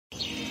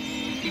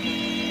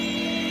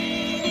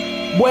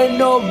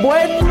Bueno.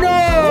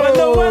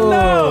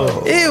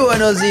 Hey,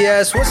 buenos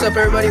dias. What's up,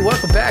 everybody?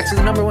 Welcome back to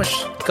the number one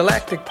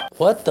galactic.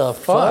 What the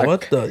fuck?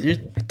 What the? You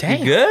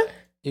good?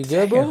 You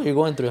good, bro? You're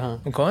going through it, huh?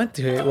 I'm going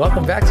through it.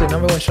 Welcome back to the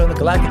number one show in the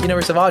galactic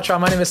universe of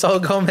Ultron. My name is Saul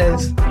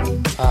Gomez.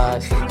 Yeah,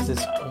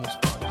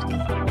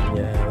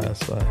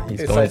 that's why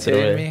he's It's going like through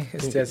hitting it. me.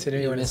 It's just hitting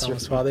me when it's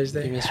almost Father's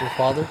Day. You miss your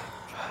father?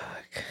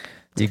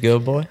 You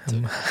good, boy?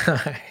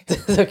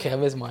 It's okay, I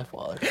miss my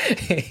father.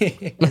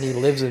 And he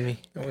lives with me.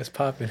 What's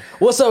popping?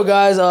 What's up,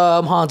 guys?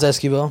 I'm Hans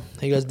Esquivel.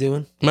 How you guys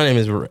doing? My name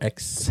is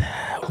Rex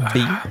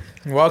B.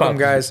 Welcome,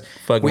 guys.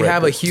 Fuck We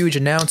have a records. huge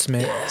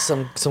announcement.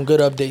 Some good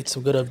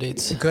updates. Good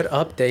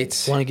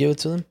updates. Want to give it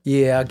to them?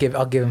 Yeah,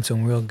 I'll give them to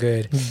them real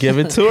good. Give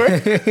it to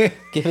her.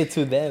 Give it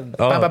to them.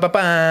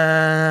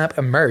 Oh.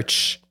 A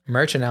merch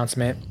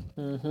announcement.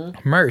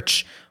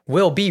 Merch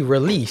will be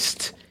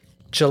released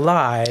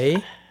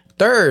July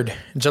 3rd.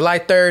 July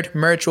 3rd,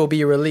 merch will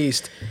be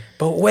released.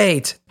 But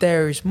wait,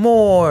 there's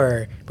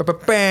more.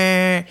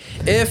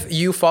 If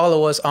you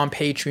follow us on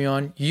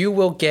Patreon, you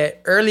will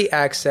get early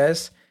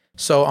access.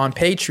 So on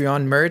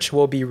Patreon, merch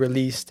will be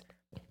released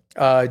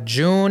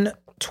June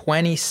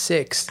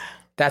 26th.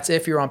 That's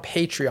if you're on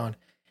Patreon.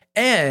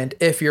 And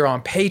if you're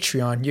on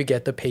Patreon, you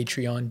get the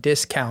Patreon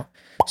discount.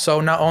 So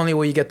not only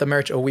will you get the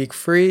merch a week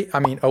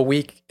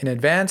in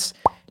advance,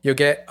 you'll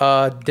get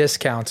a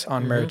discount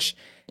on merch.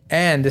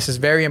 And this is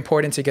very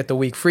important to get the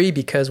week free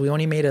because we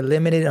only made a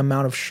limited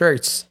amount of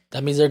shirts.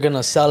 That means they're going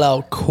to sell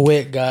out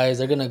quick, guys.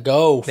 They're going to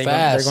go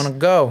fast. They're going to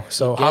go.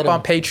 So hop on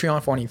 'em.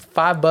 Patreon for only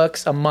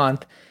 $5 a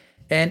month.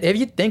 And if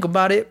you think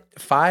about it,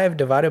 5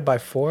 divided by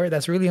 4,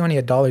 that's really only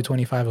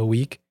 $1.25 a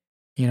week.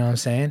 You know what I'm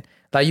saying?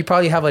 Like you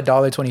probably have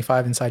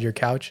 $1.25 inside your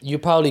couch. You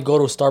probably go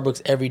to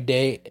Starbucks every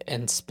day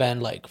and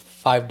spend like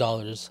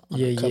 $5 on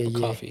a cup of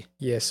coffee.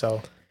 Yeah,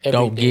 so Every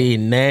Go day. get it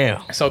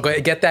now. So go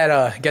get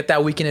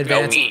that week in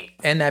advance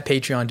and that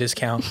Patreon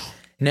discount.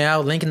 Now,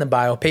 link in the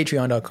bio,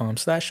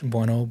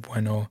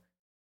 patreon.com/bueno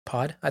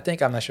pod. I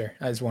think, I'm not sure.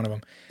 It's one of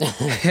them.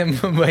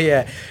 But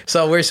yeah,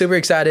 so we're super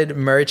excited.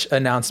 Merch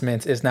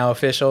announcement is now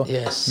official.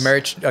 Yes.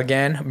 Merch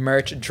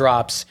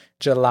drops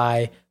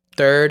July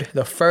 3rd,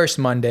 the first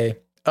Monday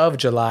of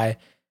July,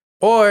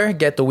 or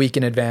get the week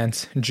in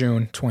advance,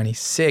 June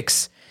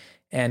 26th.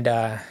 And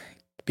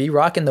be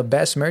rocking the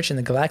best merch in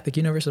the galactic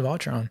universe of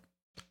Ultron.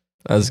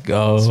 Let's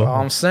go. That's all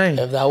I'm saying.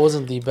 If that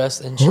wasn't the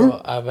best intro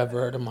I've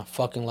ever heard in my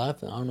fucking life,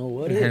 then I don't know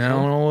what it is. And I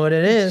don't know what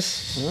it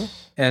is.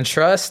 And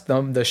trust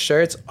them, the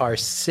shirts are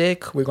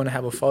sick. We're going to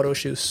have a photo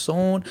shoot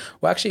soon.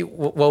 Well, actually,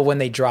 when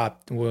they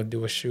drop, we'll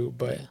do a shoot.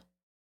 But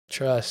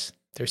trust,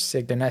 they're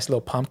sick. They're nice little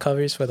pump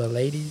covers for the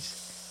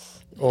ladies.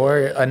 Or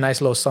a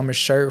nice little summer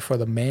shirt for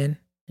the men.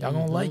 Y'all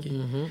going to like it.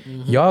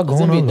 Y'all It's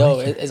gonna be going to dope.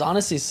 like it. It's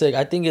honestly sick.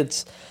 I think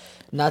it's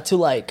not to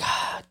like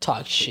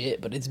talk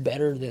shit, but it's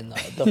better than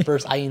the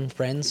first I Am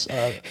Friends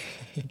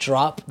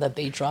drop that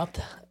they dropped.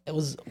 It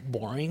was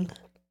boring,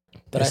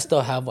 but I still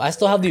have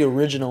the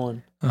original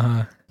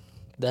one.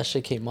 That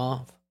shit came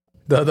off.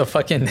 The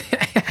fucking...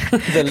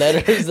 The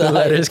letters. The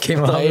letters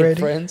came off I Am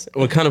already? Friends.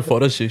 What kind of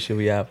photo shoot should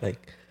we have? Like,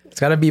 It's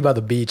got to be by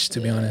the beach,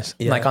 to be honest.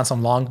 Yeah. Like on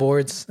some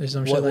longboards or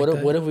some shit like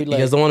that. What if we you like?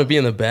 guys don't want to be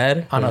in the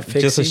bed On a with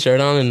just a fixie? shirt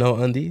on and no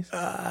undies?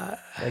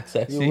 Like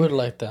sexy You would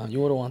like that. You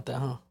would want that,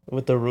 huh?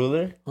 with the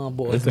ruler. Oh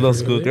boy, This little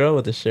schoolgirl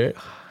with the shirt.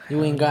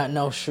 you ain't got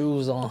no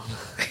shoes on.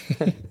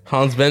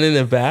 Hans bending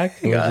it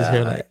back. And we're just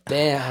here like,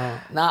 Damn.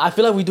 Nah, I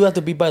feel like we do have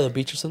to be by the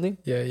beach or something.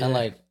 Yeah. And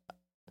like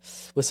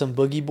with some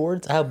boogie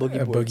boards. I have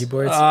boogie boards. Boogie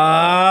boards. And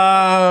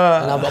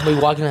I'll be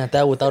walking at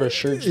that without a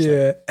shirt. Just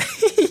Yeah.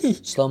 like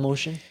slow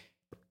motion.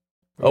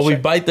 oh, we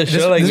bite the This,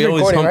 shirt like this we is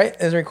always recording, hump.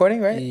 right? Is it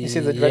recording, right? You see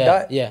the red Yeah,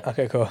 dot? yeah.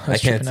 Okay, cool. I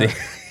can't see.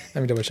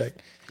 Let me double check.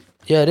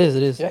 Yeah, it is.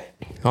 It is. Yeah.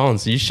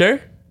 Hans, you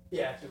sure?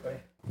 Yeah, it's recording.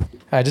 All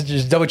right,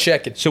 just double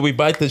check it. Should we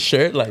bite the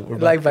shirt? Like, we're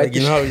Like bite you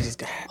the know how we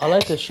just... I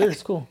like the shirt.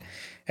 It's cool.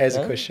 Hey, it's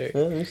a cool shirt.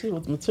 Let me see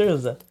what material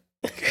is that.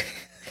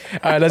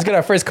 All right, let's get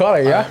our first caller,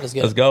 yeah? All right, let's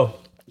get Let's it. go.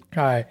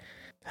 All right.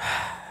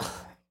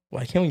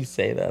 Why can't we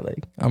say that?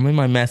 Like, I'm in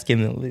my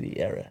masculinity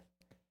era.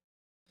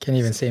 Can't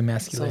even say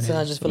masculine.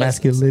 Sometimes I just feel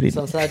Masculinity. like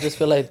sometimes I just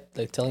feel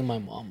like telling my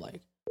mom like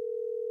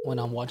when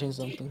I'm watching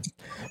something.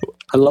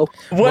 Hello?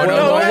 Oh,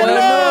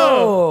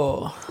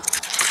 Allah!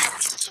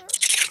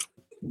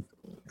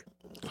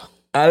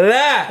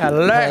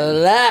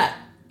 Alert.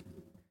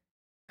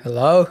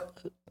 Hello?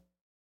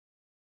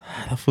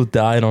 That fool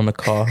died on the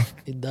call.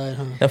 he died,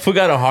 huh? That fool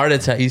got a heart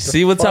attack. You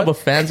see what type of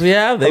fans we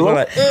have? They go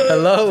like,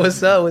 Hello,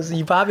 what's up?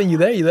 You popping? You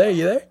there?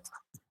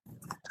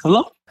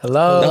 Hello?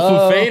 Hello? that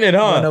fool fainted,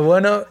 huh?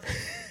 Bueno.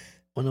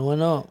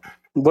 Bueno.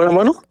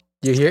 Bueno?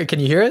 You hear? Can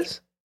you hear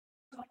us?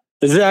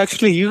 Is it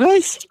actually you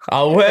guys? A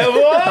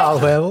huevo? Al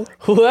huevo.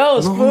 Who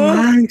else, Oh, fool?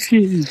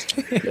 manches.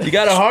 You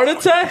got a heart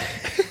attack?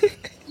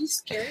 You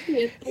scared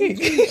me.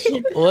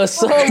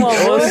 What's up, my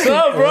boy? What's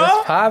up, bro?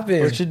 What's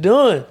popping? What you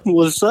doing?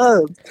 What's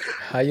up?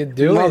 How you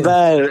doing? My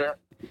bad.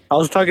 I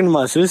was talking to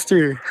my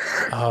sister.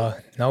 Oh,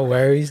 no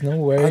worries.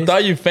 I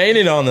thought you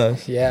fainted on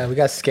us. Yeah, we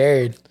got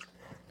scared.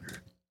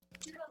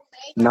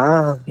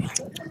 Nah,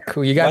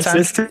 Cool. You my got time?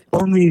 sister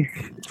told me.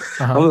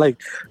 Uh-huh. I'm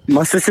like,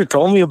 my sister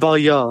told me about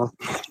y'all.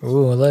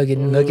 Ooh, look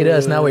at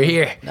us. Now we're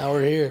here. Now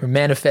we're here. We're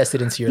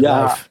manifested into your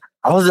Yeah, life.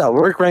 I was at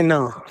work right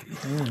now.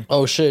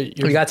 Oh shit!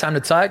 You got time to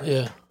talk?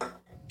 Yeah.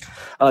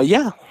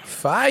 Yeah.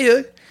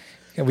 Fire.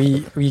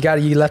 We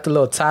got you left a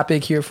little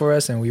topic here for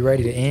us, and we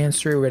ready to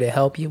answer, ready to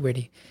help you,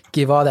 ready to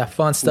give all that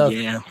fun stuff.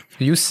 Yeah.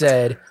 You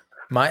said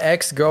my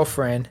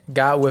ex-girlfriend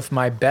got with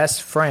my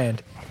best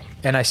friend,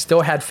 and I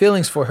still had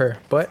feelings for her,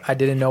 but I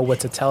didn't know what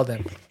to tell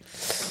them.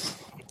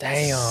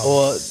 Damn.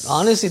 Well,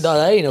 honestly, dog,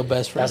 that ain't no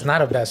best friend. That's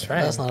not a best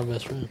friend. That's not a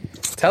best friend.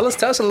 Tell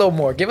us a little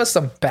more. Give us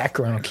some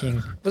background,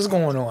 King. What's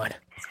going on?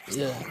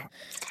 Yeah.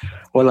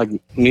 Well, like,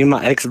 me and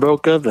my ex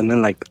broke up, and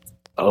then, like,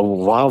 a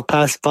while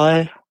passed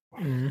by.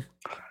 Mhm.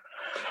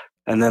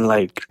 And then,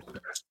 like,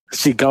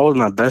 she got with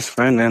my best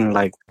friend, and,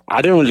 like,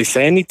 I didn't really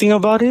say anything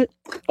about it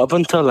up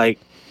until, like,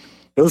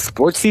 it was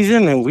sports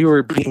season, and we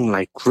were being,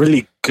 like,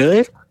 really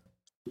good.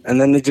 And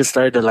then it just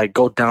started to, like,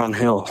 go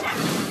downhill.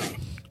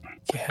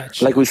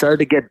 Gotcha. Like, we started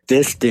to get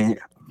distant.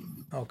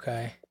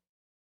 Okay.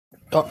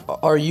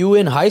 Are you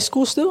in high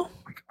school still?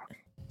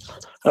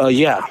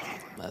 Yeah.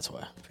 That's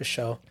why. For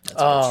sure.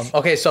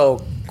 Okay,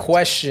 so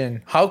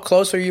question. How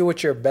close are you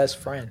with your best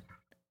friend?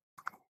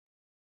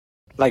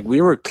 Like,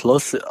 we were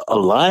close a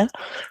lot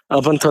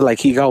up until, like,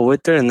 he got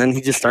with her, and then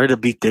he just started to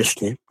be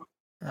distant.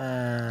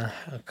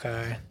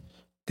 Okay.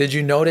 Did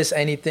you notice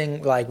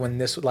anything like when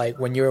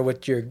you were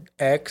with your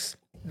ex,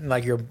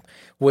 like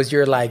was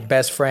your like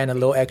best friend a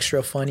little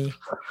extra funny?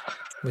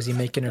 Was he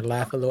making her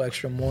laugh a little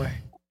extra more?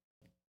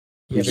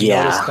 You ever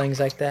notice things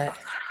like that?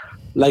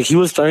 Like, he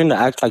was starting to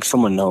act like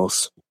someone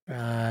else.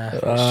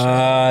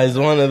 It's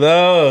one of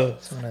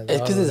those.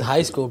 It's because it's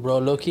high school, bro.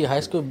 Low key, high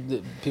school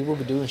people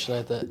be doing shit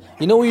like that.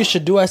 You know what you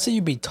should do? I say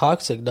you be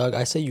toxic, dog.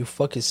 I say you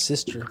fuck his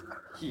sister.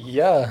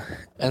 Yeah.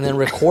 And then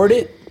record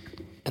it,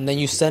 and then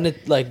you send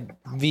it like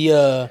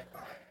via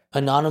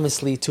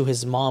anonymously to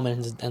his mom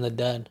and the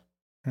dad.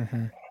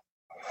 Mm-hmm.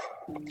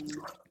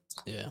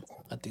 Yeah,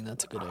 I think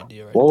that's a good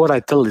idea, right? What would I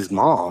tell his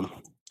mom?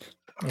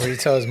 What did he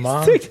tell his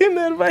mom? Taking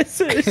that advice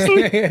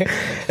seriously.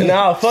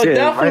 Nah, fuck Shit,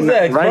 that right, was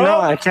ex, right bro.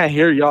 now, I can't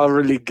hear y'all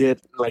really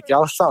good. Like,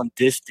 y'all sound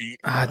distant.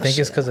 I think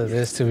it's because of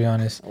this, to be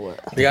honest. What?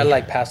 We gotta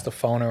like pass the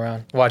phone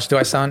around. Watch, how do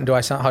I sound? Do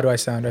I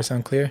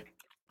sound clear?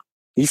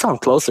 You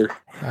sound closer. All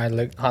right,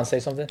 look, Hans,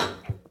 say something.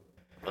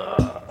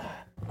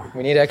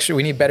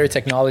 We need better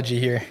technology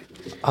here.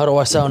 How do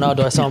I sound now?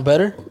 Do I sound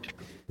better?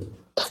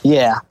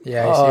 Yeah.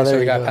 Yeah, you Oh, see, there so we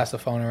you gotta go. pass the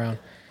phone around.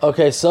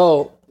 Okay,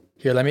 so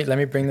Here, let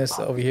me bring this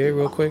over here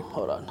real quick.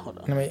 hold on.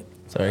 Let me.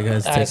 Sorry,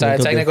 guys. Sorry,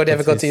 technical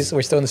difficulties.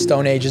 We're still in the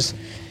Stone Ages.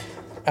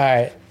 All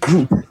right,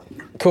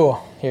 cool.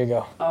 Here we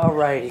go.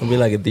 Alrighty. I'll be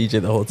like a DJ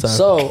the whole time.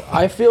 So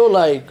I feel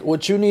like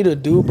what you need to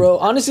do, bro.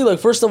 Honestly, like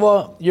first of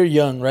all, you're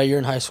young, right? You're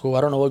in high school.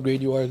 I don't know what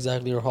grade you are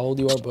exactly or how old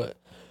you are, but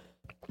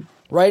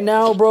right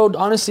now, bro.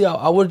 Honestly,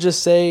 I would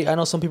just say I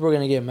know some people are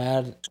gonna get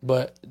mad,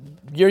 but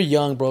you're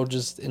young, bro.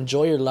 Just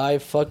enjoy your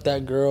life. Fuck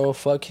that girl.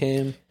 Fuck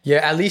him. Yeah,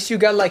 at least you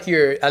got like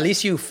at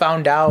least you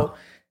found out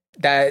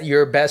that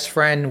your best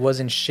friend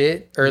wasn't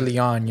shit early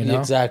on, you know?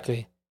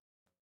 Exactly.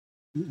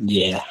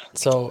 Yeah.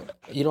 So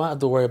you don't have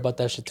to worry about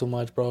that shit too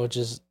much, bro.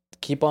 Just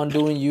keep on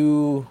doing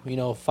you. You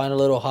know, find a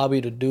little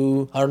hobby to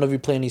do. I don't know if you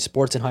play any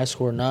sports in high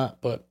school or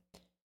not, but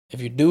if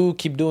you do,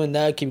 keep doing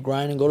that. Keep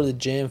grinding. Go to the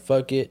gym.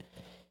 Fuck it.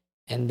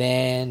 And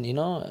then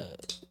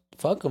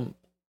fuck them.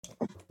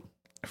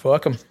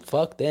 Fuck him.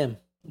 Fuck them.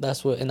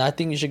 That's what. And I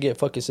think you should get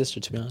fuck your sister.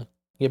 To be honest,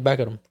 get back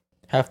at them.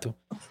 Have to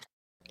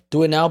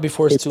do it now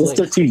before it's too It's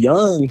still late. too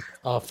young.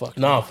 Oh fuck.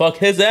 Nah, fuck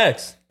his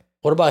ex.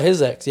 What about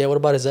his ex? Yeah. What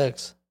about his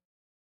ex?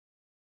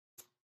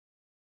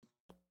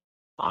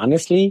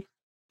 Honestly,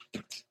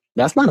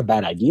 that's not a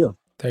bad idea.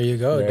 There you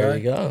go, There dog.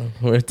 you go.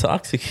 We're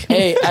toxic.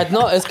 Hey,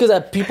 no, it's because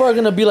people are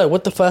gonna be like,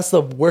 "What the fuck? That's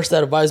the worst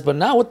advice." But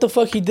now, what the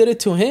fuck? He did it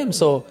to him.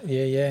 So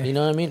Yeah. you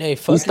know what I mean? Hey, You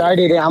fuck.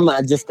 started it. I'm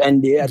gonna just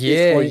end it. At this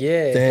Yeah, point.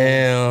 yeah.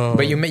 Damn.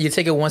 But you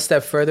take it one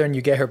step further and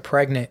you get her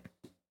pregnant.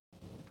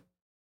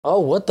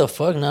 Oh, what the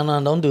fuck? No,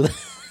 don't do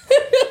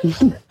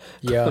that.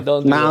 Yeah.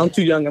 Don't do Nah, I'm that.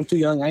 too young. I'm too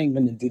young. I ain't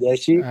gonna do that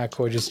shit. All right,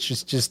 cool.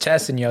 Just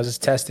testing you. I was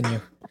just testing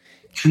you.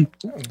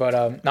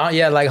 But no,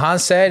 yeah, like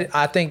Hans said,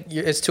 I think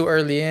it's too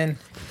early in.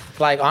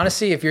 Like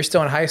honestly, if you're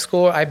still in high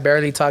school, I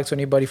barely talk to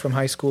anybody from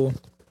high school.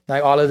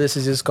 Like all of this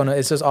is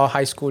it's just all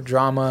high school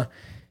drama.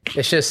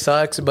 It just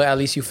sucks, but at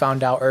least you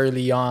found out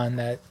early on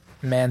that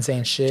man's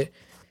ain't shit.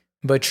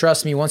 But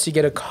trust me, once you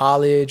get to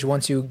college,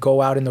 once you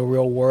go out in the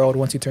real world,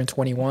 once you turn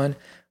 21,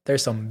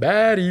 there's some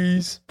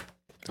baddies.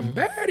 Some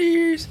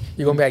baddies.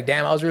 You're gonna be like,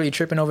 damn, I was really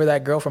tripping over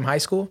that girl from high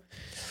school.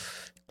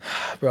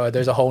 Bro,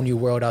 there's a whole new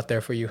world out there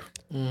for you.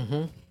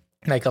 Mm-hmm.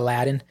 Like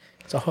Aladdin.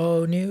 It's a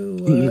whole new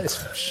world.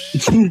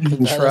 That's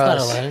not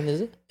Trust. Aladdin,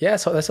 is it? Yeah,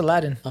 so that's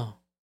Aladdin. Oh,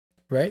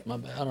 Right? my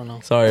bad. I don't know.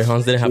 Sorry,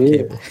 Hans didn't have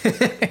cable.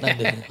 That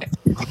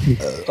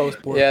didn't. Oh,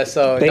 sport. Yeah,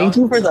 so Thank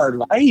you for the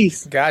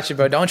advice. Gotcha,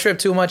 bro. Don't trip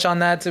too much on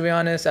that, to be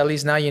honest. At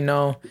least now you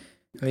know.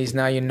 At least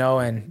now you know,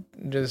 and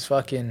just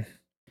fucking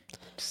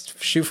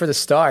just shoot for the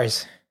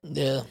stars.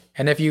 Yeah.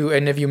 And if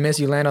you miss,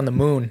 you land on the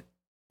moon.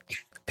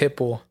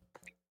 Pitbull.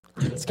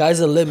 Sky's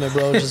the limit,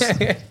 bro. Just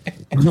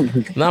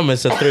Not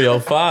Mr.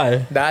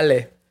 305.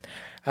 Dale.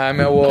 Man,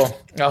 well,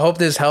 I hope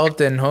this helped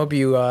and hope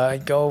you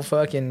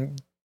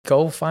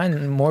go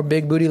find more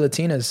big booty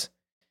Latinas.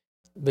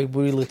 big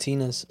booty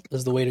Latinas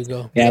is the way to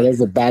go. Yeah, there's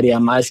a baddie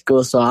at my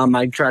school, so I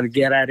might try to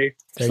get at her.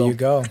 There you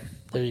go.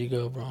 There you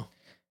go, bro. All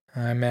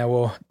right, man.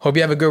 Well, hope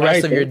you have a good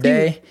rest right, of your thank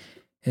you. day.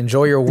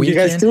 Enjoy your You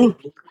weekend. guys too.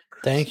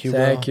 Thank you,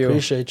 bro. Thank you.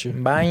 Appreciate you.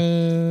 Bye.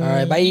 All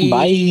right, bye.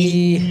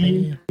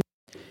 Bye.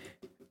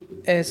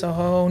 It's a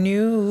whole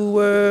new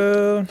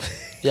world.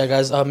 Yeah,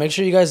 guys. Make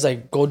sure you guys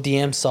like go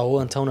DM Saul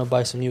and tell him to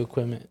buy some new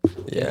equipment.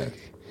 Yeah.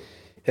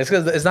 It's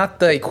because it's not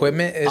the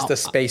equipment; it's the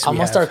space. I'm we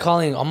gonna have. start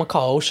calling. I'm gonna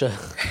call OSHA.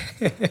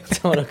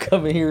 Tell him to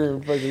come in here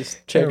and fucking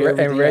check and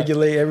everything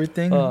regulate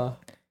everything. out.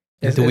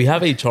 Do we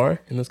have HR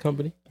in this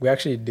company? We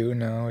actually do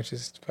now, which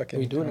is fucking.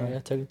 We doing it, yeah,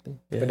 technically.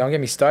 But don't get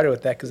me started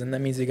with that, because then that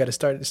means you got to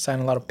start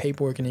signing a lot of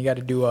paperwork, and you got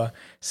to do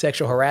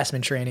sexual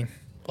harassment training.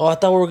 Oh, I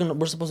thought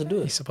we're supposed to do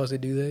You're it. supposed to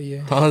do that,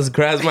 yeah. I'll just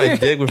grab my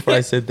dick before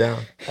I sit down.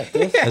 I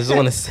just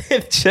want to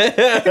sit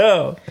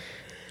chill.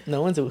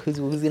 No one's who's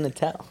gonna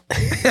tell.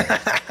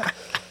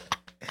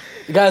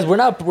 Guys, we're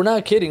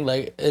not kidding.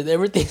 Like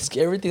everything's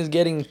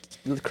getting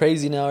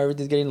crazy now.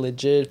 Everything's getting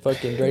legit.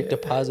 Fucking direct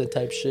deposit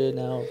type shit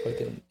now.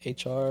 Fucking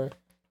HR.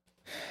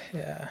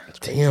 Yeah,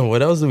 Damn,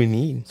 what else do we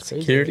need?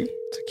 crazy. Security?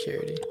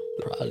 security.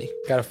 Probably.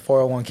 Got a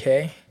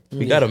 401k,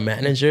 We got a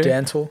manager.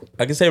 dental.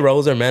 I can say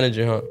Raul's our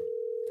manager, huh?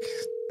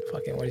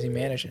 Fucking, what is he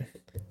managing?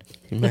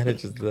 He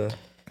manages the...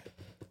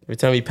 Every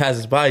time he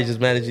passes by, he's just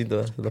managing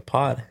the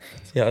pod.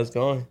 See how it's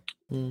going.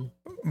 Bueno.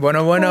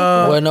 Bueno,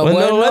 Bueno, bueno.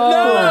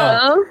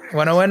 Hello.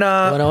 Bueno.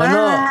 Bueno, bueno.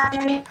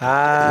 Hi.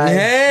 Hi.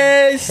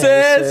 Hey,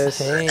 sis!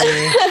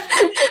 Hey,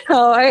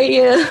 How are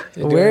you?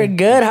 we're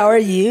good. How are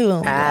you?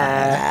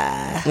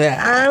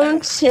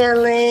 I'm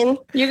chilling.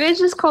 You guys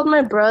just called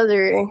my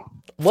brother.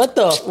 What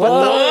the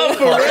fuck?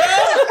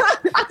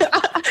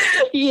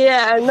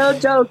 Yeah, no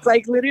jokes.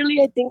 Like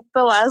literally, I think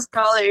the last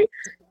caller,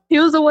 he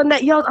was the one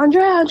that yelled,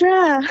 Andrea.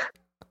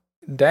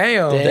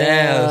 Damn.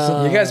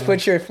 Damn. You guys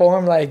put your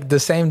form like the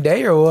same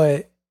day or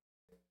what?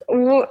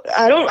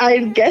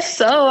 I guess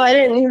so. I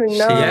didn't even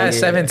know. Yeah, Yeah.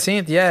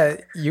 17th. Yeah,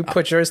 you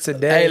put yours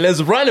today. Hey,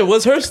 let's run it.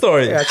 What's her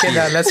story? Okay,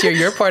 now let's hear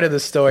your part of the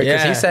story,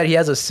 because Yeah. he said he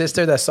has a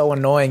sister that's so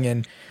annoying,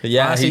 and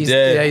Yeah, honestly, he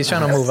did. Yeah, he's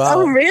trying to move out.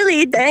 Oh,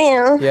 really?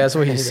 Damn. Yeah, that's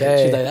what he She's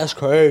said. like, that's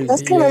crazy.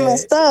 That's kind of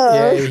messed up.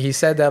 Yeah, he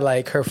said that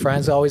like her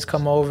friends always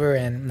come over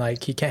and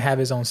like he can't have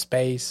his own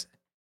space.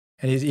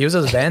 And he was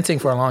just venting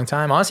for a long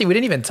time. Honestly, we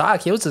didn't even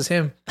talk. It was just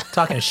him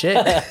talking shit.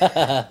 Like,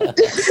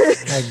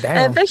 I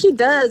damn. bet he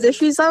does. If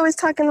he's always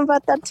talking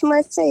about that to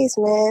my face,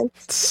 man.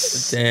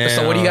 Damn.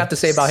 So what do you got to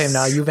say about him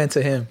now? You vent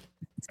to him.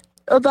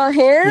 About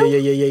him?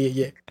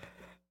 Yeah.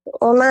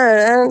 Well,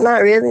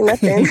 not really.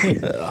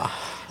 Nothing.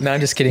 No, I'm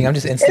just kidding. I'm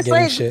just It's instigating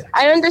like shit.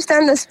 I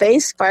understand the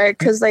space part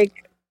because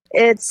like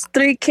it's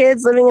 3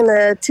 kids living in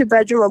a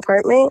 2-bedroom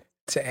apartment.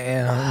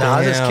 Damn. No, I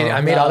was just Damn. kidding.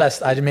 I made all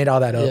that. I made all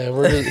that up. Yeah,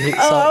 we're just,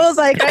 Oh, I was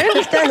like, I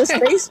understand the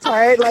space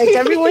part. Like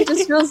everyone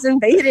just feels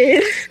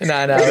invaded. No.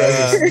 I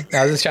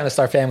was just trying to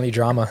start family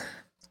drama.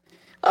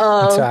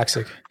 Oh,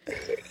 Toxic.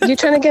 you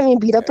trying to get me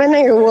beat up in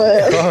it or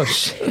what? Oh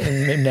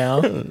shit.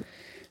 No.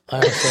 all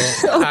right,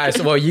 so, All right,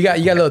 so well, you got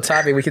a little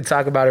topic. We can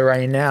talk about it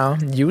right now.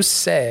 You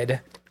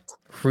said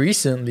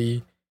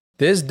recently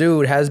this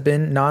dude has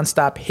been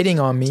nonstop hitting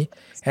on me,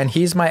 and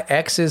he's my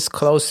ex's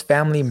close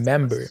family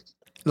member.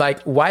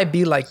 Like, why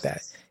be like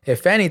that?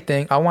 If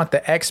anything, I want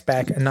the ex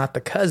back and not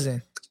the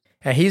cousin.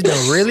 And he's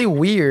been really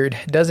weird.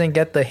 Doesn't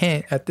get the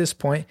hint at this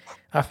point.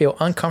 I feel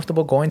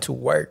uncomfortable going to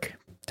work.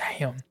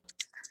 Damn.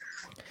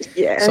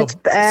 Yeah, So- it's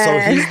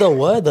bad. so he's the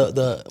what?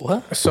 The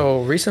what?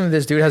 So recently,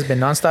 this dude has been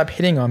nonstop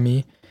hitting on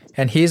me,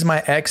 and he's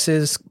my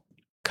ex's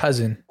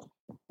cousin,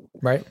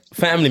 right?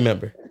 Family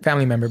member.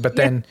 Family member. But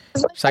then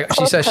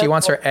she says she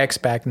wants her ex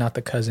back, not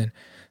the cousin.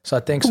 So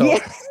I think so. Yeah.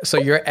 So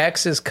your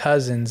ex's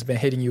cousin's been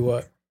hitting you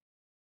up.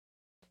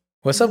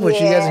 What's up with you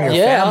guys and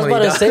your Yeah, I was family? about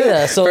to dog? say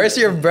that. So First,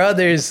 your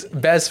brother's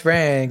best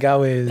friend got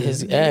with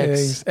His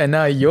ex. and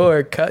now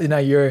your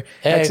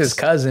ex's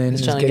cousin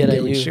is trying to getting get there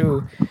at with you.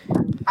 you.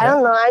 I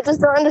don't know. I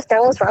just don't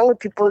understand what's wrong with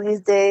people these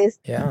days.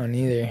 Yeah, I don't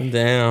either.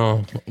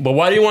 Damn. But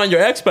why do you want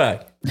your ex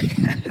back?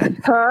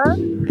 Huh?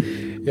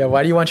 Yeah,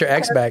 why do you want your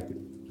ex back?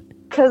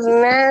 Cause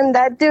man,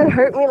 that dude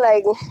hurt me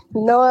like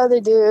no other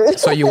dude.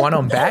 So you want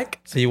him back?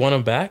 So you want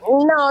him back?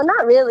 No,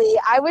 not really.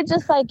 I would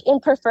just like in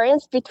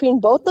preference between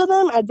both of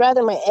them. I'd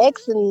rather my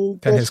ex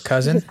and Than his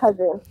cousin? His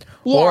cousin. Or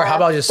Yeah, how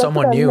about just that's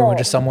someone what I new, or meant.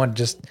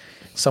 just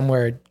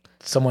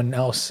someone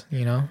else,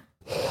 you know?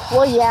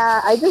 Well,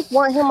 yeah, I just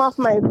want him off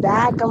my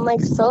back. I'm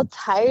like so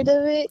tired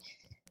of it.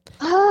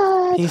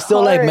 he It's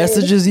still like hard.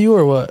 messages you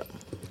or what?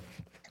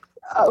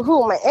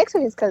 Who? My ex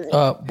or his cousin?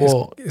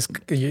 Well, It's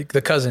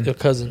the cousin. your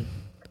cousin.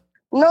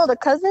 No, the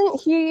cousin.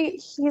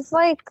 He's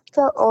like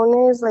the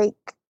owner's like.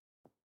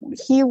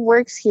 He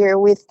works here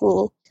with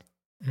me.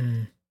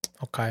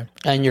 Okay.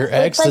 And your It's,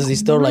 ex, does he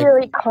still like?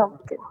 really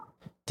complicated.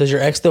 Does your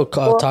ex still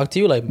talk to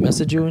you, like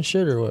message you and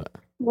shit, or what?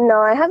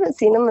 No, I haven't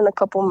seen him in a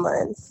couple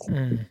months.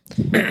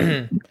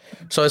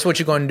 So that's what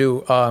you're going to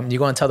do. You're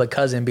going to tell the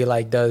cousin, be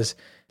like, does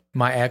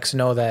my ex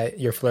know that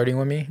you're flirting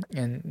with me?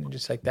 And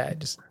just like that,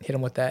 just hit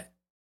him with that.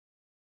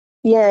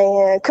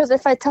 Yeah. Because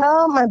if I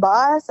tell my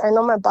boss, I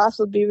know my boss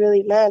will be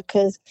really mad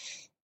because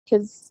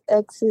his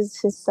ex is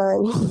his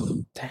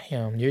son.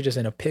 Damn, you're just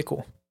in a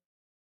pickle.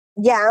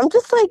 Yeah, I'm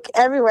just like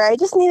everywhere. I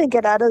just need to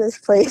get out of this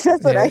place.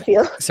 That's what I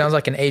feel. Sounds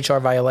like an HR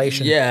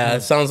violation. Yeah,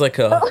 it sounds like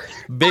a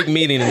big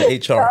meeting in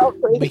HR.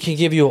 We can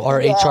give you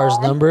our HR's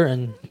number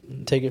and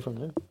take it from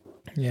there.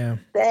 Yeah.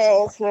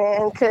 Thanks,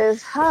 man.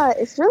 Because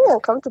it's really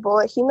uncomfortable.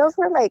 He knows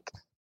where like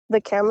the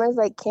cameras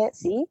like can't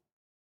see.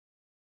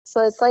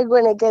 So it's like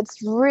when it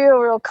gets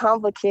real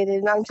complicated,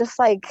 and I'm just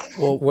like,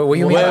 Well, what do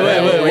you mean by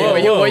that?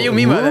 What do you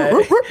mean by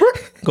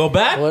that? Go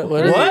back? What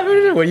What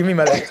do you mean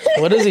by that?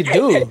 What does he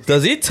do?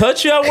 Does he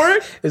touch you at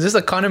work? Is this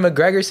a Conor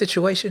McGregor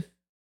situation?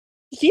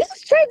 he's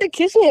tried to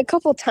kiss me a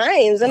couple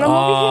times, and I'm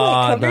over here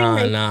like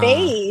covering my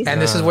face.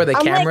 And this is where the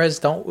I'm cameras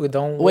don't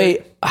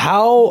Wait,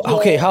 how?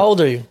 Okay, how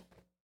old are you?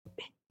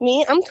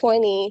 Me, I'm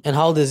 20. And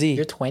how old is he?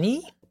 You're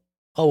 20?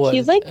 Oh, what?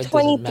 He's like It doesn't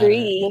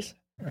 23. matter.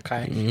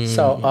 Okay.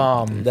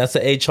 So That's the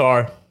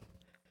HR.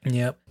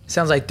 yep.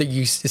 Sounds like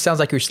it sounds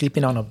like you're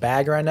sleeping on a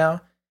bag right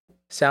now.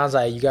 Sounds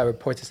like you got to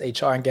report this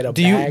HR and get a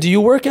bag. Do you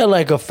work at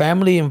like a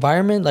family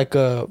environment, like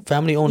a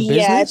family owned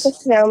Yeah, business?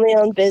 it's a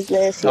family-owned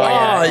business. Oh,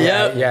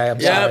 Yeah. yeah. I'm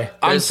sorry.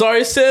 I'm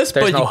sorry, sis,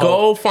 but no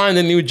go find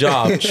a new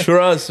job.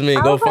 Trust me,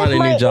 go find a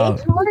new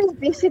job. My HR is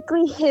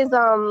basically his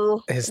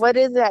what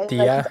is that?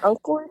 Tia? Like his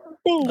uncle or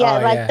something? Yeah,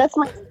 Oh, like yeah. that's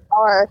my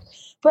HR.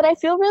 But I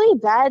feel really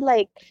bad,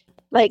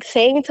 like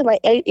saying to my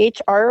HR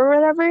or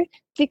whatever,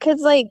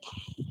 because like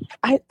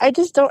I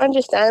just don't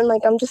understand.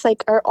 Like I'm just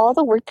like, are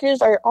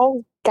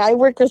all guy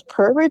workers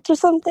perverts or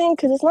something?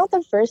 Because it's not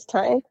the first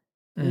time.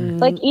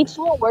 Like each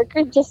new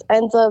worker just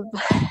ends up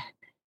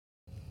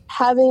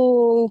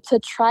having to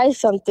try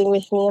something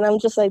with me, and I'm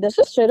just like, that's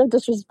just straight up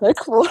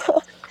disrespectful.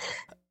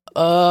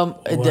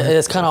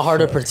 It's kind of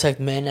hard to protect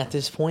men at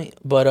this point,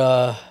 but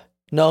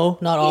no,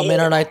 not all men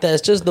are like that.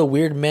 It's just the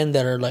weird men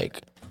that are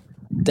like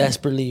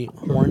desperately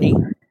horny.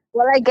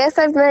 Well, I guess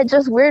I've met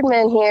just weird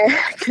men here,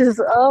 because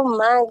oh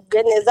my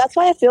goodness, that's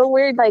why I feel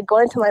weird like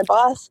going to my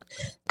boss,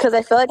 because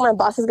I feel like my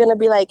boss is gonna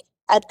be like,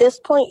 at this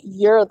point,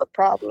 you're the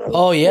problem.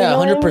 Oh yeah, You know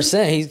what I mean?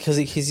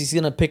 100%. He's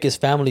gonna pick his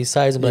family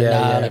size and be like,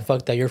 Yeah. like,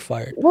 fuck that, you're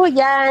fired. Well,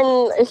 yeah,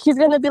 and he's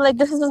gonna be like,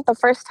 this isn't the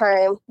first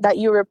time that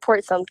you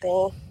report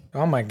something.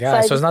 Oh my I god! So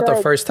it's just not feel the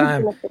like first he's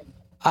time. gonna-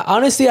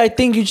 Honestly, I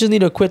think you just need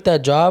to quit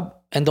that job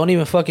and don't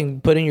even fucking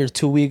put in your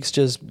 2 weeks.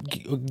 Just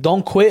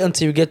don't quit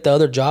until you get the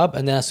other job,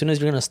 and then as soon as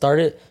you're gonna start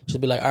it, just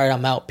be like, all right,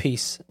 I'm out,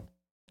 peace.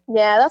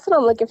 Yeah, that's what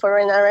I'm looking for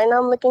right now. Right now,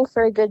 I'm looking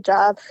for a good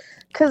job,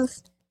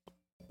 because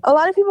a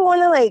lot of people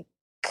want to like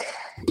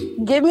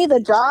give me the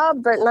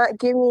job, but not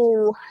give me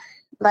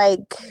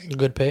like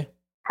Good pay.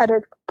 how to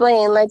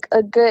explain like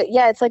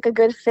it's like a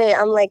good fit.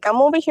 I'm like, I'm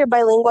over here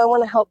bilingual. I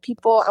want to help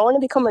people. I want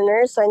to become a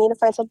nurse, so I need to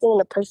find something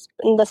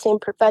in the same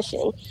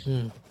profession.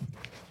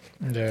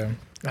 Yeah.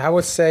 I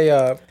would say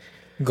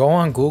go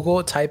on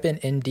Google, type in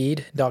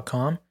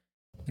Indeed.com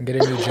and get a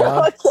new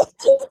job.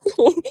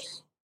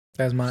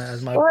 That's my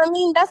Well, I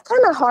mean, that's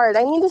kind of hard.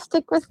 I need to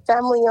stick with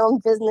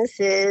family-owned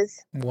businesses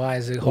why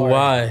is it hard?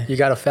 Why? You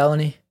got a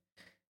felony?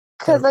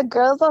 because the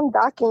girl's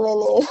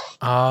undocumented.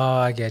 Oh,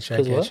 I get you. I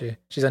 'Cause get what? you.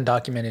 She's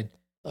undocumented.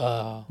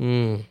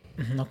 Mm.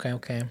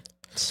 Okay.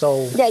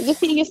 So Yeah, you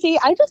see,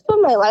 I just put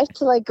my life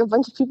to like a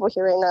bunch of people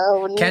here right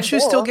now. What do can't you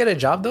do? still get a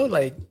job though?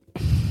 Like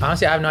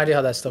honestly, I have no idea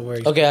how that still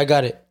works. Okay, I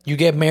got it. You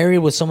get married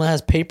with someone that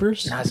has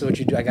papers. That's what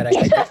you do. I got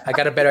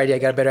a better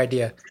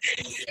idea.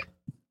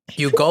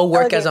 You go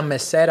work as a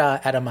mesera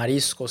at a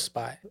marisco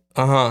spot.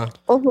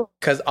 Mhm.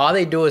 Because all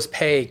they do is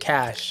pay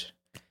cash.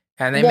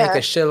 And they make a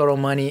shitload of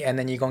money. And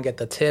then you're going to get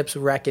the tips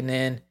racking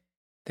in.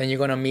 Then you're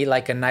going to meet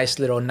like a nice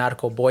little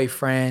narco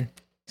boyfriend.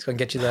 He's going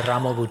to get you the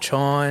ramo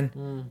buchon.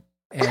 And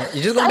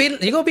you're just going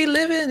to be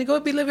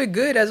living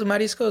good as a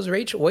marisco's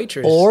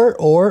waitress.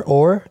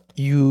 Or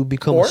you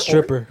become a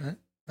stripper.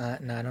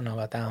 No, I don't know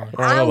about that one. I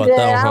don't I'm know good. about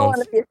that I don't one,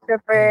 want to be a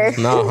stripper.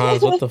 No,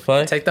 Hans, what the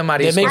fuck? Take the They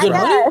marisco. make good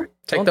Yeah. money.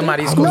 Take the Don't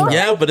they? marisco. No.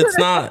 Yeah, but it's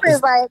not.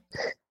 Strippers,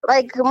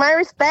 like my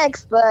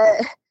respects,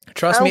 but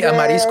Trust me, a Okay.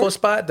 marisco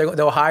spot,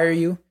 they'll hire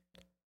you.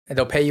 And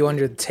they'll pay you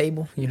under the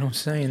table. You know what I'm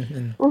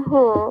saying?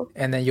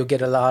 And then you'll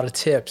get a lot of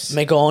tips.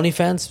 Make a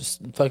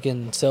OnlyFans,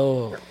 fucking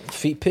sell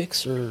feet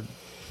pics or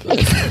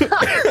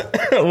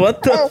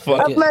What the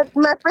fuck?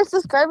 my first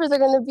subscribers are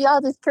gonna be all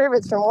these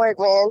perverts from work,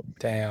 man.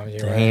 Damn,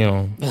 you're right.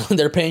 Damn.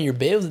 they're paying your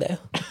bills now.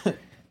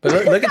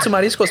 But look into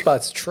marisco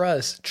spots.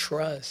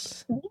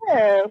 Trust.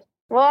 Yeah.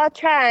 Well, I'll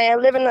try. I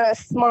live in a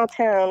small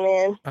town,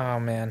 man. Oh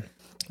man.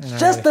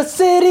 Just a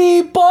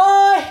city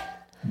boy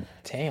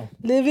Damn.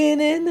 living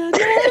in the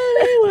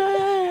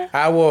world.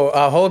 I will.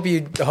 I hope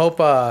you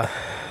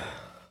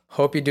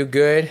do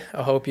good.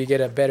 I hope you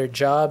get a better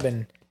job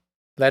and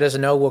let us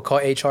know. We'll call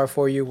HR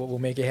for you. We'll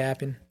make it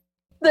happen.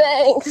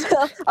 Thanks.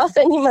 I'll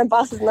send you my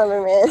boss's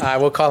number, man.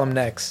 We'll call him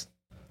next.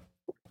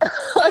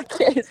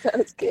 Okay,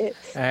 sounds good.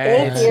 All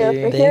right, Thank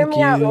you for hearing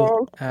me out, man.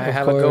 All right,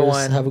 have a good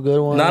one. Have a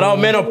good one. Not all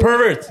men are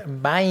perverts.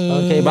 Bye.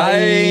 Okay,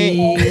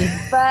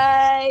 bye.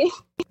 Bye.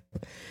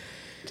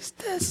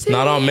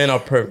 Not all men are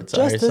perverts.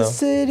 All right, Just a so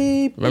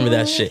city. remember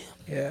that shit.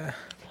 Yeah.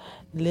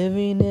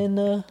 Living in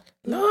a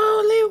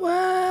Lonely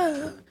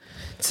world.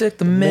 Took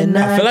the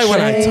midnight. I feel like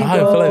when I train, talk, I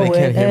feel like they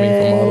can't hear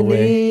me from all the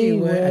way.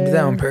 anywhere. I did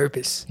that on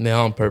purpose. They're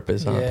on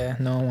purpose, huh? Yeah,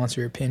 no one wants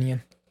your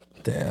opinion.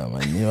 Damn,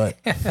 I knew it.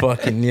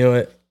 Fucking knew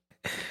it.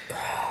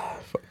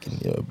 Fucking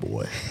knew it,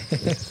 boy.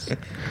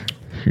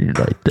 You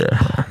like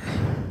that?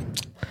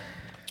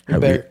 You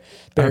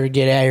better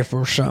get out of here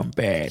before something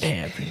bad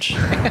happens.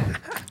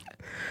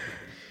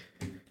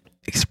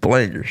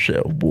 Explain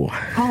yourself, boy.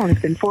 Call has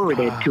been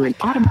forwarded to an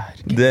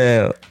automatic.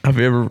 Damn, have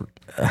you ever?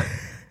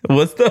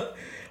 What's the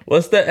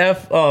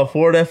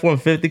Ford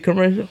F-150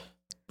 commercial?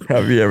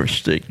 Have you ever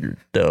stick your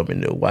thumb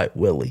in the white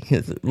willy?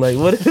 Is it like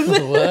what is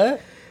it?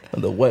 What?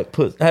 The wet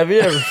pussy. Have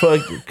you ever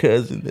fucked your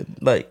cousin? And,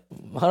 like,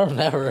 I don't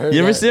never heard. you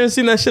ever that.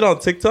 seen that shit on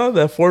TikTok?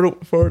 That Ford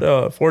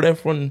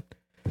F1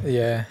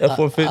 Yeah.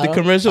 F-150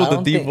 commercial with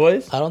the deep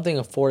voice. I don't think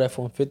a Ford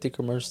F-150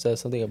 commercial says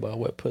something about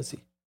wet pussy.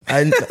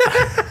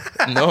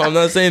 No, I'm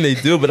not saying they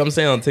do, but I'm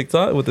saying on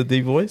TikTok with the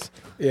deep voice.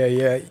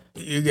 Yeah.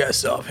 You got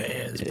soft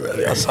hands,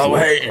 brother. Got soft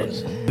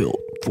hands. Built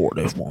Ford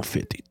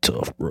F-150,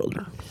 tough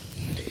brother.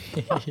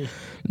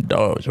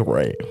 Dog's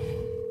right.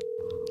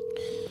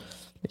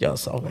 You got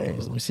soft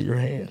hands. Let me see your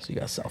hands. You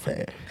got soft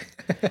hands.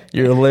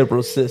 You're a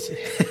liberal sissy.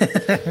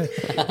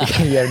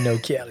 You have no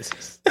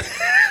calluses.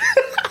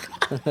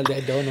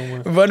 They don't know more.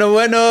 Bueno.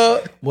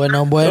 Bueno.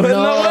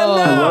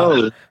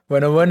 Hello.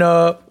 Bueno.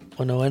 Bueno.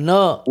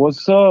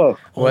 What's up?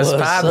 What's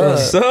poppin'?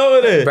 So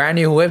it is. Brand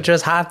new whip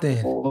just hopped in.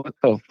 What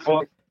the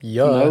fuck?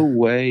 Yo. No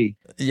way.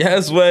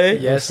 Yes, way.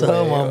 Yes, What's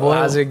up, my boy?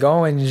 How's it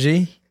going,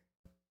 G?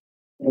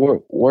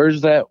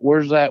 Where's that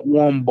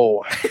one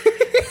boy?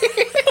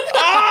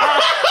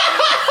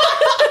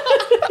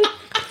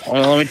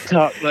 Well, let me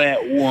talk to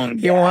that one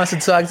He guy. wants to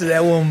talk to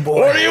that one boy.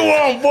 What do you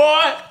want, boy?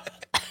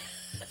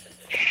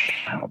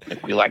 I don't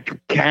think we like your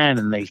kind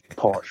in these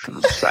parts from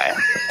the south.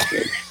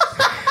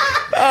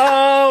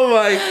 Oh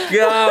my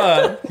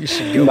god. You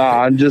should go.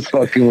 Nah, I'm just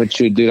fucking with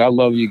you, dude. I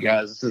love you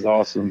guys. This is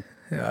awesome.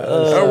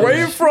 Where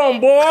you from,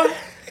 boy?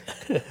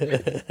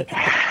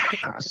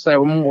 I say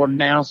we're more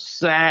down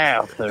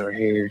south over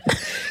here.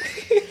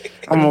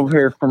 I'm over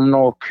here from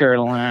North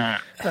Carolina.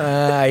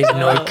 He's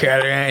North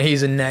Carolina.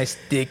 He's a nice,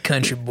 thick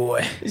country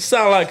boy. You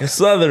sound like a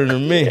southerner to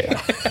me.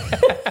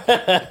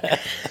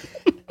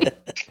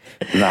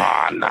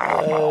 Nah,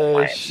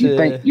 man.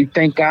 Shit. You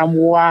think I'm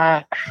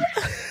white?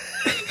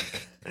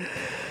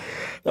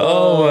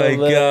 Oh my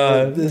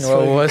god.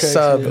 Well, what's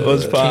up?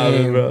 What's poppin',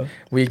 King? bro?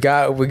 We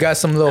got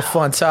some little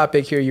fun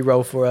topic here you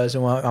wrote for us,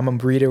 and I'm gonna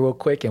read it real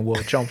quick, and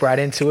we'll jump right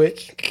into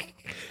it.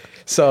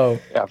 So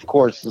Yeah, of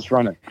course. Let's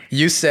run it.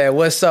 you said,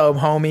 "What's up,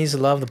 homies?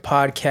 Love the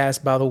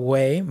podcast, by the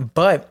way."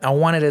 But I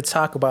wanted to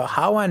talk about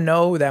how I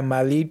know that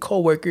my lead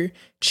coworker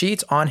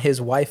cheats on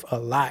his wife a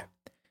lot.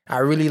 I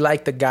really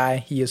like the guy.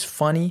 He is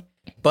funny,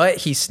 but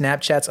he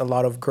Snapchats a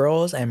lot of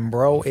girls, and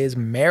bro is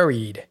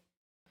married.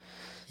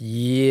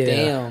 Yeah.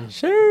 Damn.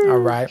 Sure. All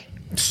right.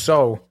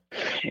 So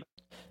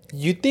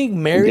You think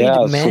married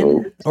Yeah, men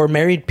so- or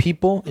married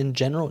people in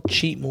general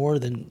cheat more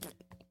than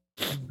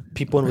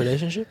people in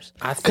relationships?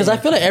 I Because I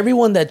think- feel like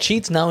everyone that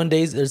cheats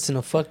nowadays is in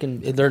a fucking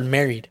they're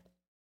married,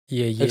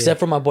 yeah. except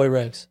for my boy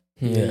Rex.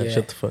 Yeah, Yeah.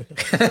 shut the fuck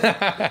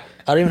up.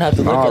 I don't even have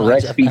to look. Oh, at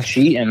Rex him. be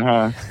cheating,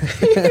 huh?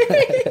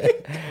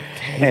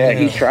 Yeah,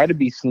 he tried to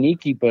be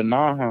sneaky, but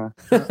nah,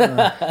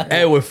 huh?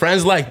 Hey, with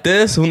friends like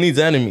this, who needs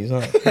enemies,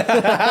 huh?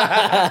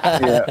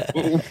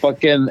 Yeah,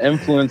 fucking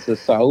influences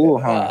Saul,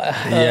 huh?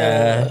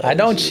 Yeah. I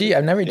don't cheat.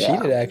 I've never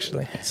cheated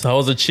actually. So I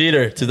was a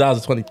cheater,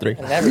 2023.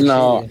 Never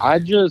No,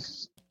 cheated.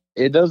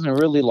 it doesn't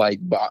really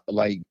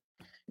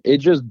it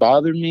just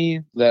bothered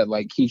me that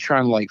like he's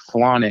trying to like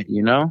flaunt it,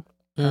 you know?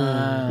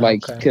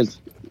 Like, okay. because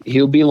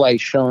he'll be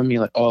like showing me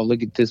like, oh,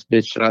 look at this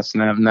bitch that I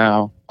snap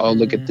now. Oh,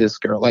 look at this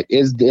girl. Like,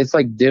 it's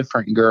like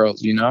different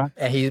girls, you know?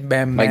 And he's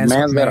been Like,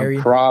 man's got a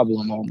married.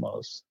 problem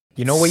almost.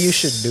 You know what you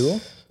should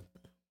do?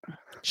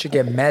 Should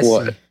get messy.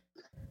 What?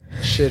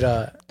 Should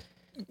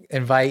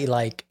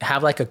invite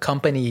have like a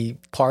company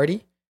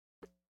party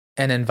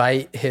and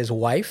invite his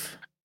wife,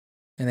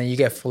 and then you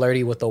get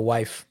flirty with the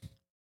wife.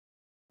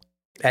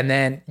 And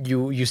then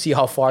you see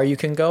how far you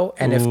can go,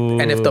 and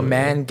if the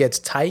man gets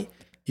tight,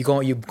 you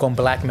gonna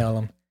blackmail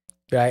him.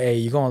 Be like, hey,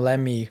 you gonna let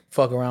me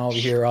fuck around over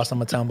here, or else I'm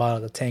gonna tell him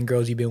about the 10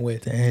 girls you've been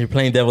with. Damn, you're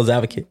playing devil's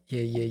advocate.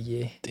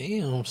 Yeah.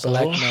 Damn, so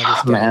Blackmail this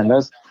guy. Man,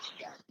 that's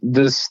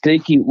the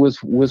sticky.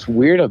 What's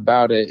weird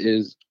about it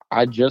is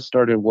I just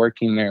started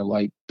working there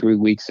like 3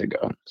 weeks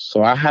ago,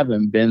 so I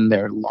haven't been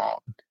there long.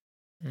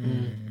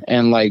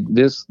 And like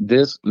this,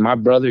 my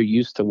brother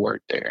used to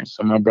work there,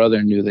 so my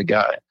brother knew the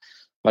guy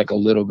like a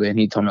little bit, and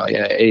he told me like,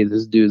 hey,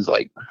 this dude's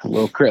like a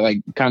little like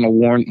kind of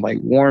warned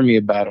me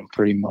about him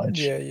pretty much.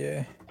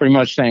 Yeah. Pretty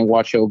much saying,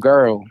 watch your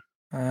girl.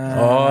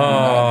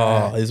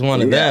 Oh, he's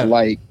one of them.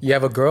 Like You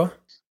have a girl?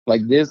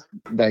 this,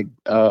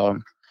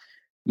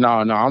 No,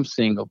 I'm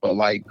single, but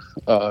like,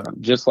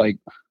 just like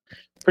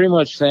pretty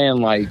much saying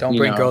like, Don't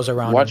bring girls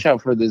around watch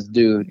out for this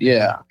dude.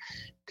 Yeah,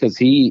 because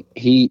he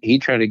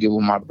tried to get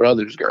with my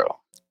brother's girl.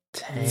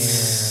 Damn.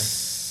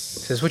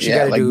 This is what you Yeah,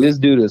 gotta like do. this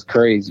dude is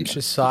crazy.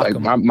 Just sock Like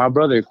him. my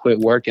brother quit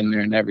working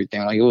there and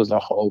everything. Like it was a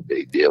whole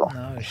big deal.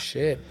 Oh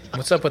shit!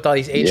 What's up with all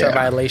these HR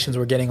violations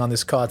we're getting on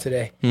this call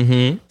today?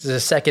 Mm-hmm. This is a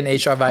second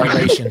HR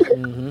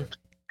violation.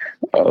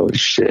 Oh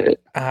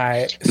shit! All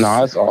right. No,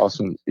 that's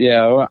awesome.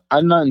 Yeah, well,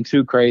 I'm nothing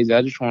too crazy.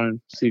 I just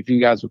wanted to see if you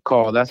guys would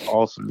call. That's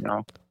awesome, you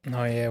know.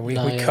 Oh yeah, we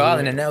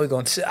calling and now we're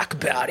gonna talk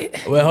about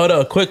it. Well, hold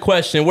on. Quick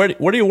question. Where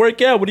do you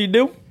work at? What do you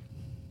do?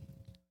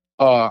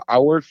 I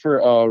work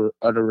for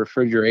at a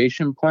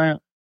refrigeration plant.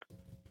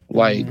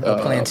 Like a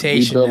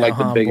plantation. we build like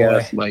now, the big boy.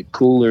 ass like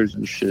coolers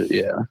and shit.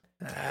 Yeah,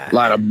 a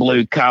lot of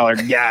blue collar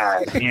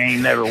guys. You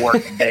ain't never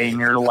worked a day in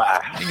your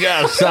life. You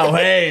got some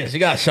hands. You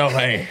got some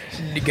hands.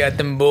 You got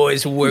them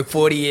boys who work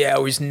 40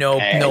 hours, no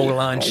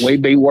lunch. We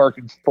be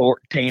working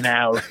 14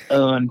 hours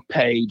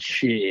unpaid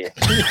shit.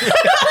 For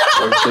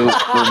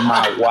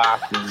my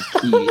wife and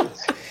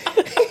kids.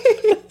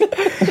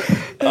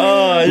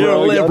 Oh, you're a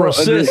liberal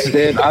sis.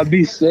 I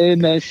be saying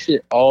that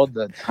shit all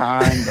the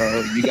time,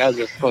 bro. You guys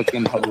are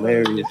fucking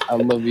hilarious. I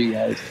love you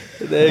guys.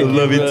 I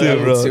love you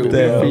too, bro. too, Damn.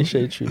 bro.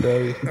 Appreciate you,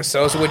 dog.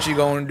 So what you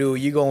gonna do?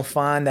 You gonna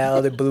find that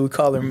other blue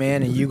collar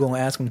man and you gonna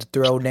ask him to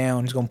throw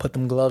down. He's gonna put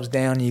them gloves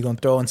down and you gonna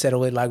throw and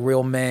settle it like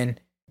real men.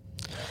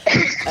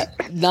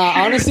 Nah,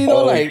 honestly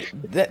though, like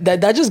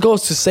that just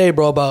goes to say,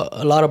 bro, about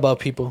a lot about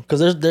people. Because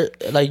there's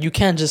like you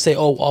can't just say,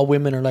 oh, all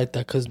women are like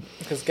that. Because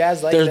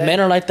guys like there's that. men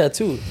are like that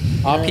too.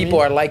 All people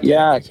are like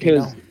Yeah, that. you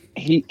know?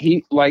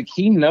 because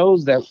he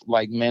knows that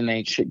like men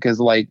ain't shit. Because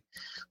like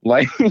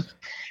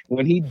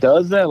when he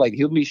does that, like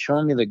he'll be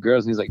showing me the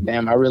girls. And he's like,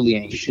 damn, I really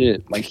ain't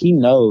shit. Like he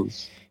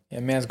knows. Yeah,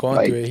 man's going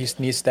Like, through it. He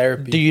needs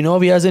therapy. Do you know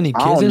if he has any I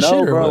kids don't and know,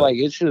 shit, or bro. what? Like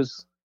it's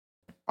just,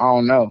 I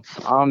don't know.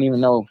 I don't even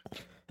know.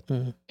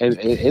 Mhm.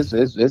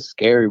 It's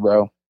scary,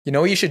 bro. You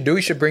know what you should do?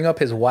 You should bring up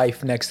his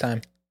wife next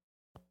time.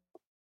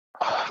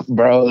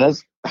 Bro,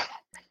 that's.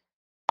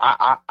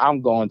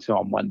 I'm going to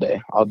on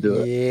Monday. I'll do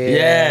it.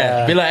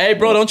 Yeah. Be like, hey,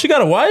 bro, don't you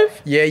got a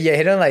wife? Yeah,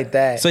 hit him like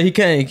that. So he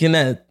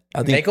cannot.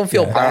 I think, Make him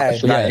feel bad.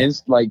 Should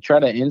I try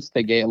to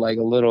instigate like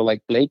a little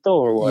like pleito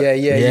or what? Yeah.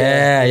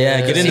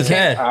 Get in his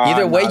head.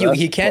 Either way, Nah,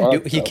 he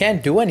that's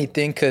can't do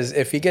anything because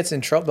if he gets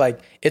in trouble, like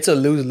it's a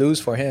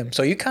lose for him.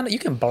 So you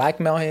can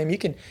blackmail him.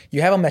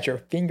 You have him at your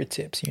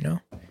fingertips, you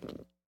know.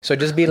 So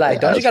just be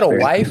like, don't you got a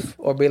wife?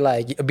 Or be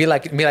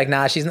like,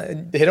 nah, she's not.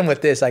 Hit him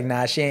with this, like,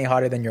 nah, she ain't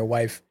harder than your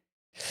wife.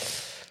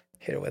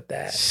 Hit her with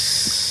that.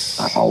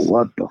 Oh,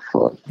 what the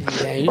fuck,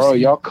 Yeah, bro?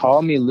 Y'all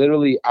called me.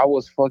 Literally, I'm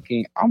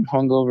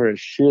hungover as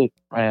shit,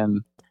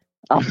 and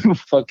I'm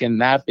fucking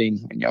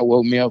napping, and y'all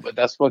woke me up. But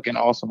that's fucking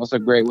awesome. That's a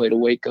great way to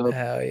wake up.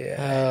 Hell yeah.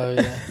 Oh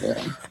yeah.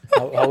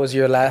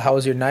 Yeah. How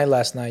was your night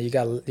last night? You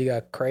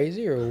got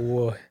crazy or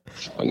what?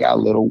 I got a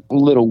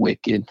little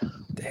wicked.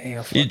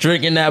 Damn. You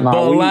drinking that Nah,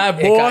 Bud Light,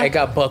 boy? It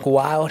got buck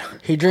wild.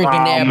 He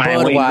drinking that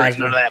man, we Budweiser.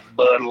 drinking that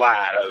Bud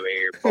Light over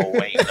here,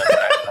 boy. Ain't nothing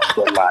like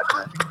no Bud Light,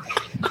 man.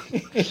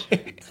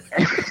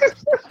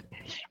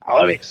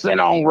 Let me send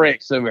on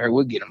Rex over here.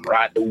 We'll get them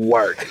right to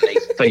work in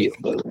these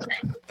fields.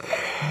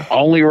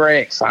 Only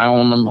Rex. I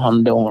own them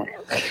Honduran.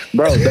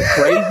 Bro, the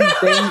crazy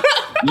thing,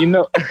 you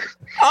know,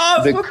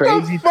 the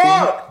crazy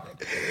thing.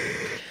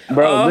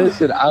 Bro,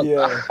 listen,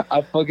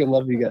 I fucking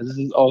love you guys. This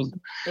is awesome.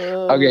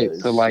 Okay,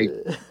 so like,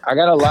 I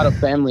got a lot of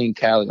family in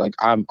Cali. Like,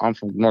 I'm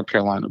from North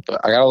Carolina,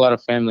 but I got a lot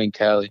of family in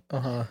Cali.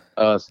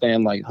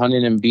 Staying like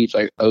Huntington Beach,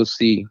 like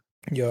OC,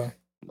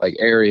 like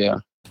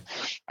area.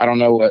 I don't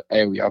know what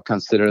area y'all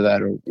consider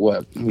that or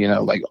what, you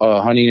know, like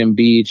Huntington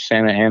Beach,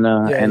 Santa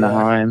Ana,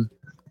 Anaheim.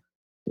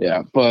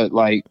 Yeah, but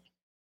like,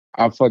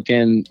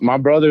 my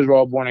brothers were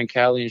all born in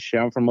Cali and shit.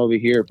 I'm from over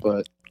here,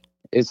 but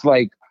it's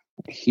like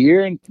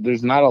here,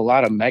 there's not a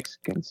lot of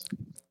Mexicans,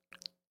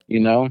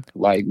 you know,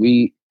 like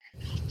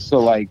so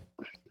like,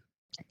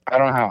 I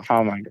don't know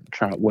how am I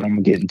trying, what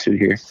I'm getting to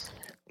here,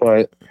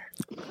 but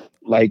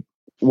like,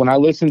 when I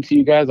listen to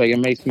you guys, like, it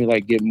makes me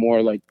like get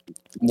more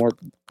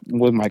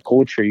with my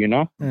culture, you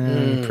know?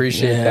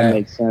 Appreciate That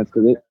makes sense,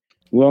 because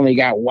we only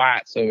got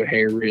whites over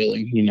here,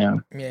 really, you know?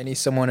 Yeah, I need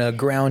someone to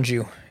ground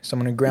you.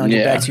 Someone to ground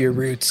you back to your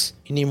roots.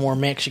 You need more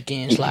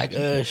Mexicans like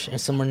us and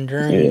some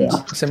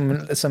Hondurans.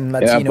 Some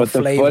Latino but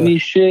flavor. the funny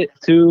shit,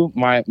 too,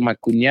 my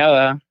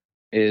cuñada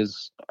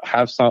is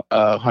half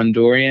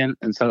Honduran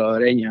and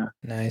Salvadoreña.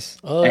 Nice.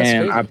 Oh, that's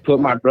And crazy. I put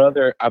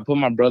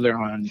my brother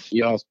on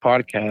y'all's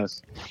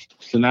podcast.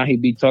 So now he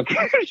be talking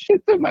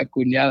shit to my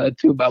cuñada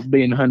too about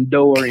being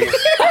Honduran.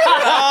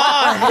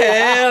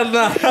 Hell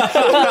no.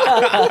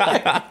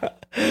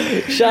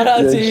 Shout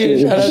out to you.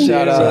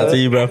 Shout out to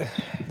you, bro.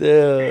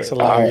 Yeah. It's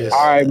hilarious.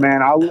 All right,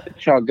 man. I'll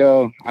let y'all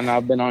go. I know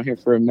I've been on here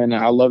for a minute.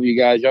 I love you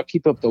guys. Y'all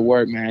keep up the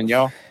work, man.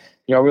 Y'all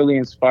really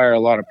inspire a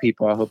lot of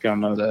people. I hope y'all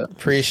know that.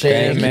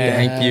 Appreciate it, man.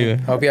 Thank you.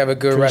 Hope you have a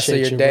good rest of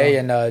Appreciate your you, day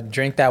and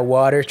drink that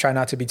water. Try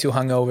not to be too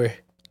hungover.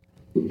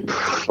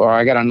 Or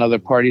I got another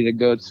party to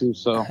go to,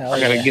 so Hell I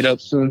gotta yeah. get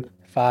up soon.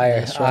 Fire.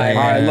 That's All right.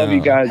 All right, love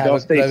you guys. Don't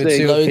stay love you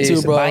sick. too. Love you Peace.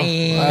 too, bro. Bye. All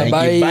right,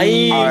 Thank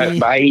you. bye. All right,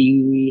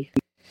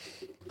 bye.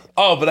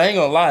 Oh, but I ain't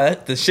gonna lie.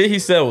 The shit he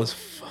said was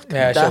fucking.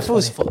 Yeah, That shit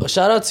was was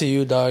shout out to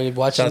you, dog.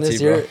 Watching Shout out to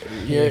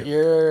this, you,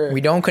 you're.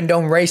 We don't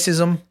condone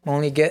racism.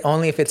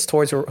 Only if it's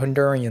towards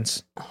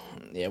Hondurans.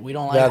 Yeah, we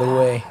don't The like. other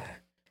way.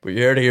 But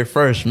you heard it here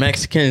first.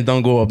 Mexicans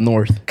don't go up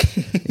north.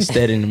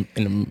 Instead, in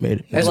the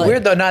mid. That's Like-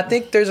 weird though. No, I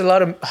think there's a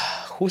lot of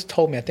who's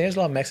told me. I think there's a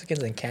lot of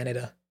Mexicans in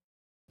Canada,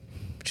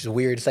 which is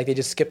weird. It's like they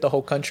just skip the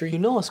whole country. You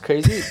know what's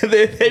crazy?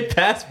 they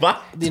pass by.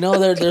 You know,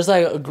 there's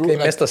like a group. They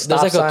Like, missed a there's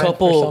stop like sign a or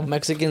couple something.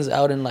 Mexicans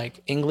out in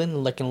like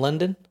England, like in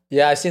London.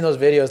 Yeah, I've seen those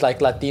videos like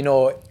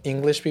Latino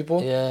English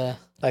people. Yeah,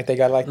 Like they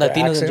got like their Latinos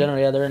in accent. general.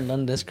 Yeah, they're in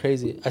London. That's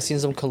crazy. I seen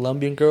some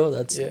Colombian girl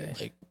that's Yeah.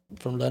 like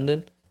from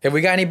London. If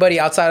we got anybody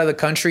outside of the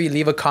country,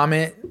 leave a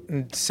comment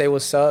and say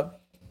what's up.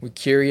 We're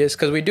curious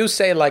because we do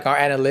say like our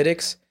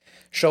analytics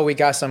show we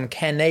got some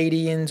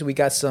Canadians, we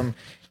got some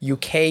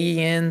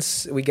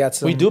UKians, we got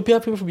some. We do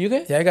have people from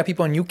UK. Yeah, I got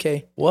people in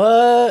UK.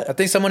 What? I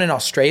think someone in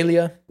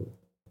Australia.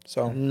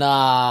 So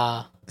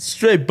Nah.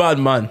 Straight bad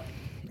man.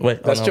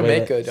 Wait, That's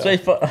Jamaica, Wait. though.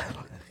 Straight, What,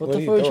 What the are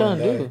fuck you are you doing, trying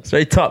to do? dog?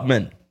 straight top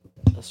man.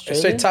 Australian?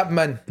 straight top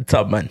man.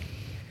 Top man.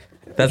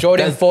 That's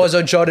Jordan that's fours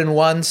or Jordan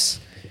ones.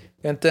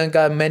 And then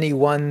got many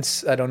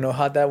ones. I don't know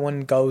how that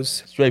one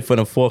goes. straight from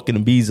the fork and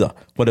the visa.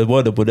 What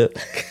it.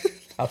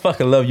 I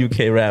fucking love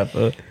UK rap.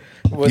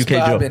 What's UK Joe.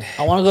 poppin'?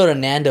 I want to go to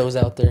Nando's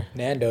out there.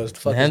 Nando's. The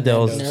fuck is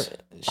Nando's. Nando's?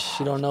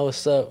 She don't know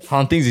what's up. I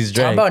don't think he's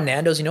Talking Drake. about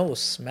Nando's, you know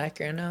what's smack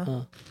right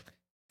now?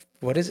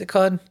 What is it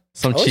called?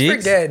 Some I always cheeks.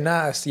 forget.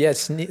 Nah, yeah,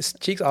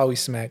 cheeks always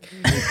smack.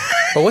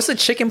 But what's the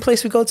chicken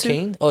place we go to?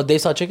 King? Oh,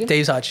 Dave's Hot Chicken?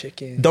 Dave's Hot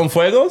Chicken. Don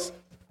Fuegos.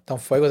 Don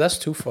Fuego, that's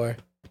too far.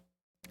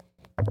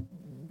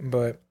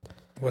 But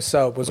what's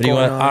up? What's What do you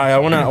going want? on? All right,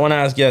 I want to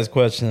ask you guys a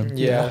question.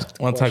 Yeah.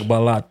 I want to talk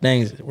about a lot of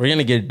things. We're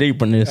gonna get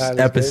deep in this All right,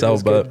 let's episode,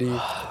 get but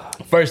deep.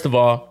 first of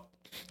all,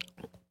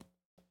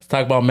 let's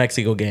talk about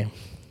Mexico game.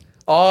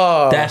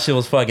 Oh, That shit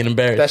was fucking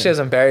embarrassing. that shit's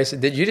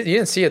embarrassing. You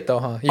didn't see it though,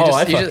 huh? You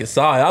I fucking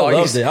saw it. I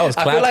loved it. I was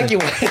I feel like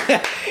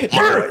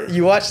clapping.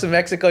 you watched the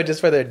Mexico just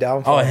for their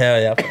downfall. Oh hell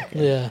yeah!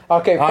 Yeah.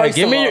 Okay, All right, first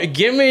of all,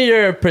 give me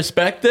your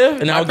perspective,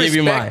 and I'll give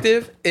you mine.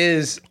 perspective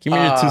is Give me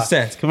your 2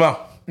 cents. Come on.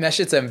 that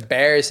shit's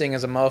embarrassing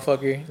as a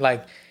motherfucker.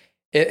 Like,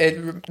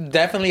 it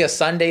definitely a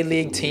Sunday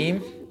league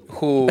team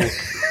who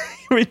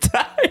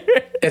Retire.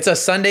 it's a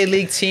Sunday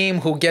league team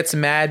who gets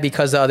mad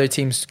because the other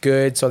team's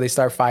good, so they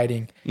start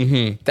fighting.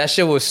 Mm-hmm. That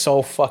shit was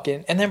so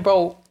fucking. And then,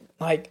 bro,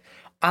 like,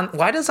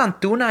 why does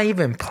Antuna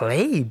even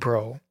play,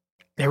 bro?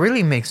 It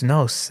really makes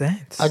no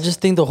sense. I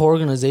just think the whole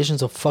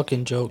organization's a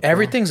fucking joke. bro.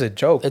 Everything's a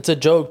joke. It's a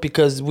joke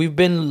because we've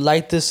been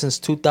like this since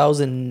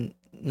 2019.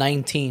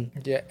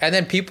 Yeah, and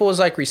then people's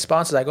like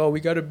responses like, "Oh, we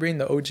got to bring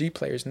the OG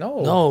players."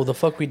 No, the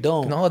fuck we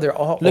don't. no, they're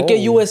all Look old. at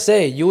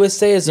USA.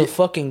 USA is a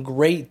fucking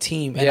great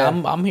team, and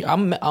Yeah.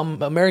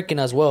 I'm American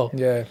as well.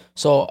 Yeah,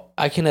 So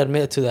I can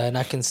admit to that, and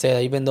I can say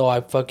that even though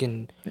I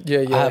fucking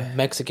yeah. I have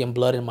Mexican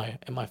blood in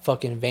my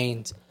fucking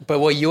veins. But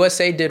what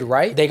USA did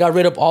right, They got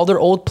rid of all their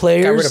old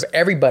players, got rid of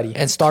everybody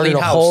and started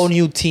Clean a house. whole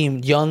new team,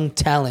 young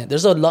talent.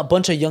 There's a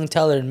bunch of young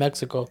talent in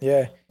Mexico.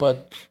 Yeah,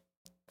 But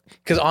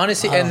because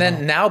honestly, I don't and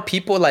then now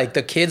people like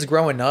the kids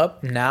growing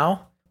up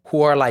now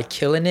who are like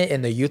killing it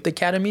in the youth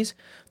academies,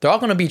 they're all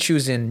gonna be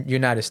choosing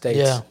United States.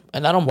 yeah,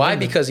 and I don't Why?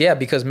 blame them.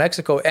 Because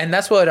Mexico, and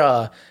that's what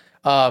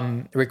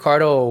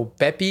Ricardo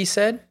Pepi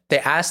said. They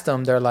asked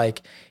him, they're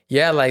like,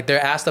 yeah, like they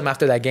asked him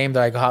after that game,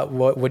 they're like,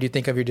 what do you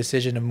think of your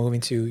decision of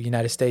moving to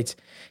United States?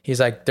 He's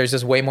like, there's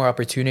just way more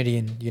opportunity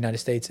in the United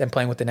States and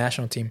playing with the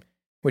national team,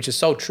 which is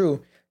so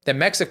true. Then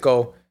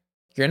Mexico,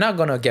 you're not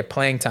gonna get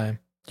playing time.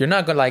 You're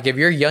not gonna like if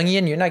you're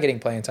Youngian, you're not getting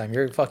playing time.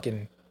 You're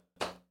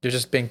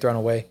just being thrown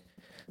away.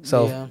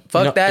 So Yeah.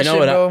 fuck that shit,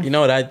 bro. You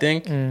know what I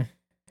think?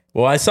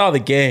 Well, I saw the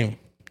game.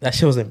 That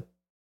shit was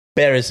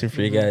embarrassing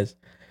for you guys.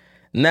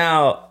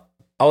 Now,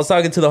 I was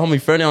talking to the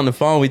homie Fernie on the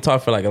phone. We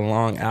talked for like a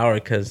long hour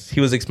because he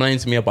was explaining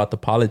to me about the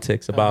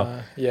politics,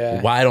 about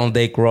yeah. why don't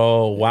they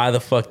grow? Why the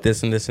fuck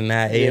this and this and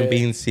that? A and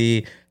B and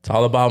C. It's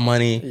all about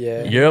money.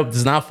 Yeah. Europe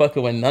does not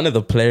fucking with none of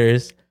the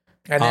players.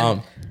 And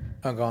then,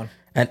 I'm gone.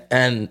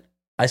 And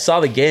I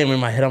saw the game in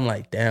my head. I'm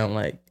like, damn,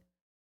 like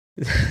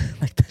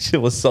that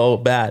shit was so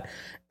bad.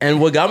 And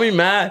what got me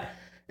mad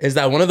is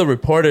that one of the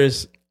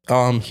reporters,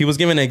 he was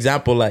giving an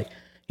example like,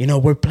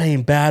 we're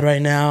playing bad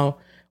right now.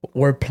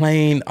 We're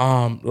playing,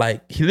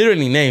 like, he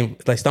literally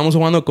named, like, estamos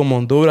jugando como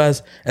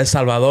Honduras, El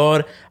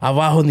Salvador,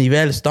 abajo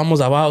nivel, estamos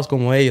abajo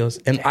como ellos.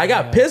 And I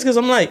got pissed because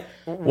I'm like,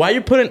 why are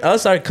you putting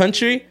us, our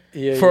country,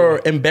 for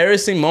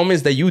embarrassing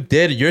moments that you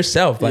did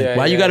yourself? Like,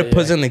 why you got to put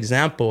as an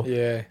example?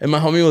 Yeah. And my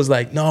homie was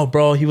like, no,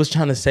 bro, he was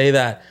trying to say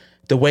that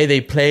the way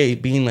they play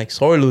being like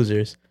sore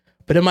losers.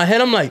 But in my head,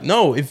 I'm like,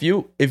 no, if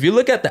you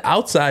look at the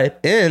outside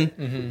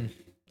in,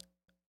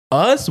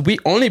 us, we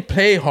only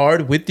play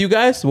hard with you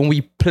guys when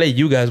we play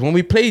you guys. When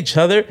we play each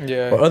other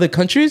or other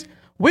countries,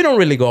 we don't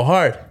really go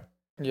hard.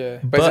 Yeah.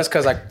 But it's just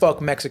because, like,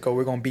 fuck Mexico,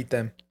 we're going to beat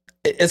them.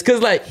 It's because,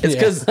 like,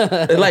 when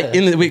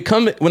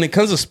it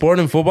comes to sport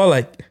and football,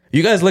 like,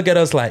 you guys look at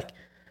us like,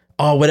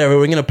 oh, whatever,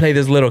 we're gonna play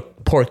this little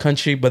poor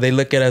country, but they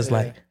look at us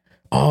like,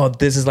 oh,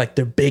 this is like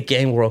their big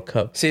game World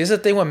Cup. See, this is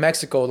the thing with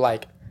Mexico.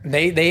 Like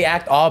they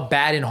act all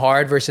bad and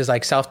hard versus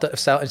like South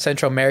and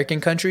Central American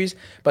countries,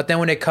 but then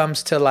when it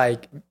comes to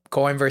like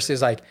going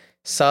versus like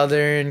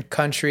Southern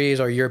countries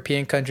or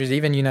European countries,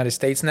 even United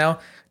States now,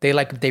 they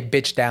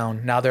bitch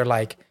down. Now they're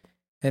like,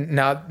 and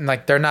now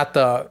like they're not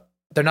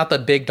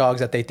the big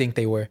dogs that they think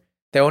they were.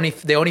 They only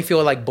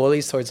feel like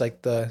bullies towards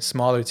like the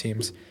smaller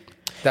teams.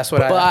 That's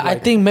what But I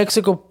like. think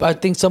Mexico. I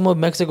think some of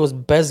Mexico's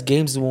best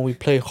games is when we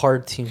play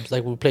hard teams,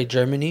 like we play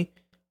Germany,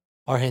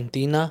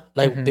 Argentina.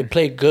 Like they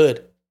play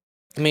good.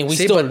 I mean, we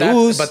still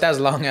lose, but that's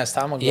long ass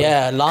time ago.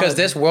 Yeah, long because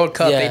this World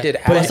Cup they did.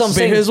 But But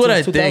saying, here's what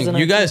I since think.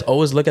 You 2019. guys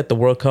always look at the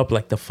World Cup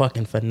like the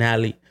fucking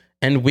finale.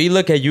 And we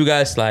look at you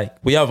guys like,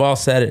 we have all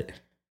said it.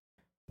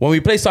 When we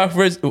play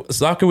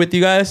soccer with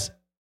you guys,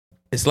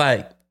 it's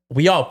like,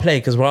 we all play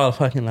because we're all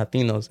fucking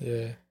Latinos.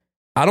 Yeah.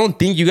 I don't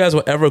think you guys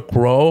will ever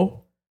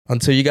grow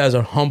until you guys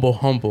are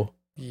humble.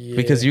 Yeah.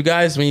 Because you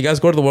guys, when you guys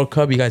go to the World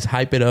Cup, you guys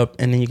hype it up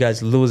and then you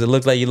guys lose. It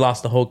looks like you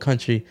lost the whole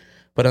country.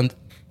 But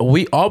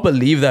we all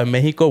believe that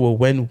Mexico will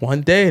win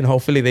one day and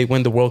hopefully they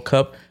win the World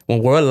Cup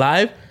when we're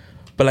alive.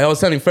 But like I was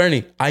telling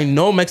Fernie, I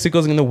know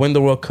Mexico's going to win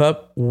the World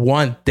Cup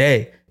one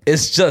day.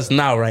 It's just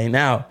not right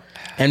now.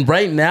 And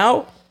right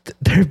now,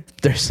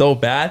 they're so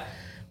bad.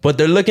 But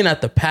they're looking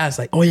at the past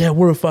like, oh yeah,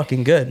 we're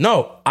fucking good.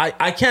 No,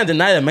 I can't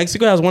deny that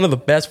Mexico has one of the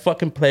best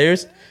fucking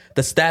players.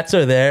 The stats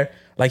are there.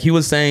 Like he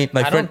was saying,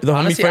 like the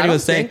homie Freddie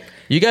was saying,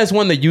 you guys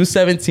won the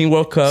U17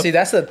 World Cup. See,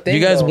 that's the thing.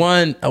 You guys though.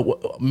 won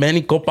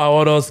many Copa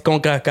Oros,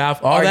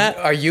 CONCACAF, all that.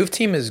 Our youth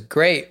team is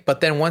great,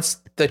 but then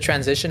once the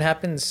transition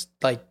happens,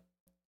 like,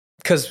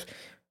 because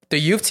the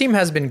youth team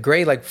has been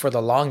great, like for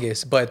the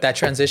longest, but that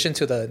transition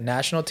to the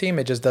national team,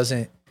 it just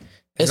doesn't.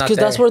 It's because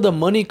that's where the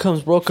money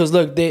comes, bro. Because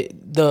look,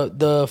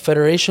 the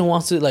federation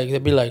wants to like,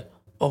 they'd be like,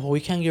 oh,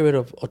 we can't get rid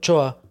of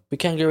Ochoa, we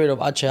can't get rid of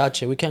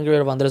HH, we can't get rid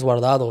of Andres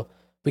Guardado,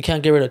 we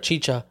can't get rid of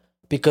Chicha.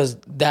 Because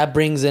that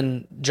brings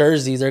in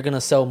jerseys, they're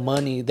gonna sell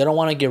money. They don't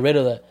want to get rid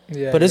of that.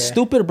 Yeah, but it's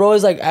stupid, bro.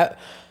 It's like,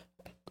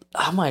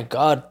 oh my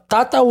god,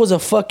 Tata was a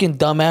fucking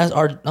dumbass.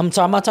 I'm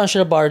sorry, I'm not talking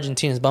shit about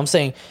Argentinians, but I'm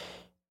saying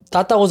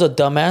Tata was a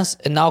dumbass,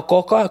 and now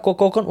Coca,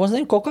 what's his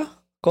name? Coca,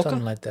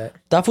 something like that.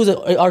 That was an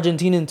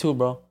Argentinian too,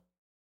 bro.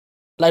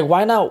 Like,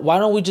 why not? Why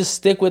don't we just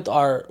stick with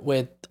our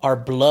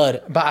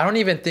blood? But I don't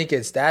even think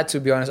it's that,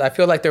 to be honest. I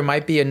feel like there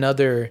might be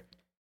another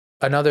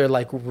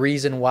like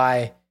reason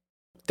why.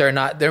 They're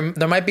not there.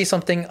 There might be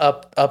something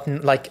up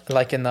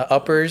like in the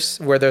uppers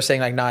where they're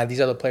saying like, nah,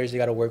 these are the players you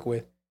got to work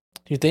with.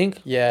 You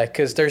think? Yeah,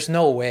 because there's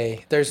no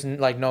way. There's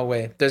like no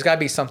way. There's got to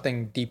be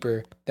something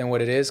deeper than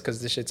what it is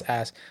because this shit's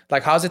ass.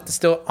 Like, how's it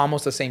still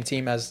almost the same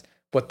team as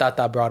what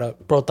Tata brought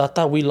up? Bro,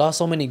 Tata, we lost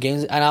so many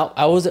games, and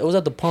it was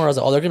at the point where I was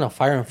like, oh, they're gonna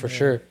fire him for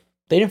sure.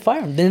 They didn't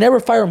fire him. They never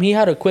fired him. He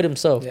had to quit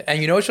himself. Yeah.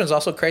 And you know which one's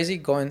also crazy?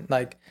 Going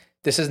like,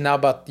 this is now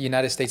about the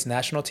United States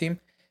national team.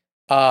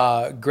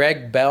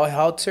 Greg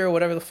Berhalter,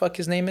 whatever the fuck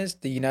his name is,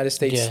 the United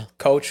States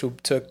coach who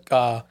took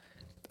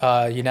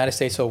United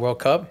States to a World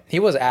Cup. He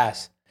was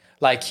ass.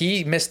 Like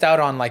he missed out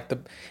on like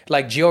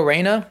Gio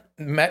Reyna,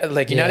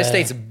 like United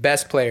States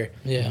best player.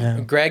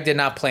 Yeah. Greg did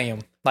not play him.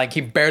 Like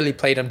he barely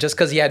played him just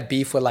because he had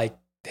beef with like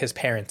his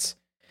parents,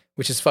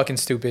 which is fucking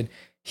stupid.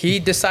 He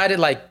decided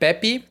like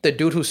Pepe, the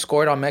dude who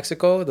scored on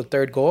Mexico, the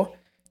third goal,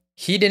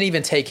 he didn't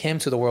even take him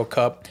to the World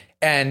Cup.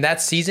 And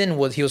that season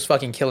he was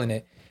fucking killing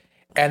it.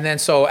 And then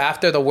so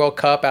after the World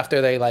Cup,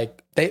 after they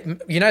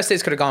United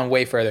States could have gone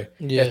way further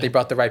if they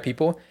brought the right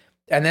people.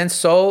 And then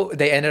so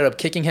they ended up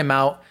kicking him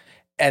out.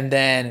 And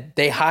then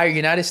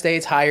United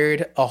States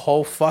hired a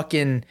whole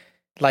fucking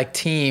like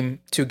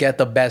team to get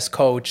the best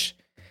coach.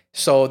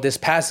 So this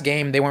past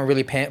game, they weren't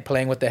really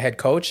playing with the head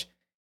coach.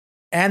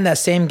 And that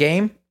same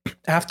game,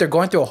 after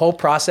going through a whole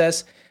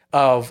process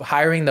of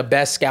hiring the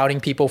best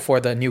scouting people for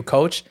the new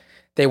coach,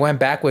 they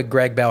went back with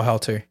Greg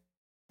Berhalter,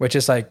 which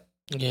is like,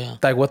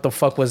 like what the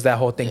fuck was that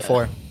whole thing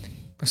for?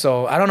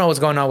 So I don't know what's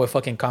going on with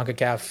fucking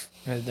CONCACAF.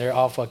 They're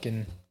all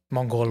fucking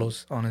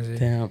Mongolos, honestly.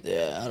 Damn.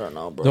 Yeah, I don't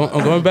know, bro.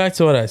 Going back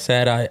to what I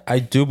said, I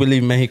do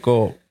believe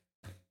Mexico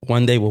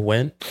one day will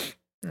win.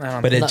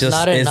 But it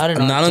just is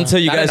not until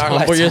you guys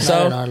humble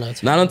yourself.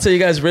 Not until you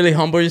guys really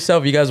humble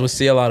yourself, you guys will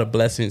see a lot of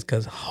blessings.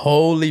 Because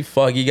holy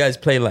fuck, you guys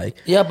play like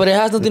but it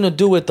has nothing to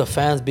do with the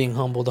fans being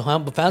humble.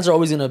 The fans are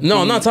always gonna. No,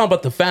 I'm not talking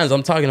about the fans.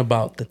 I'm talking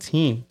about the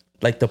team,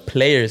 like the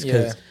players.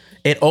 Because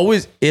it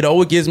always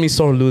gives me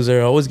sore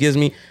loser. It always gives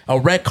me a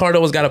red card.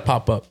 Always got to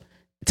pop up.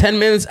 10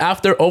 minutes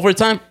after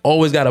overtime,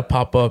 always got to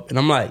pop up. And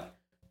I'm like,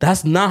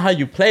 that's not how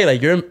you play.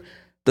 Like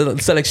the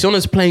selection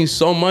is playing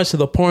so much to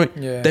the point.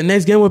 The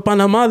next game with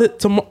Panama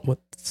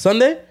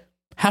Sunday,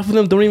 half of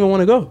them don't even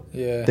want to go.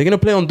 They're gonna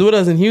play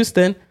Honduras in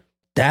Houston.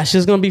 That's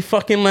just gonna be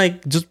fucking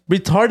like just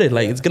retarded.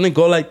 Like it's gonna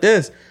go like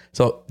this.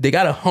 So they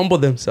gotta humble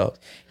themselves.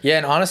 Yeah,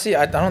 and honestly,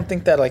 I don't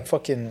think that like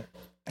fucking.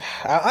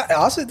 I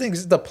also think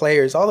it's the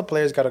players. All the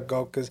players gotta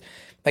go because,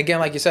 again,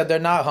 like you said, they're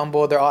not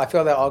humble. I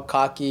feel they're all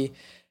cocky,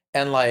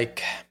 and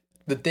like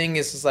the thing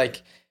is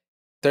like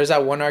there's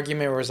that one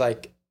argument where it's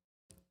like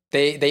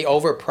they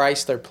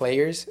overprice their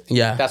players.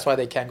 Yeah. That's why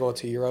they can't go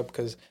to Europe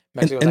because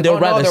Mexico's And they'll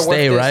rather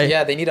stay, right?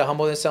 Yeah, they need to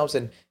humble themselves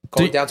and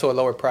go down to a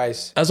lower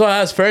price. That's why I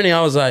asked Fernie.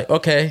 I was like,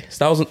 okay,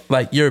 Estados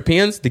like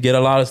Europeans, they get a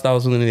lot of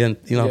Estados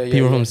Unidos,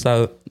 people from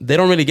South. They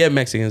don't really get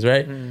Mexicans,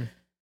 right?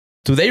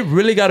 Do they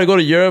really got to go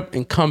to Europe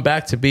and come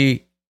back to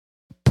be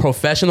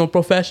professional?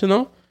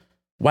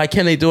 Why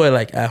can't they do it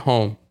like at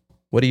home?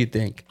 What do you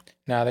think?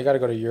 Nah, they got to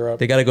go to Europe.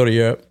 They got to go to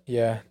Europe.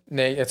 Yeah,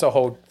 it's a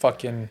whole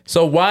fucking.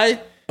 So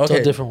why? Okay,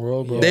 it's a different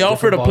world, bro. They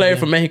offered a player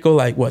from Mexico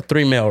like what,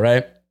 $3 million,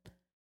 right?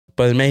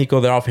 But in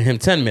Mexico, they're offering him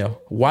 $10 million.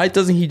 Why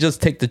doesn't he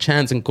just take the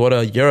chance and go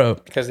to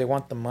Europe? Because they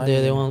want the money.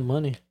 Yeah, they want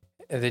money.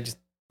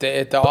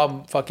 They're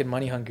all fucking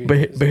money hungry. But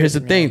here's the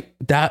thing: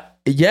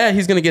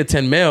 he's gonna get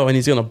 $10 million and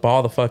he's gonna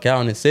ball the fuck out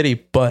in the city.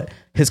 But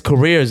his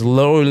career is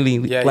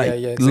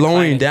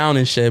lowering down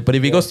and shit. But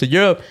if he goes to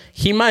Europe,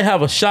 he might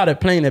have a shot at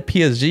playing at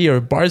PSG or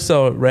Barca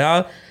or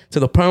Real to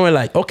the point where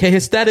like, okay,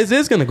 his status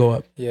is gonna go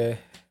up. Yeah,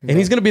 and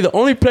he's gonna be the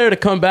only player to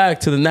come back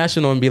to the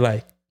national and be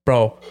like,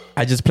 bro,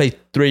 I just played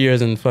 3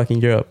 years in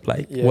fucking Europe.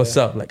 Like, what's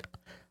up? Like,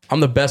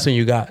 I'm the best one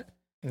you got.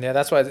 Yeah,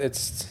 that's why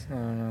it's. I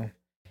don't know.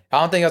 I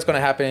don't think that's gonna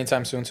happen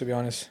anytime soon. To be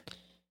honest,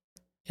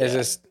 it's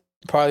just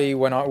probably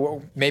when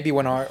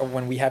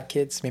we have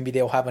kids, maybe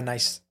they'll have a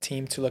nice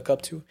team to look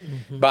up to.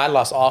 But I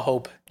lost all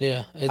hope.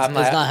 Yeah, it's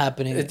not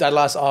happening. I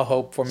lost all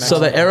hope for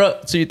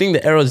Mexico. So you think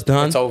the era is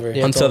done? It's over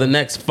until the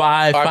next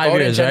five years, right?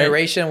 Our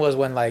generation was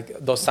when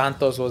like Dos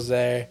Santos was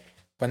there,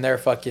 when they're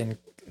fucking.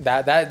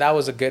 That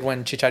was a good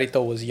when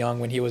Chicharito was young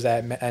when he was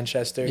at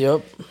Manchester.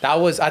 Yep. That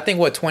was I think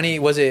what 20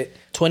 was it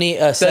 20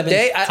 the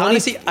day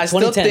honestly I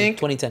still think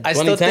 2010. I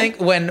still think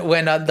when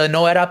the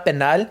no era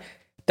penal,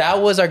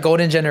 that was our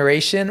golden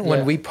generation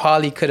when we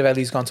probably could have at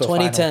least gone to a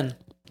 2010. final.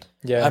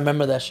 Yeah. I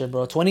remember that shit,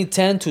 bro.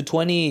 2010 to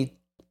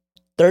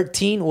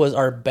 2013 was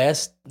our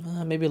best,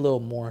 maybe a little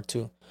more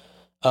too.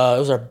 It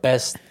was our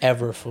best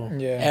ever, fool.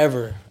 Yeah.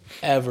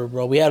 Ever,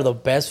 bro. We had the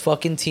best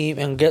fucking team,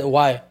 and get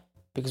why?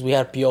 Because we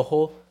had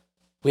Piojo.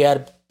 We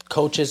had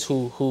coaches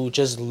who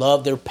just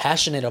love, they're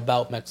passionate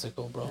about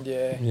Mexico, bro.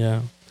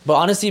 Yeah. But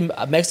honestly,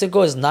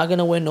 Mexico is not going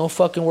to win no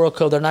fucking World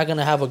Cup. They're not going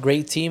to have a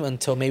great team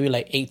until maybe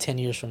like 8-10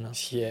 years from now.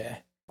 Yeah.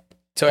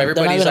 So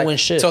everybody's like, win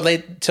shit.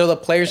 till the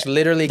players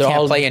literally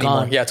can't play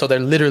anymore. Yeah, so they're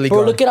literally bro,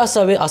 gone. Look at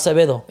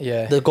Acevedo,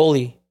 Yeah. the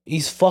goalie.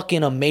 He's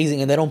fucking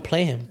amazing, and they don't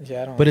play him.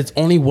 Yeah, I don't. But it's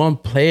only one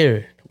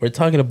player. We're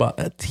talking about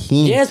a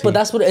team. Yes, but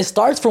that's what it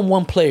starts from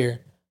one player.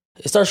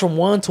 It starts from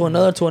one to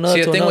another to another. See,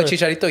 the to thing another. with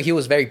Chicharito, he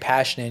was very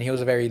passionate. He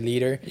was a very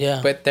leader. Yeah.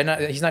 But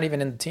he's not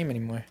even in the team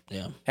anymore.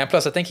 Yeah. And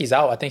plus, I think he's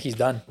out. I think he's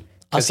done.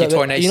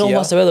 Acevedo, you know who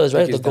Acevedo is,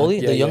 right? The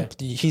goalie, done.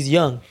 He's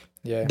young.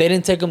 Yeah. They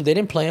didn't take him. They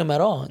didn't play him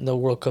at all in the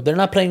World Cup. They're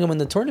not playing him in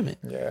the tournament.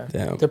 Yeah.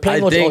 Damn. They're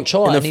playing I think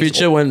Ochoa. in the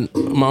future, when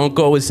my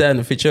uncle always said, in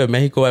the future, if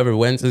Mexico ever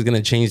wins, it's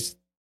gonna change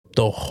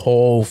the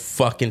whole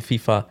fucking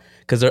FIFA,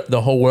 because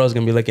the whole world's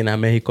gonna be looking at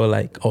Mexico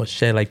like, oh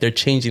shit, like they're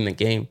changing the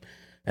game,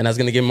 and that's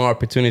gonna give more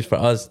opportunities for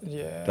us,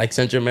 like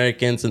Central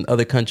Americans and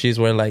other countries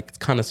where like it's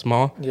kind of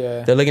small.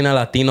 Yeah. They're looking at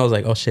Latinos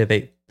like, oh shit,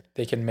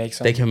 they can make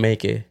something. they can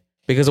make it.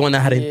 Because when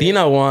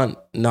Argentina won,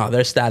 no,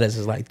 their status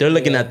is like, they're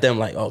looking at them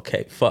like,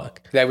 okay,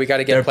 fuck. Yeah, we got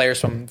to get players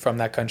from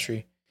that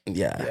country.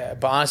 Yeah. Yeah,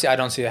 but honestly, I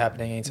don't see it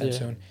happening anytime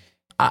soon.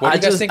 I What do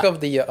you guys just think of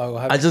the?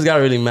 I just got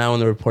really mad when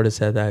the reporter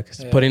said that,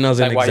 because putting us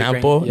Like, an why you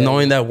example, bring-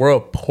 knowing that we're a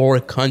poor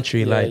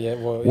country,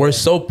 well, we're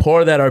so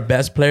poor that our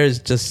best players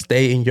just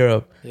stay in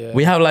Europe. Yeah.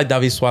 We have like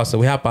David Suazo,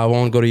 we have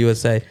Pavon go to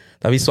USA.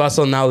 David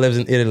Suazo now lives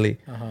in Italy,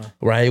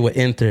 right, with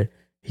Inter.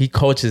 He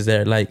coaches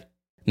there. Like,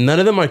 none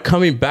of them are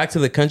coming back to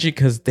the country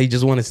because they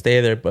just want to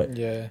stay there. But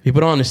people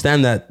don't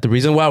understand that the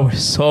reason why we're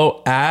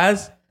so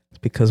ass is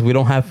because we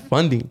don't have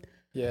funding.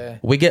 Yeah.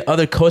 We get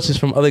other coaches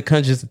from other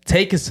countries to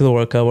take us to the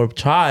World Cup or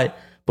try,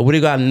 but we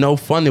got no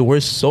funding. We're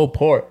so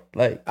poor.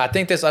 Like, I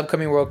think this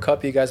upcoming World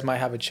Cup, you guys might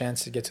have a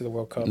chance to get to the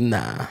World Cup.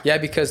 nah. Yeah,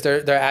 because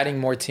they're adding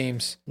more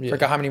teams.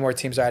 Forgot how many more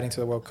teams are adding to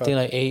the World I Cup. think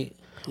like 8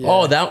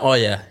 Oh,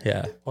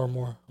 yeah. or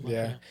more.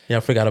 Yeah. Yeah, I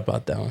forgot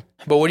about that one.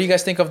 But what do you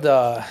guys think of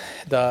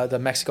the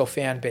Mexico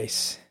fan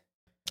base?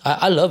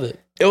 I love it.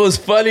 It was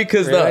funny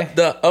because Really?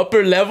 the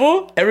upper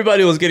level,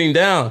 everybody was getting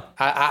down.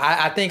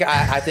 I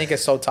think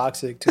it's so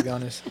toxic, to be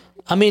honest.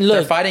 I mean, They're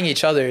look. fighting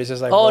each other. It's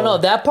just like, Oh whoa. no,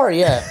 that part,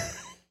 yeah.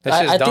 That's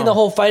just I think dumb. the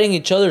whole fighting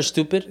each other is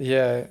stupid.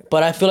 Yeah.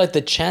 But I feel like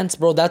the chants,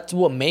 bro, that's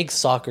what makes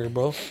soccer,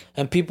 bro.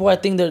 And people, I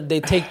think they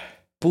take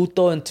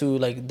puto into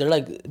like, they're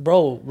like,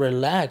 bro,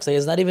 relax. Like,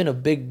 it's not even a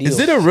big deal. Is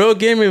it a real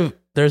game if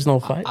there's no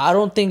fight? I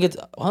don't think it's,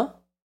 huh?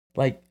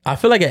 Like, I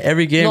feel like at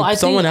every game, No, I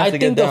someone think has to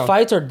get the down.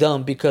 fights are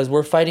dumb because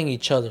we're fighting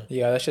each other.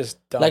 Yeah, that's just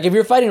dumb. Like, if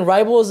you're fighting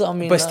rivals, I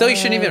mean, But still, you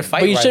shouldn't even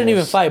fight But you shouldn't even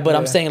rivals. fight. But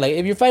I'm Yeah. saying, like,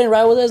 if you're fighting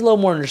rivals, that's a little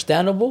more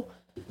understandable.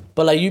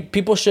 But like,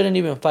 people shouldn't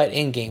even fight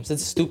in games.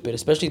 It's stupid,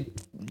 especially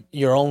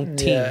your own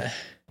team. Yeah.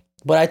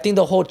 But I think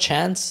the whole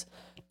chants,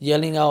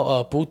 yelling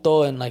out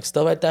puto and like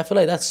stuff like that, I feel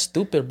like that's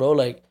stupid, bro.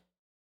 Like,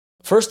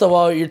 first of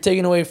all, you're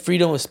taking away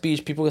freedom of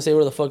speech. People can say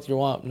whatever the fuck you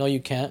want. No, you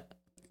can't.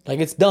 Like,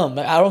 it's dumb.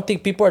 Like, I don't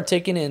think people are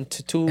taking it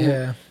into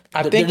too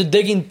I they're think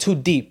digging too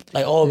deep.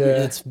 Like, oh,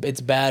 Yeah.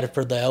 it's bad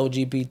for the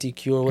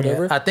LGBTQ or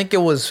whatever. I think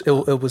it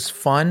was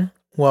fun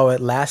while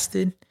it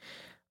lasted.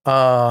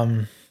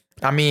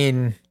 I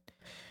mean,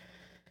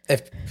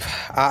 if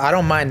I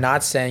don't mind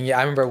not saying it.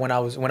 I remember when I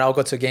would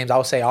go to games, I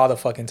would say all the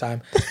fucking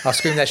time. I'll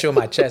scream that shit with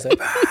my chest, like,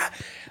 "Ah!"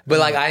 But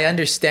like I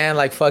understand,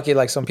 like fuck it,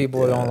 like some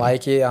people don't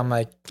like it. I'm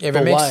like, if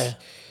But it makes why?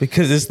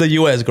 Because it's the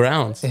U.S.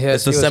 grounds. Yeah,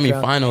 it's the US ground.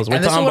 semifinals. We're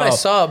And this is talking what I about.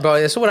 saw, bro.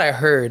 This is what I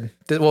heard.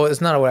 Well, it's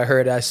not what I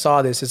heard. I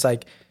saw this. It's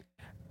like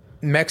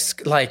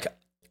like,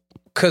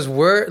 cause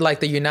we're like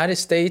the United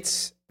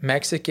States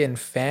Mexican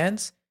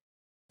fans.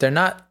 They're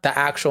not the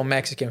actual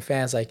Mexican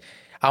fans. Like,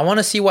 I want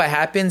to see what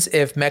happens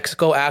if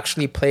Mexico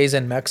actually plays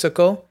in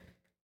Mexico,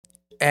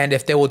 and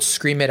if they would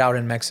scream it out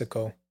in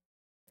Mexico.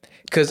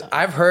 Because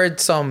I've heard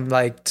some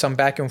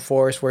back and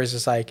forth where it's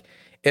just like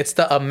it's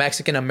the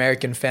Mexican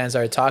American fans that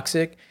are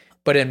toxic,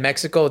 but in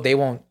Mexico they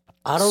won't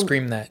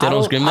scream that. They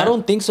don't scream that? I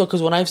don't think so,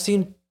 because when I've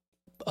seen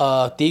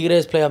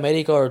Tigres play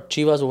America or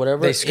Chivas or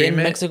whatever They scream in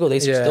it? Mexico, they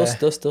Yeah.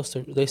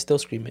 still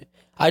scream it.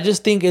 I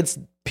just think it's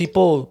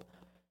people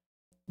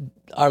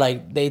are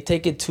like they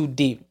take it too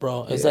deep,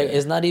 bro. It's like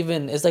it's not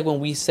even. It's like when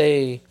we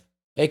say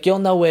 "Hey, qué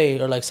onda, way"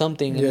 or like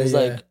something, and Yeah, it's yeah.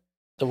 like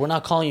we're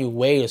not calling you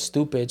way or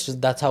stupid. It's just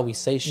that's how we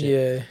say shit.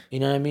 Yeah, You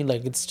know what I mean?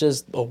 Like it's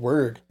just a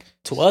word.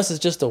 To us, it's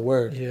just a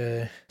word.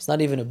 yeah. It's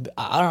not even a.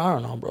 I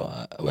don't know, bro.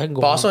 I can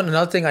go But also on.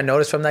 another thing I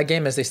noticed from that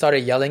game is they started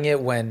yelling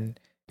it when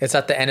it's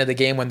at the end of the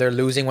game when they're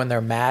losing, when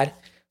they're mad.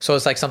 So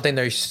it's like something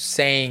they're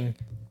saying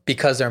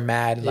because they're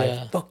mad, like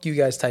Yeah. "fuck you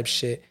guys" type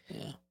shit.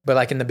 Yeah. But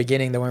like in the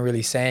beginning, they weren't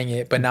really saying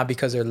it. But now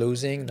because they're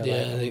losing, they're Yeah,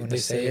 like, they, want they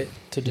to say say it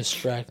to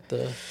distract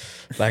the.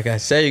 Like I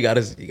said, you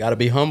gotta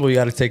be humble. You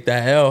gotta take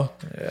that L.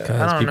 I Because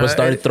don't people know.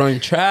 started throwing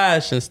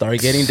trash and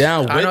started getting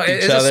down with I know each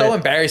it's just so other.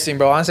 embarrassing,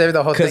 bro. Honestly,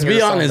 the whole thing. Because is be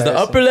just so honest, the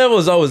embarrassing. upper level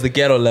is always the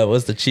ghetto level.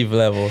 It's the chief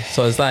level.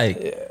 So it's like,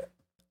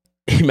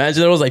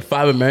 imagine there was like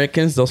 5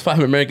 Americans. Those 5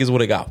 Americans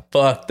would have got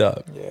fucked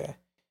up. Yeah,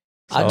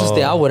 I just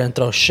think I wouldn't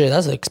throw shit.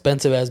 That's an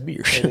expensive ass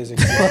beer. it is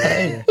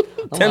expensive.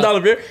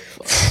 $10 beer.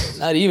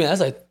 Not even.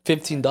 That's like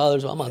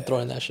 $15. I'm not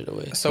throwing that shit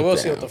away. So we'll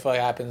see what the fuck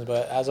happens.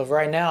 But as of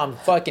right now, I'm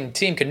fucking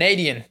Team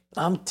Canadian.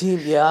 I'm team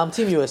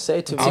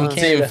USA to be I'm honest.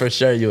 team for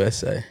sure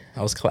USA.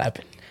 I was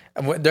clapping.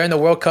 During the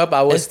World Cup,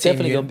 I was It's Team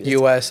definitely gonna be-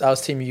 US. I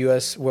was Team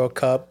US World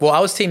Cup. Well, I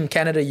was Team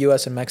Canada,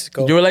 US, and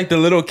Mexico. You were like the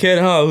little kid,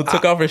 huh? Who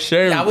took off her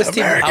shirt. I was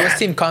Team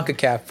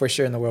CONCACAF for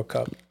sure in the World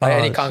Cup. Like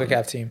any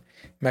CONCACAF team.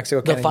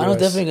 Mexico, The Canada, final's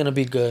US. definitely gonna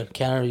be good.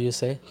 Canada,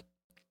 USA.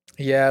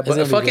 Yeah, but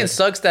gonna it be fucking good.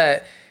 sucks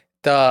that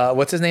the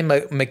what's his name,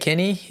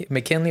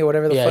 McKinley or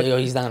whatever the Yeah, fuck,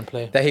 he's not gonna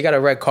play. that he got a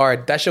red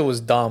card. That shit was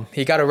dumb.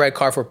 He got a red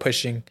card for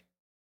pushing,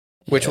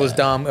 which was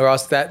dumb. Or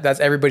else that's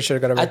everybody should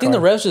have got a red I think card. the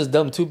ref's just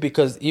dumb too,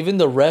 because even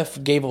the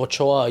ref gave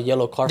Ochoa a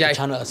yellow card Yeah, for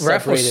trying to ref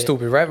separate was it.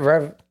 stupid.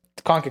 Ref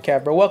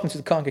CONCACAF, bro. Welcome to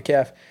the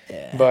CONCACAF.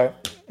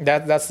 But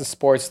that's the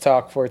sports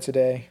talk for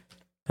today.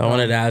 I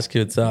wanted to ask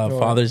you, it's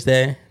Father's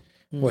Day.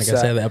 What's Like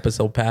I that? said, the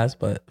episode passed,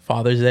 but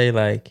Father's Day,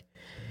 like,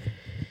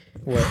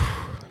 What?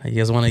 you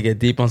guys want to get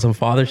deep on some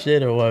father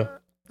shit or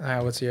what? All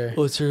right, what's your...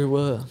 What's your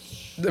what?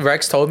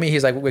 Rex told me,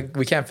 he's like,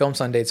 we can't film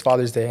Sunday. It's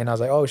Father's Day. And I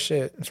was like, oh,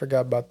 shit. I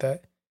forgot about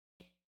that.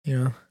 You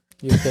know?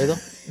 You okay though?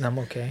 And I'm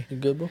okay. You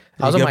good, bro?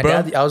 I was You with my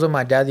good, bro? dad. I was with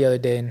my dad the other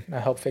day, and I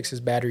helped fix his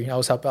battery. I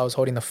was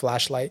holding the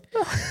flashlight.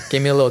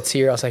 Gave me a little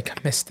tear. I was like, I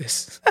missed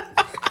this.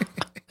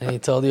 And he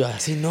told you,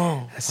 así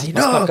no. Así Vamos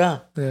no. pa'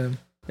 acá. Yeah.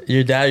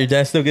 Your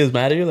dad still gets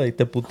mad at you? Like,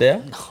 te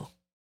putea? No.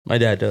 My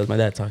dad does. My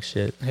dad talks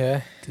shit.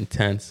 Yeah. It's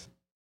intense.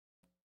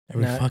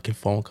 Every Nah. fucking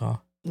phone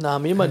call. Nah,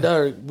 me and my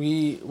dad,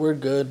 we're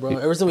good, bro.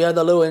 Ever since we had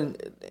that little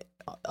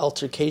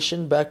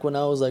altercation back when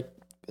I was like,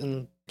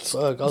 I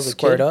was a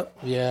Squared kid. up.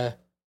 Yeah.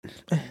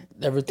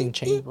 Everything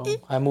changed, bro.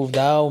 I moved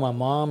out with my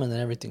mom, and then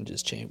everything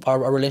just changed.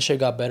 Our relationship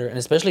got better, and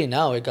especially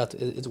now,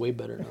 it's way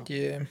better now.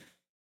 Yeah.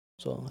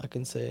 So I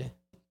can say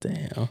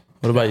Damn.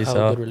 What about I have a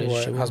yourself? good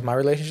relationship. How's my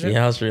relationship?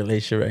 Yeah, how's your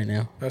relationship right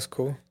now? That's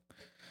cool.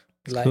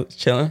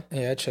 Chilling?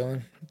 Yeah,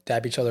 chilling.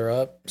 Dab each other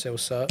up. Say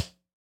what's up.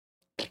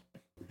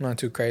 Not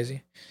too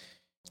crazy.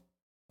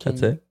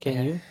 That's it.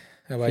 Can you?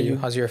 How about you?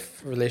 How's your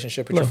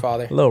relationship with Look. your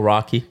father? A little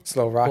rocky. It's a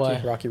little rocky.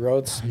 Why? Rocky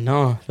roads.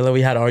 No, I feel like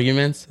we had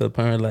arguments. To the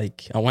point where,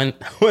 like, I went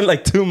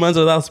like 2 months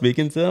without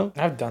speaking to him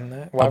I've done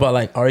that. Why? about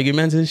like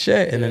arguments and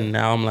shit. And then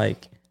now I'm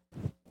like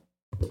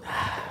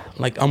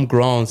I'm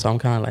grown, so I'm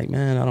kind of like,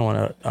 man, I don't want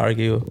to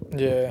argue.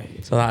 Yeah.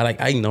 So I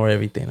ignore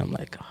everything. I'm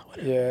like, oh,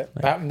 whatever. Yeah.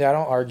 I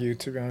don't argue,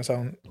 to be honest.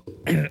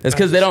 It's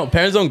because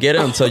parents don't get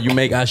it until you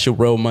make actual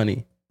real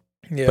money.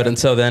 Yeah. But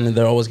until then,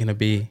 they're always gonna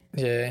be.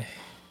 yeah.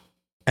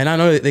 And I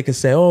know they can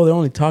say, oh, they're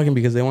only talking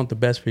because they want the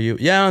best for you.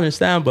 Yeah, I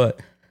understand, but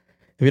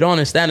if you don't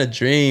understand a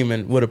dream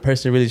and what a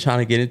person really trying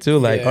to get into,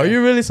 like, Yeah. are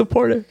you really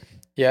supportive?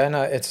 Yeah,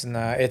 no, it's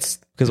not. It's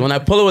Because when I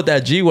pull it with that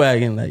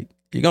G-Wagon, like,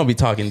 you're gonna be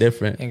talking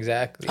different.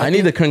 exactly. I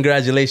need the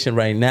congratulation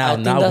right now,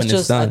 not when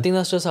it's I done. think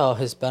that's just how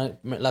Hispanic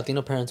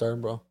Latino parents are,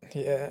 bro.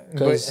 yeah.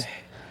 Because But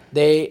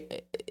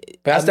they,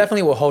 that's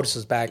definitely what holds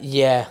us back.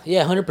 yeah,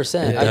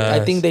 100%. It I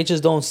does. think they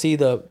just don't see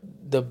the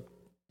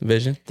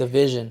Vision.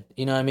 vision.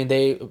 You know what I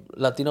mean?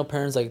 Latino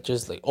parents like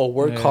just like, oh,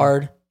 work Yeah.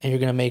 hard and you're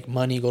gonna make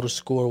money, go to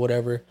school or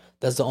whatever.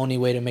 That's the only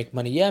way to make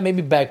money. Yeah,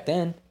 maybe back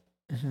then,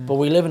 but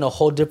we live in a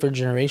whole different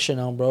generation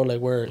now, bro. Like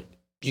where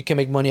you can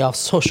make money off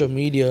social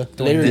media.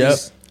 Literally, Yep.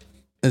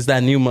 It's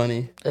that new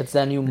money. it's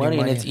that new money,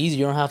 and money. it's easy.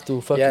 You don't have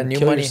to fucking Yeah, new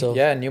kill money. yourself.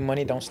 Yeah, new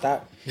money don't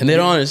stop. And they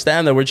don't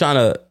understand that we're trying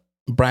to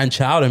branch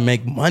out and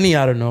make money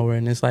out of nowhere.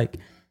 And it's like,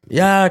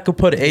 yeah, I could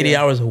put 80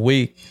 hours a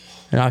week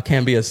and I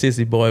can't be a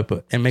sissy boy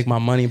and make my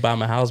money, buy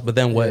my house. But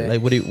then what? Yeah.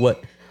 Like,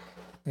 what?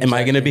 Am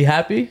I going to be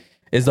happy?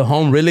 Is the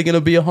home really going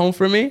to be a home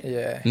for me?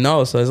 Yeah.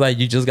 No. So it's like,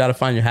 you just got to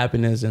find your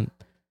happiness. And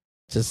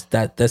just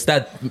that's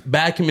that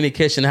bad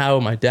communication I have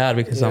with my dad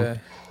because I'm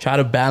trying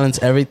to balance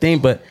everything.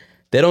 But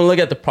they don't look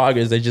at the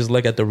progress. They just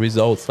look at the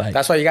results. Like,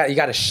 That's why you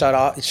got to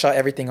shut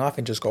everything off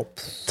and just go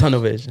tunnel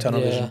vision.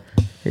 tunnel vision.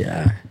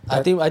 Yeah.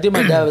 I think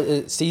my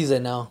dad sees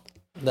it now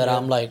that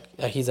I'm like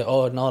he's like,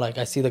 oh no, like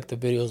I see like the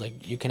videos,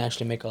 like you can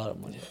actually make a lot of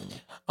money from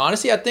it.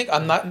 Honestly, I think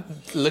I'm not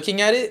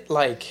looking at it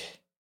like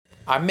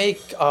I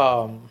make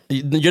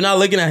You're not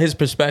looking at his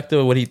perspective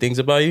of what he thinks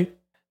about you?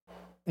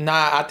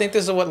 Nah, I think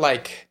this is what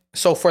like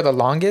so for the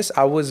longest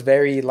I was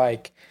very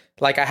like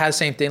I had the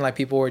same thing, like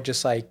people were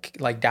just like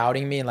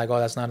doubting me and like, oh,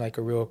 that's not like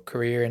a real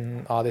career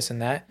and all this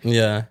and that.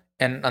 Yeah.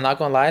 And I'm not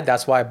gonna lie,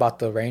 that's why I bought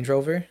the Range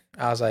Rover.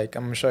 I was like,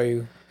 I'm gonna show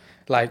you,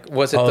 like,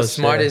 was it Oh, the shit.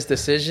 smartest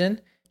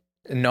decision?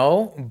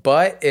 No,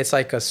 but it's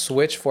like a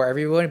switch for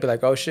everyone. Be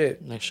like, oh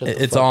shit, Like shut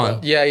the It's fuck on. up.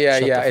 yeah,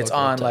 Shut the it's fuck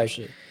up on. type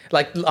shit.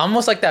 Like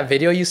almost like that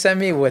video you sent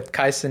me with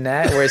Kai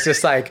Cenat, where it's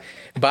just like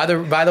buy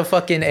the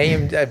fucking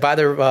buy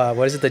the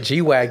what is it, the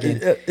G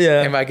wagon?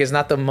 Yeah. And like it's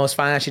not the most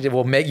financially,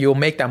 you'll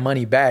make that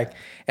money back.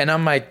 And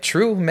I'm like,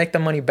 true, make the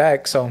money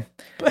back. So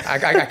I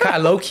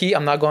got low key,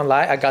 I'm not gonna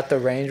lie, I got the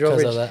Range Because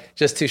of Rover that.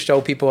 just to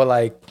show people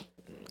like,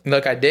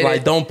 look, I did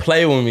Like, it. don't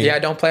play with me. Yeah,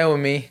 don't play with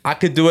me. I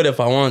could do it if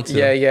I want to.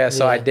 Yeah.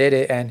 So Yeah. I did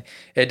it, and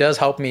it does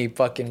help me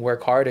fucking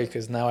work harder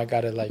because now I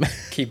gotta like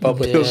keep up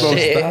with Yeah. the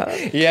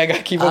shit. Yeah, I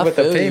gotta keep up with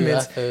the feel you,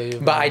 payments. I feel you,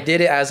 But bro. I did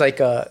it as like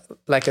a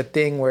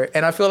thing where,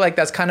 and I feel like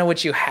that's kind of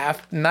what you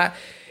have. Not,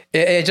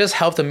 it just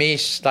helped me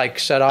like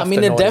shut off. I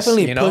mean, the it noise,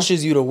 definitely you know?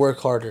 pushes you to work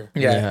harder.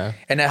 Yeah.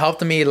 And it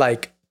helped me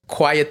like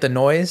quiet the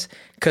noise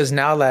because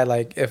now that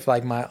like if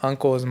like my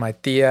uncles, my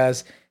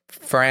tias,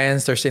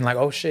 friends, they're saying like,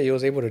 oh shit, he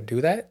was able to do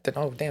that, then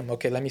oh damn,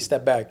 okay, let me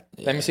step back,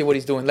 let me see what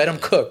he's doing, let him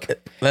cook,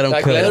 Let him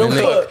like, cook. let him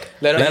Let cook,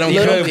 let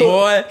him cook,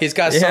 boy. He's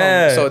got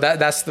Yeah. some. So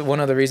that's one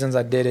of the reasons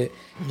I did it.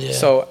 Yeah.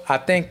 So I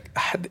think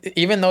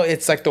even though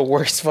it's like the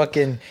worst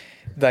fucking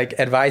like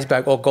advice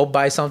back, oh, go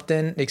buy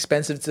something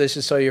expensive to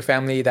just show your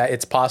family that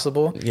it's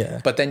possible.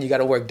 Yeah. But then you got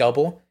to work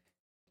double.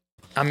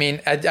 I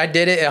mean, I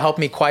did it. It helped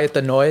me quiet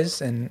the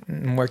noise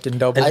and working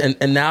double.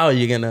 And now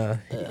you're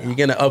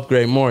gonna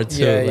upgrade more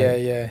too.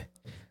 Yeah.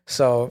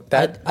 So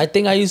that I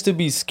think I used to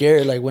be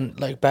scared. Like when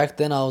like back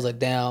then I was like,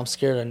 damn, I'm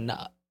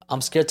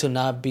scared to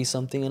not be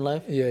something in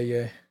life.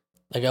 yeah.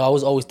 Like I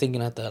was always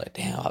thinking at that, like,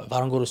 damn, if I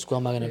don't go to school,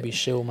 am I gonna be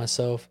shit with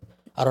myself?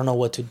 I don't know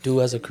what to do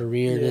as a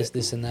career,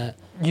 this and that.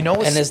 You know,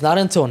 And it's not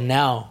until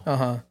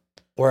now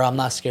where I'm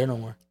not scared no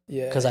more.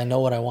 Yeah. Because I know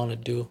what I want to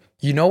do.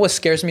 You know what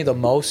scares me the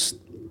most?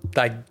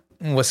 Like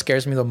what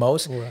scares me the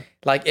most? What?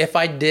 Like if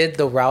I did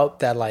the route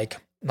that like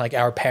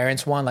our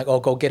parents want, like, oh,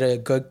 go get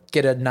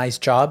a nice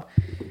job.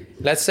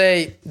 Let's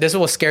say this is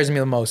what scares me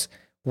the most.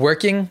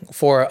 Working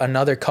for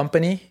another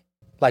company,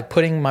 like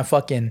putting my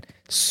fucking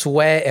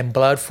sweat and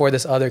blood for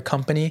this other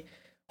company,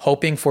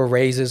 hoping for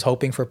raises,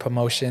 hoping for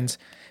promotions.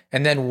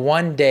 And then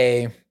one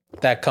day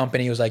that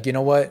company was like, you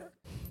know what?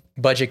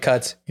 Budget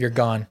cuts, you're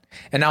gone.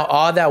 And now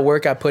all that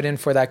work I put in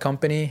for that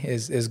company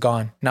is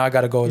gone. Now I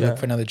got to go look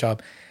for another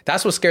job.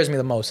 That's what scares me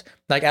the most.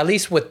 Like at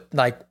least with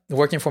like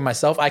working for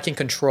myself, I can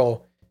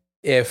control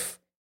if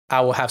I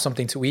will have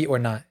something to eat or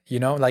not, you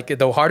know, like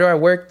the harder I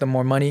work, the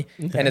more money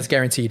and it's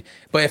guaranteed.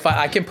 But if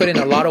I can put in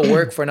a lot of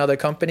work for another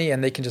company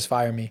and they can just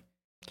fire me,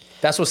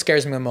 that's what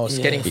scares me the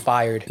most, getting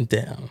fired.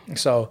 Damn.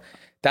 So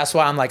that's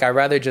why I'm like, I'd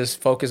rather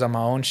just focus on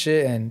my own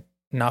shit and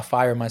not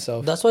fire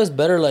myself. That's why it's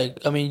better.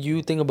 Like, I mean,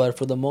 you think about it,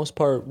 for the most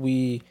part,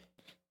 we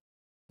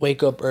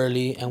wake up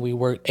early and we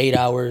work 8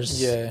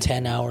 hours,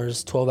 10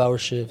 hours, 12-hour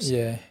shifts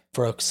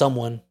for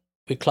someone.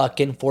 We clock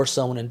in for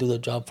someone and do the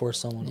job for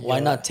someone. Why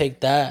not take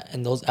that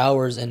and those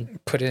hours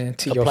and put it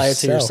into apply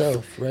yourself. it to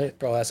yourself, right?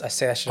 Bro, I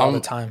say that shit all the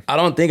time. I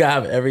don't think I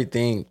have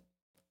everything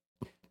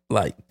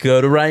like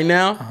good right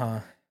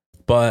now,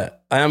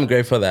 but I am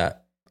grateful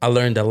that I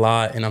learned a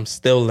lot and I'm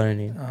still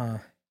learning.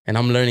 And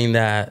I'm learning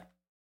that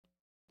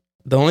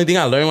the only thing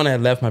I learned when I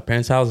left my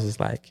parents' house is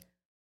like,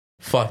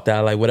 fuck that.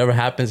 Like whatever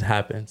happens,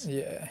 happens.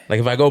 Yeah. Like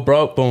if I go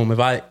broke, boom. If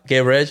I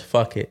get rich,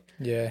 fuck it.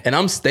 Yeah. And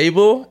I'm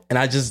stable. And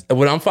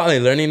what I'm finally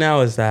learning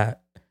now is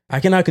that I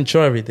cannot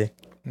control everything.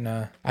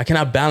 Nah. I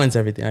cannot balance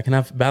everything. I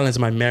cannot balance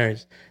my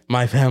marriage,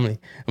 my family,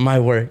 my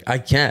work. I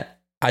can't.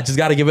 I just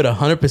got to give it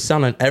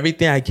 100% on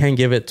everything. I can't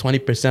give it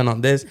 20%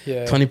 on this,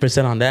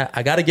 20% on that.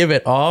 I got to give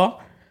it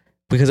all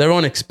because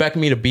everyone expects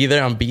me to be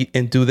there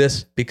and do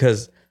this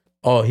because,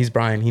 oh, he's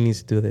Brian. He needs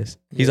to do this.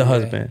 He's a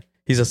husband.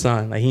 He's a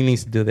son. Like he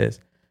needs to do this.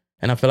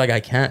 And I feel like I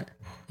can't.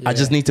 I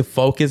just need to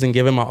focus and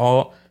give it my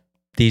all.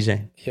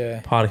 DJing,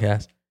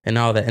 podcast, and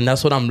all that. And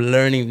that's what I'm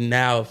learning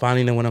now,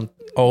 finding it when I'm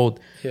old.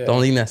 Yeah. The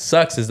only thing that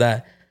sucks is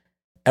that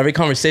every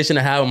conversation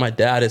I have with my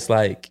dad is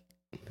like,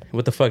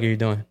 what the fuck are you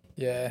doing?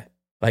 Yeah.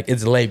 Like,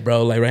 it's late,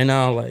 bro. Like, right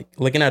now, like,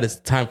 looking at his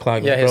time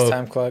clock. Yeah, like, his bro,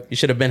 time clock. you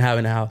should have been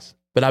having a house.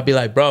 But I'd be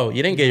like, bro,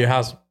 you didn't get your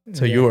house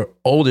until you were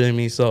older than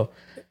me. So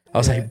I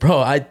was like, bro,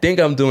 I think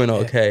I'm doing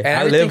okay. And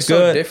I live everything's so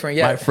good. different,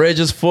 yeah. My fridge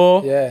is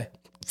full. Yeah.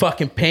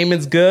 Fucking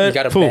payment's good. You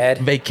got a Poof, bed.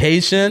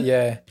 Vacation.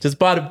 Yeah. Just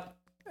bought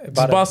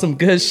some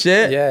good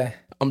shit. Yeah.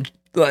 I'm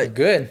like,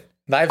 Good.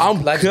 Life's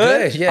I'm good.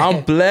 good. Yeah.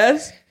 I'm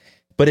blessed.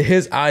 But in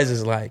his eyes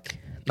is like,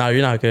 nah,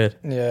 you're not good.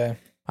 Yeah.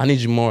 I need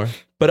you more.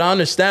 But I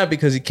understand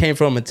because he came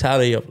from a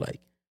mentality of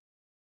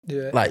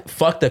Yeah. like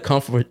fuck the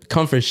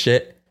comfort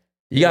shit.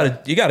 You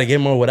gotta get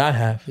more what I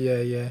have.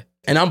 Yeah. Yeah.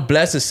 And I'm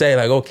blessed to say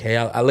like, okay,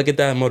 I look at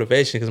that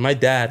motivation because my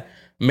dad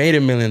made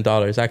 $1 million.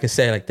 I could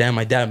say like, damn,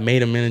 my dad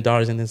made $1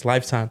 million in his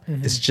lifetime.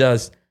 It's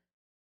just,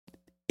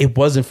 it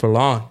wasn't for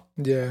long.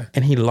 Yeah.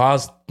 And he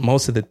lost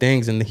most of the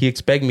things and he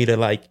expected me to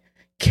like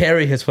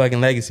carry his fucking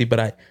legacy. But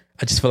I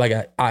just feel like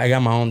I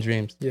got my own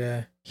dreams.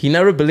 Yeah. He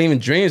never believed in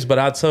dreams, but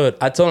I told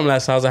him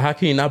last time, I was like, how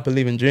can you not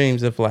believe in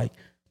dreams if like,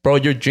 bro,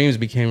 your dreams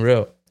became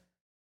real?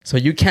 So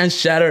you can't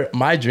shatter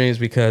my dreams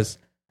because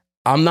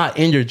I'm not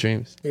in your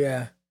dreams.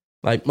 Yeah.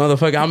 Like,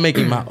 motherfucker, I'm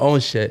making my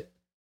own shit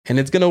and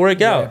it's going to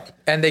work out.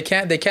 And they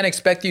can't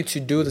expect you to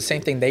do the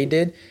same thing they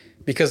did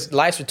because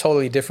lives are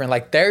totally different.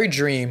 Like their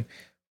dream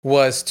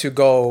was to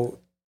go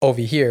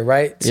over here,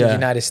 right? To the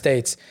United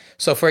States.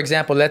 So for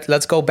example,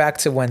 let's go back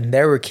to when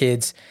they were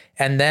kids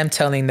and them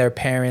telling their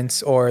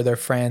parents or their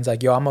friends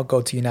like, yo, I'm going to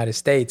go to United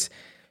States.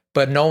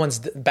 But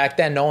back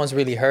then, no one's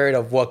really heard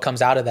of what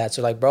comes out of that.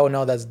 So like, bro,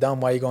 no, that's dumb.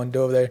 Why are you going to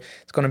do over there?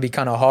 It's going to be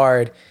kind of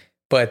hard.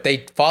 But they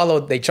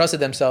trusted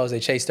themselves.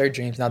 They chased their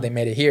dreams. Now they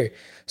made it here.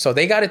 So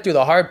they got it through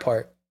the hard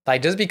part.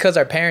 Like just because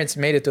our parents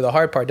made it through the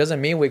hard part doesn't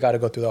mean we got to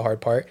go through the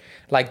hard part.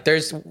 Like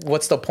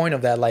what's the point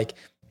of that? Like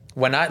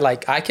when I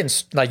can,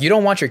 like you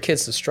don't want your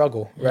kids to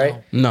struggle,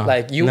 right? No,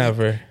 like you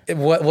never.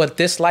 What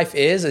this life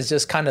is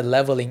just kind of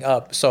leveling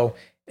up. So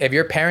if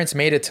your parents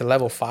made it to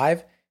level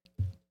 5,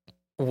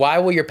 why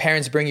will your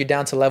parents bring you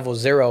down to level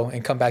 0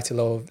 and come back to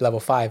level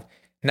 5?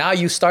 Now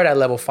you start at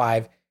level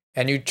 5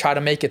 and you try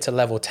to make it to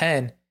level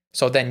 10.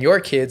 So then your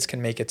kids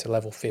can make it to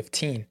level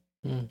 15.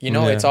 You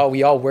know, it's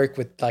we all work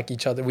with like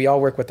each other. We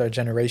all work with our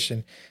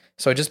generation.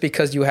 So just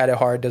because you had it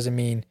hard doesn't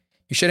mean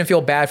you shouldn't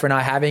feel bad for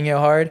not having it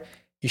hard.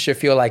 You should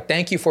feel like,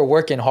 thank you for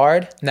working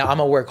hard. Now I'm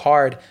going to work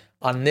hard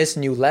on this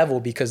new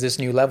level because this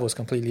new level is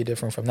completely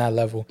different from that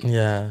level.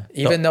 Yeah.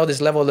 Even though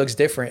this level looks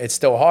different, it's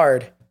still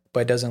hard,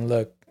 but it doesn't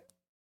look,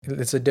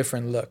 it's a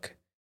different look.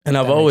 And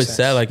I've always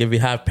said, like, if you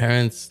have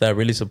parents that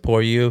really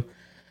support you,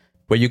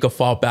 where you can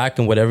fall back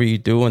in whatever you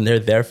do and they're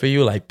there for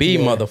you, like, be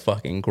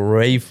motherfucking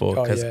grateful.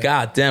 Because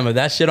God damn, if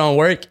that shit don't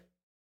work,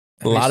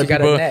 a lot of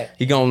people,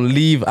 you're going to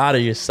leave out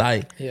of your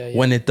sight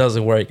when it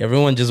doesn't work.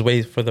 Everyone just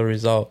waits for the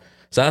result.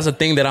 So that's the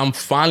thing that I'm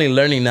finally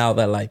learning now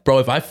that, like, bro,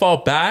 if I fall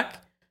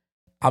back,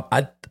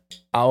 I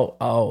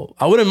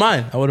wouldn't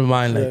mind. I wouldn't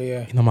mind,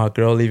 like, you know, my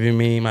girl leaving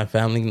me, my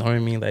family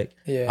ignoring me. Like,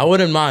 I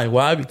wouldn't mind.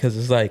 Why? Because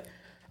it's like,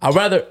 I'd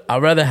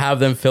rather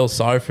have them feel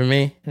sorry for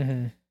me.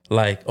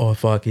 Like, oh,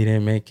 fuck, he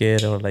didn't make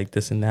it, or like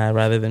this and that,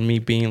 rather than me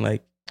being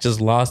like just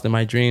lost in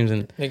my dreams.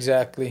 And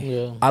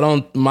I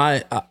don't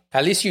mind.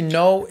 At least you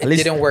know it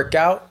didn't work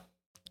out,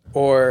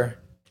 or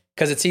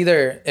because it's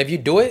either, if you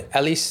do it,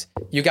 at least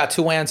you got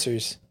 2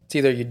 answers. It's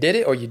either you did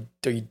it or you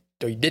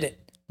didn't.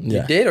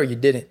 You did or you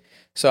didn't.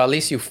 So at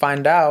least you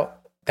find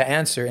out the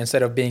answer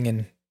instead of being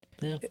in.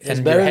 It's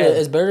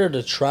better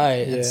to try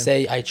and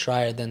say I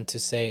tried than to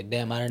say,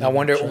 damn, I didn't. I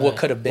wonder what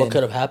could have been. What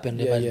could have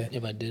happened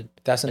if I did.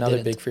 That's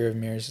another big fear of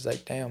mirrors. It's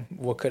like, damn,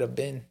 what could have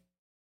been.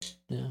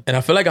 Yeah. And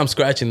I feel like I'm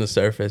scratching the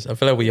surface. I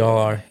feel like we all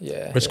are.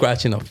 Yeah. We're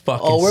scratching the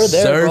fucking we're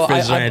there,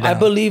 surface bro. right now. I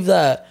believe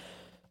that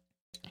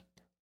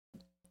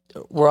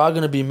we're all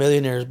gonna be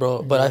millionaires,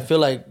 bro. But I feel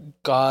like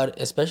God,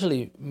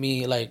 especially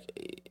me,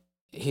 like,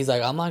 he's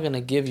like, I'm not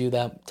gonna give you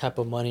that type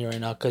of money right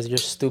now because you're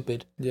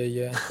stupid.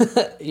 Yeah.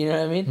 You know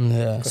what I mean?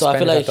 Yeah. So I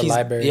feel like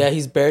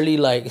he's barely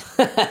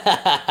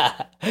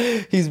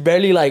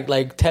like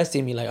like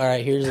testing me. Like, all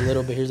right, here's a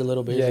little bit, here's a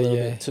little bit, here's a little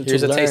bit.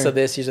 Here's a taste of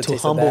this. Here's a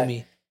taste of that. To humble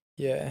me.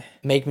 Yeah.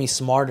 Make me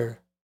smarter.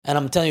 And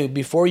I'm telling you,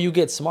 before you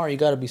get smart, you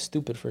gotta be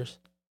stupid first.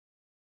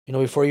 You know,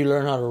 before you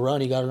learn how to run,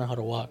 you gotta learn how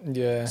to walk.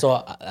 Yeah.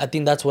 So I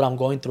think that's what I'm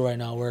going through right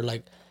now. Where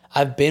like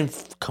I've been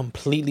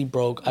completely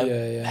broke.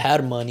 I've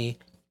had money.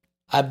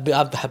 I've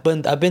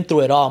been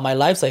through it all. My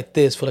life's like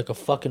this, for like a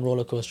fucking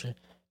roller coaster,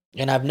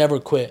 and I've never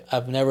quit.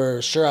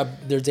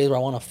 There's days where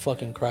I want to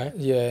fucking cry.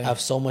 Yeah, I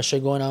have so much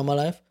shit going on in my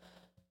life,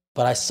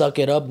 but I suck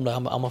it up.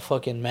 I'm a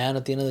fucking man.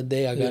 At the end of the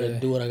day, I gotta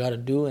do what I gotta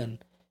do,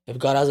 and if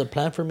God has a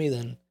plan for me,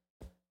 then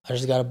I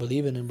just gotta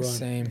believe in it, bro.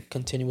 Same. And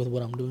continue with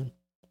what I'm doing.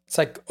 It's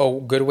like a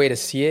good way to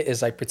see it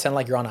is like pretend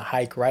like you're on a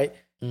hike, right?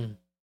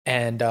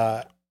 And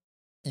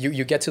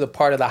you get to the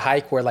part of the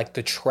hike where like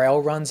the trail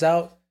runs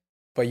out,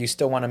 but you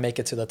still want to make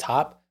it to the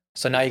top.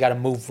 So now you got to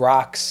move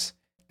rocks.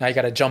 Now you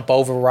got to jump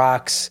over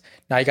rocks.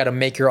 Now you got to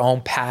make your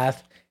own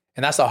path.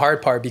 And that's the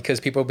hard part because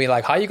people be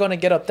like, how you going to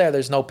get up there?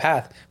 There's no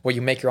path. Well,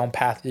 you make your own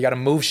path. You got to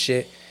move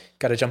shit. You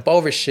got to jump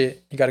over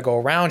shit. You got to go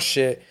around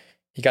shit.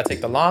 You got to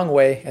take the long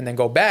way and then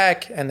go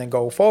back and then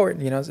go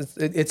forward. You know,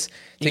 it's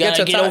you got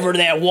to get over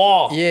that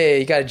wall. Yeah,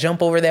 you got to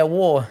jump over that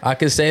wall. I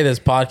could say this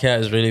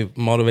podcast really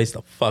motivates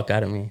the fuck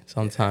out of me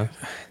sometimes.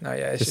 No,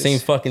 yeah, it's The just, same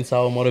fucking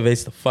sound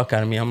motivates the fuck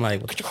out of me. I'm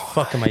like, what the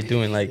fuck am I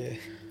doing? Like,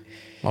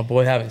 my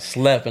boy haven't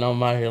slept and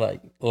I'm out here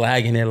like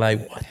lagging it.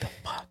 Like, what the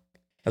fuck?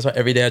 That's why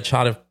every day I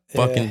try to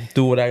fucking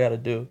do what I gotta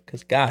do.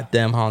 Cause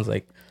goddamn, Hans,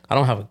 like, I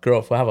don't have a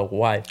girlfriend, I have a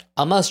wife.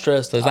 I'm not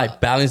stressed. So it's like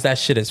balance that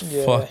shit is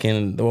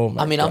fucking. Oh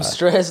my I mean, God. I'm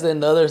stressed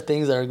and the other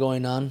things that are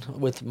going on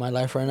with my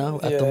life right now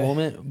at the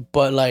moment.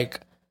 But like,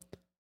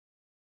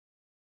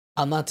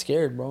 I'm not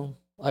scared, bro.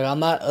 Like, I'm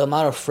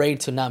not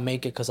afraid to not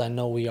make it because I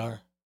know we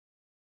are.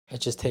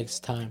 It just takes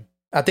time.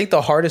 I think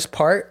the hardest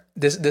part,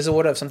 this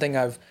is something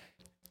I've,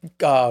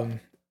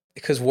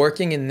 because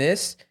working in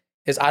this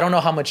is I don't know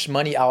how much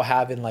money I'll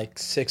have in like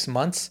 6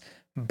 months,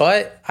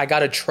 but I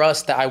gotta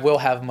trust that I will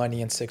have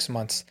money in 6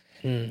 months.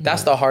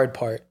 That's the hard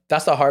part.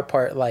 That's the hard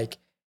part. Like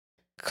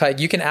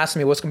you can ask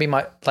me what's gonna be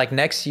my, like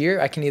next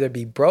year, I can either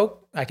be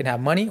broke, I can have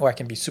money, or I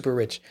can be super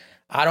rich.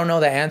 I don't know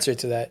the answer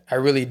to that. I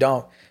really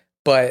don't.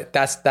 But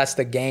that's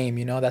the game,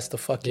 you know? That's the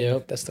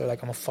fucking, that's the,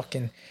 like, I'm a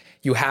fucking,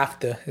 you have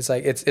to. It's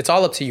like, it's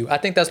all up to you. I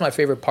think that's my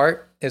favorite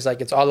part is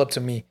like, it's all up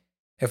to me.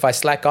 If I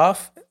slack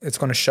off, it's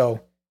going to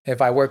show.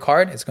 If I work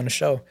hard, it's going to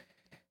show.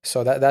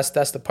 So that's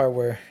the part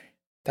where,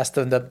 that's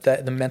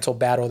the mental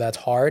battle that's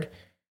hard.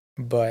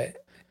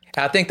 But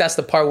I think that's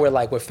the part where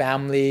like with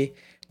family,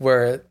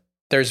 where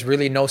there's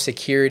really no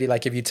security.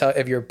 Like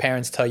if your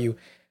parents tell you,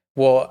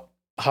 well,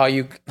 how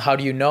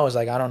do you know? It's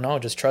like, I don't know.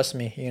 Just trust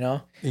me, you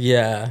know?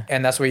 Yeah.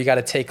 And that's where you got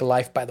to take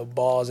life by the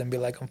balls and be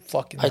like, I'm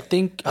him. I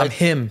think,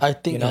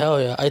 you know?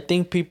 Hell yeah. I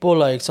think people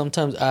like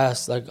sometimes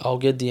ask, like, I'll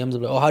get DMs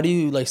of like, oh, how do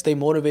you like stay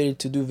motivated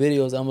to do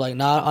videos? I'm like,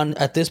 nah,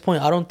 at this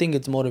point, I don't think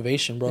it's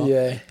motivation, bro.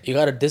 Yeah. You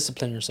got to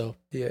discipline yourself.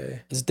 Yeah.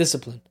 It's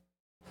discipline.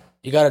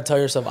 You got to tell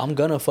yourself, I'm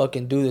going to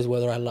fucking do this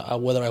whether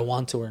I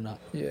want to or not.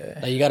 Yeah.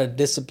 Like, you got to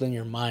discipline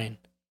your mind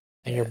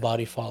and your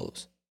body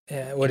follows.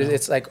 Yeah.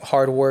 It's like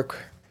hard work.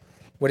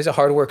 What is it?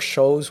 Hard work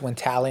shows when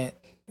talent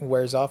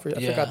wears off. I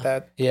forgot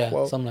that. Yeah,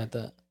 quote. something like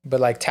that. But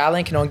like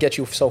talent can only get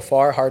you so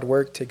far. Hard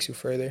work takes you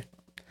further.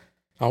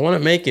 I want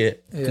to make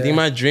it. Yeah. I think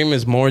my dream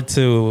is more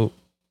to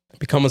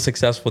become a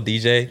successful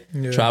DJ,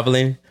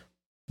 traveling,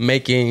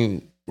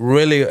 making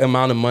really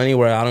amount of money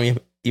where I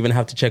don't even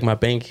have to check my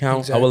bank account.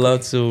 Exactly. I would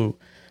love to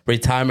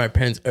retire my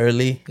parents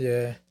early.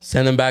 Yeah.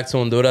 Send them back to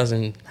Honduras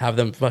and have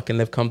them fucking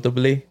live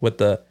comfortably with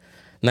the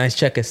nice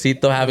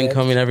chequecito having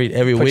coming every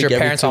Put week, your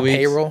parents every 2 on weeks.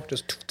 payroll.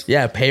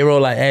 Just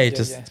Payroll. Like, hey,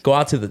 go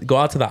out to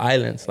the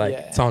islands. Like,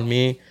 it's on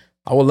me.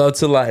 I would love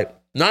to, like,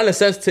 not in a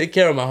sense take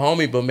care of my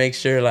homie, but make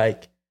sure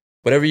like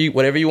whatever you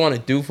want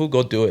to do, fool,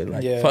 go do it.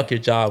 Like, fuck your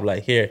job.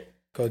 Like, here,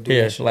 go do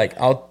here. it. Like,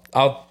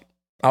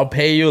 I'll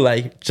pay you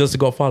like just to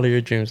go follow your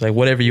dreams. Like,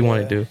 whatever you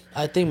want to do.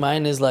 I think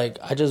mine is like,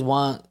 I just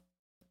want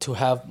to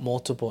have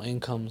multiple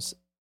incomes,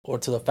 or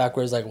to the fact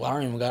where it's like, well, I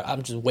don't even got,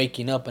 I'm just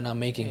waking up and I'm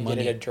making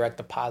money. Get a direct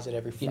deposit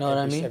every You know what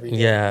I mean? every day.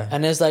 Yeah.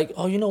 And it's like,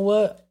 oh, you know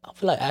what? I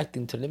feel like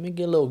acting too. Let me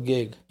get a little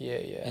gig. Yeah.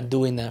 And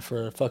doing that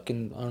for a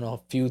fucking, I don't know,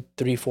 a few,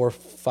 3, 4,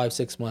 5,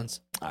 6 months.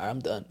 All right, I'm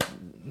done.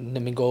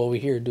 Let me go over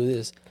here, do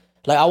this.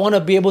 Like, I want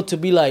to be able to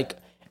be like,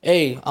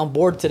 hey, I'm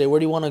bored today. Where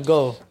do you want to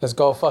go? Let's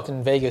go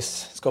fucking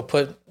Vegas. Let's go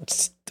put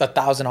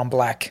 1,000 on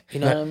black. You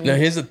know what I mean? Now,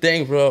 here's the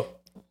thing, bro.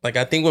 Like,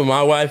 I think with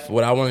my wife,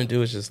 what I want to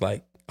do is just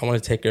like, I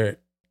want to take her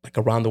like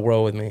around the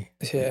world with me.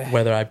 Yeah.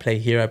 Whether I play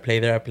here, I play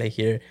there, I play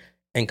here,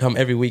 and come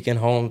every weekend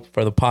home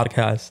for the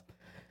podcast.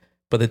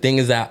 But the thing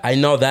is that I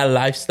know that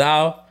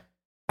lifestyle,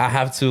 I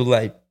have to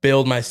like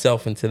build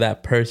myself into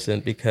that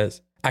person,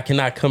 because I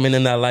cannot come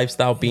in that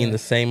lifestyle being the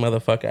same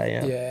motherfucker I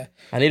am. Yeah.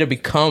 I need to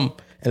become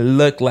and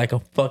look like a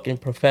fucking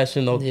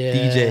professional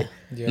DJ.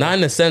 Yeah. Not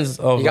in the sense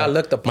of You gotta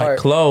like, look the my part.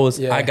 clothes.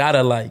 Yeah. I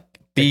gotta like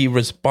be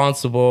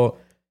responsible.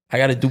 I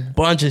gotta do a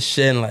bunch of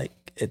shit, and like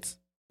it's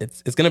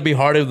gonna be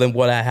harder than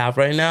what I have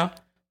right now,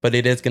 but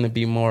it is gonna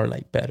be more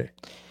like better.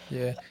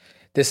 Yeah.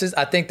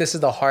 I think this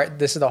is the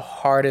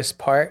hardest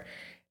part.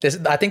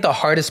 I think the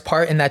hardest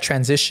part in that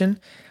transition.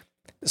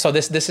 So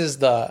this is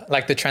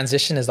the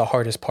transition is the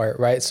hardest part,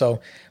 right?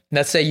 So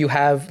let's say you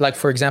have, like,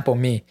 for example,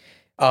 me,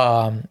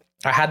 I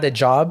had the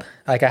job,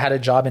 like I had a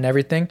job and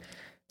everything.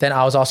 Then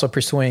I was also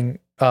pursuing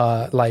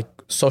like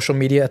social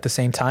media at the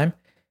same time.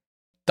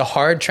 The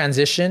hard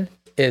transition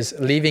is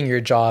leaving your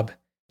job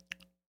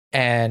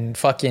and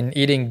fucking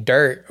eating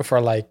dirt for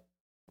like,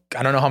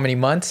 I don't know how many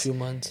months. 2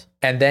 months.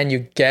 And then you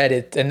get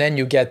it. And then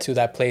you get to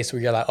that place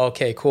where you're like,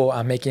 okay, cool.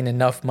 I'm making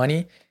enough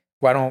money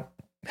where I don't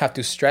have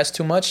to stress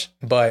too much.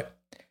 But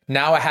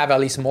now I have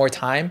at least more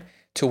time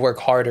to work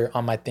harder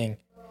on my thing.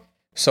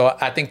 So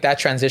I think that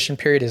transition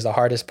period is the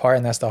hardest part,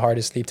 and that's the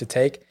hardest leap to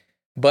take.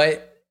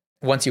 But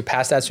once you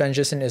pass that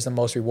transition, is the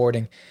most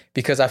rewarding,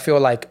 because I feel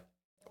like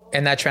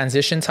in that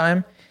transition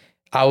time,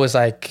 I was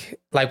like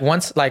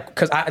once, like,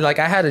 cause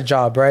I had a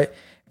job, right?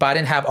 But I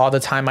didn't have all the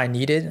time I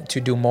needed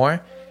to do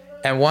more.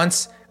 And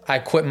once I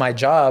quit my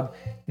job.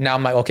 Now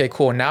I'm like, okay,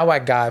 cool. Now I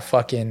got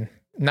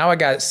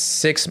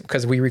 6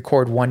 because we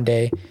record one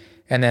day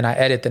and then I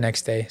edit the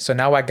next day. So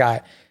now I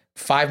got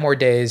 5 more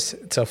days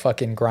to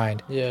fucking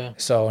grind. Yeah.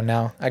 So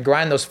now I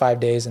grind those 5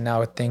 days and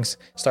now things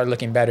start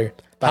looking better.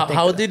 But I think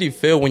How did you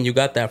feel when you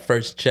got that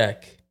first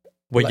check?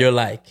 Where you're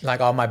like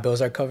all my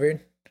bills are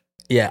covered?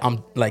 yeah,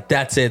 I'm like,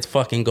 that's it. It's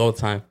fucking go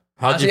time.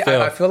 How'd Honestly, you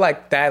feel? I feel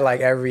like that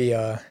like every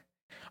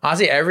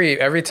honestly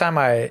every time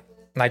I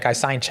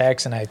sign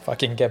checks and I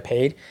fucking get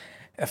paid,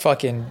 I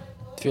fucking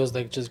Feels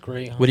like just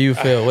great. Huh? What do you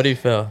feel? What do you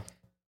feel?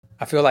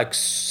 I feel like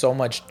so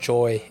much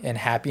joy and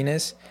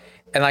happiness.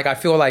 And like I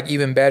feel like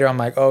even better, I'm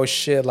like, oh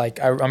shit,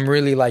 like I'm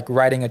really like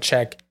writing a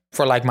check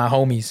for like my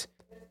homies.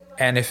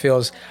 And it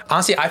feels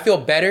honestly, I feel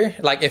better.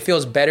 Like it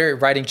feels better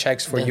writing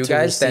checks for Than you to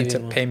guys than to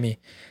receiving one. pay me.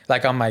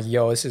 Like I'm like,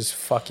 yo, this is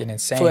fucking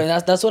insane. So, and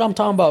that's what I'm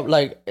talking about.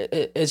 Like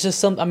it's just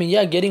some. I mean,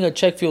 yeah, getting a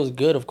check feels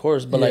good, of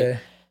course, but like,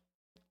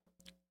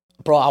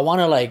 bro, I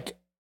want to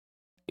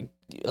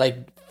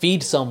like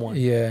feed someone.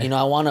 Yeah. You know,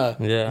 I want to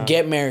Yeah.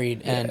 get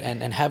married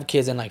and have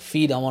kids and like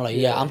feed. I want like,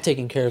 yeah, I'm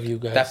taking care of you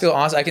guys. That feels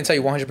honestly, I can tell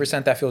you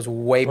 100% that feels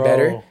way Bro.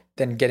 better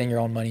than getting your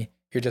own money.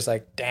 You're just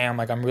like, damn,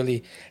 like I'm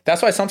really.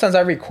 That's why sometimes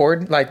I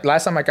record. Like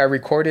last time, like I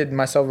recorded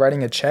myself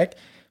writing a check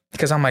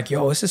because I'm like,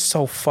 yo, this is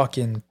so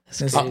fucking.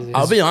 This crazy.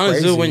 I'll be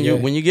honest, dude. crazy,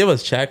 When you give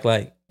us check,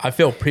 like I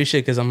feel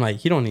appreciated because I'm like,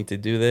 he don't need to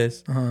do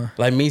this.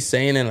 Like me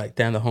saying it, like,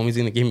 damn, the homie's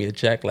gonna give me a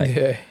check.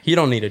 Like he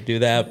don't need to do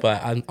that.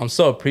 But I'm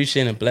so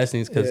appreciating and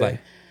blessings because like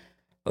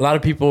a lot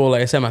of people,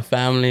 like I said, my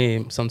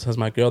family, sometimes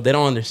my girl, they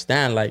don't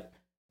understand. Like,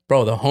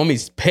 bro, the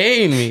homie's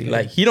paying me.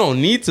 Like he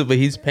don't need to, but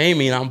he's paying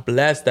me, and I'm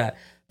blessed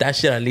that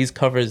shit at least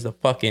covers the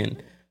fucking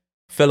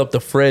fill up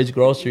the fridge,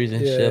 groceries and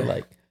shit.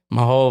 Like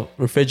my whole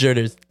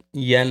refrigerator's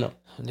lleno.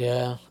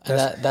 Yeah,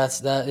 and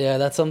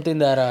that's something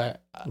that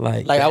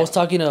Like I was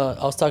talking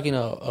to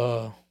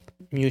a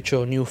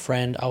mutual new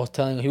friend.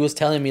 He was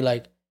telling me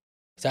like,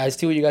 I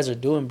see what you guys are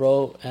doing,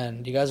 bro,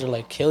 and you guys are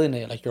like killing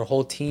it, like your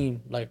whole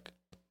team, like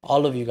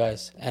all of you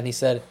guys. And he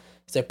said,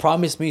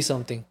 promise me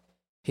something.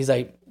 He's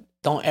like,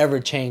 don't ever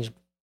change,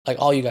 like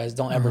all you guys,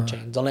 don't ever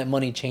change. Don't let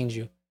money change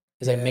you.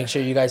 He's like, make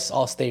sure you guys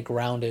all stay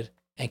grounded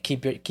and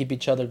keep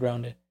each other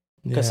grounded.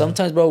 Because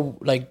sometimes, bro,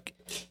 like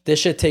this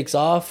shit takes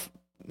off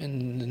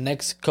in the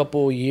next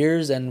couple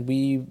years and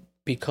we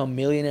become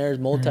millionaires,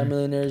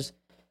 multimillionaires,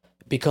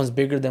 becomes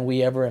bigger than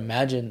we ever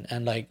imagined.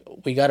 And like,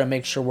 we got to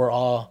make sure we're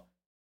all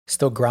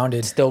still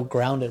grounded,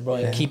 bro,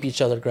 and keep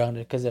each other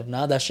grounded. Because if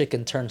not, that shit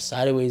can turn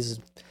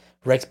sideways.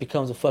 Rex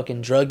becomes a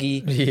fucking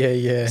druggie.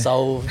 Yeah.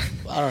 So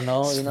I don't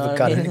know, you know.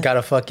 What I mean?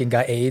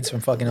 Got AIDS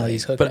from fucking all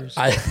these hookers.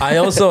 But I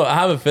also I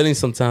have a feeling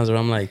sometimes where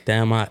I'm like,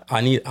 damn, I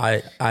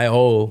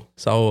owe.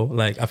 So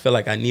like I feel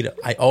like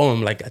I owe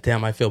him. Like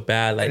damn, I feel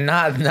bad. Like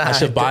I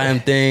should buy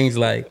him things.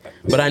 Like,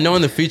 but I know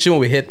in the future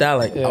when we hit that,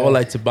 like I would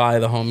like to buy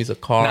the homies a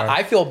car. Now,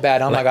 I feel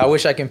bad. I'm like I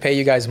wish I can pay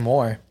you guys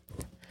more.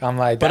 I'm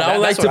like, but I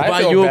would like to buy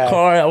you a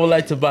car. I would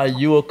like to buy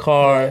you a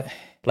car.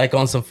 Like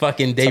on some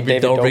fucking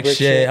David Dobrik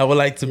shit. I would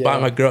like to buy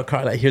my girl a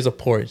car. Like here's a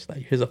Porsche. Like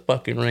here's a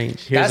fucking Range.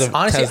 Here's a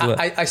honestly, Tesla.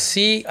 I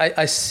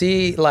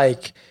see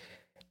like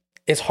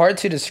it's hard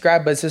to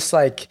describe, but it's just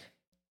like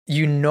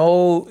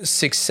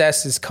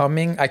success is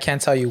coming. I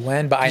can't tell you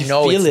when, but I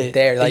know it's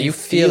there. Like you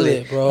feel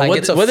it, bro. Like,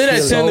 what did I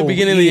say in the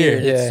beginning of the year?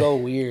 It's so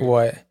weird.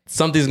 What?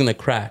 Something's gonna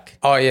crack.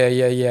 Oh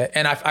yeah.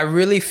 And I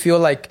really feel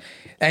like,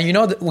 and you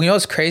know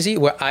what's crazy?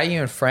 Where I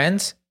and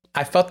friends,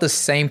 I felt the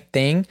same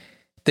thing.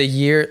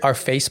 Our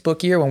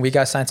Facebook year, when we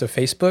got signed to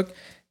Facebook,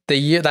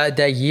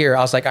 that year,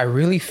 I was like, I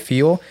really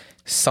feel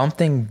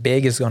something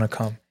big is gonna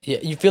come. Yeah,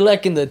 you feel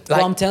like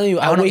I'm telling you,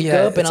 I wake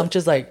up and I'm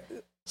just like,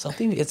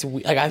 something, it's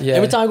like,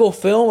 every time I go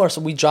film or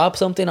we drop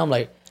something, I'm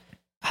like,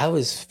 I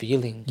was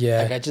feeling.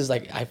 Yeah. Like I just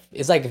like,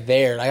 it's like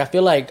there. Like I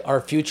feel like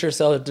our future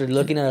self, they're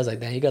looking at us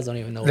like, damn, you guys don't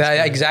even know.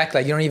 Exactly.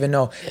 Like, you don't even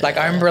know. Yeah. Like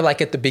I remember like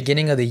at the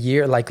beginning of the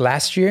year, like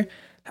last year,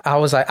 I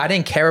was like, I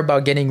didn't care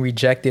about getting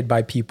rejected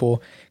by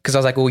people because I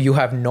was like, well, you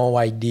have no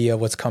idea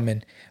what's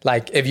coming.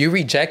 Like if you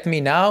reject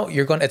me now,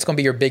 it's gonna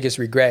be your biggest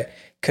regret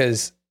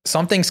because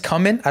something's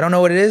coming. I don't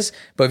know what it is,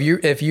 but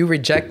if you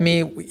reject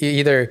me,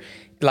 either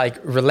like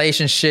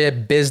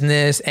relationship,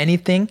 business,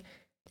 anything,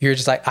 you're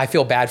just like, I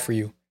feel bad for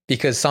you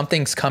because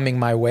something's coming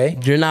my way.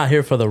 You're not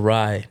here for the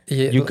ride.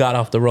 Yeah, you got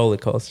off the roller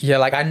coaster. Yeah,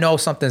 like I know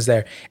something's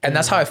there. And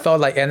that's how I felt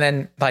like. And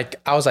then like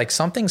I was like,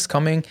 something's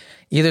coming.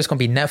 Either it's gonna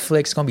be Netflix,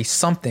 it's gonna be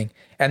something.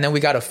 And then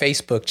we got a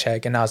Facebook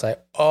check and I was like,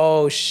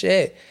 oh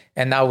shit.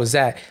 And that was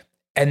that.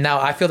 And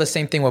now I feel the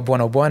same thing with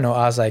Bueno Bueno.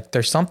 I was like,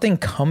 there's something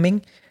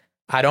coming.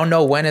 I don't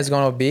know when it's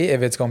gonna be,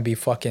 if it's gonna be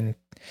fucking,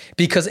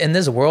 because in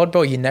this world,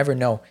 bro, you never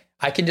know.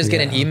 I can just get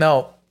an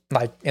email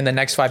like in the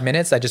next 5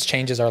 minutes that just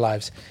changes our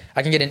lives.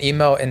 I can get an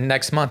email in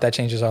next month that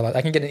changes our lives.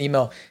 I can get an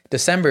email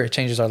December, it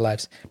changes our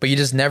lives. But you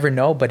just never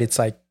know. But it's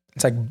like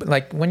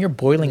when you're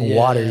boiling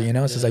water, you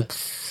know, it's just like,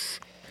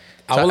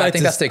 so I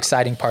think that's the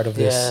exciting part of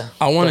this.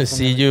 I want to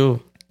see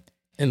you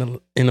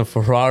in a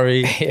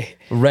Ferrari,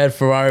 red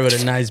Ferrari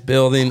with a nice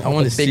building. I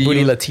want to see big booty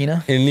you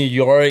Latina. in New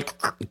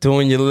York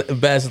doing your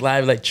best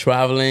life, like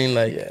traveling.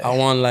 Like I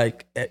want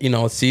like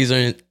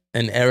Caesar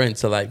and Aaron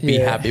to like be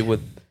happy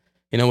with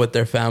with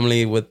their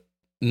family, with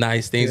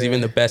nice things.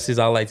 Even the besties,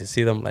 I like to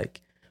see them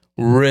like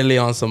really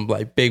on some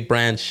like big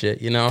brand shit.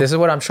 This is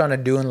what I'm trying to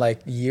do in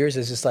like years.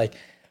 Is just like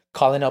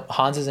calling up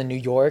Hans is in New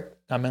York.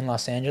 I'm in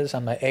Los Angeles.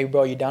 I'm like, hey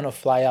bro, you down to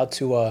fly out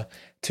to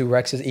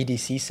Rex's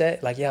EDC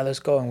set? Like, yeah, let's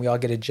go. And we all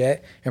get a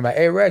jet. And I'm like,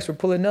 hey Rex, we're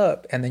pulling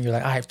up. And then you're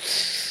like, all right.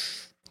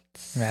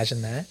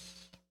 Imagine that.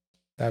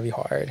 That'd be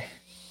hard.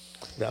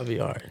 That'd be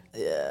hard.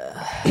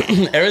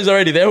 Yeah. Aaron's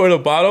already there with a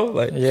bottle.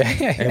 Like, Yeah.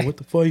 hey, what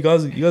the fuck? You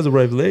guys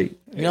arrived late.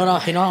 You know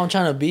how I'm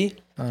trying to be?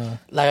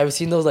 Like I've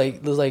seen those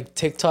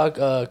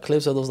TikTok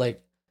clips of those like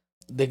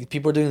the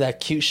people doing that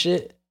cute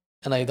shit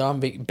and like they're on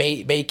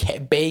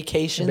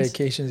vacations.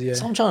 Vacations, yeah.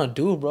 That's what I'm trying to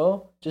do,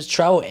 bro. Just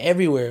travel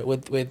everywhere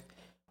with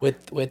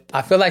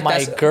I feel like my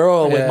that's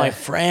girl, with my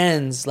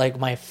friends, like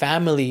my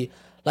family.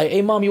 Like,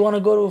 hey mom, you want to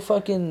go to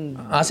fucking?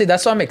 Honestly,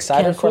 that's why I'm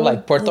excited for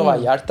like Puerto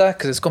Cancun? Vallarta,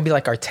 because it's gonna be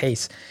like our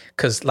taste,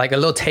 because like a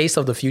little taste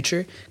of the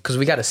future. Because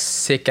we got a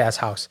sick ass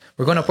house.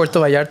 We're going to Puerto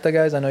Vallarta,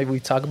 guys. I know we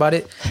talk about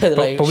it, but,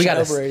 Like, but we shut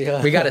got up already,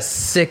 huh? we got a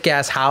sick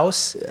ass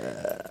house,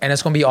 and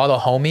it's gonna be all the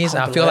homies.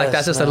 And I feel like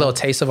that's just a little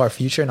taste of our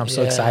future, and I'm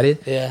so excited.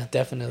 Yeah,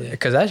 definitely.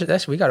 Because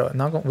that's we got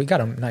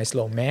a nice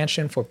little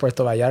mansion for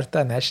Puerto Vallarta,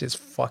 and that shit's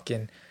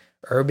fucking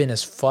urban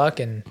as fuck,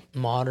 and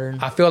Modern.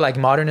 I feel like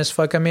modern as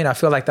fuck. I mean, I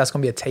feel like that's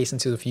gonna be a taste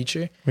into the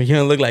future. We're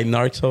gonna look like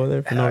narcs over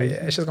there. Oh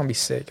yeah, it's just gonna be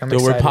sick. I'm Dude,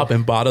 excited. we're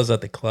popping bottles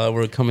at the club.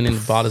 We're coming in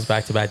bottles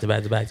back to back to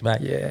back to back to back.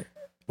 Yeah.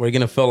 We're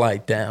gonna feel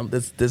like, damn,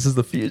 this is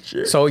the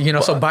future. So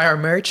so buy our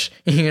merch.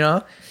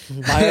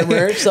 Buy our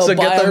merch. So buy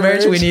get the our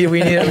merch. We need.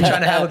 We're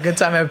trying to have a good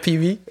time at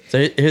PV.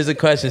 So here's a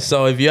question.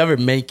 So if you ever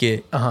make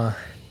it,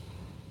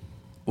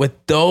 with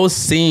those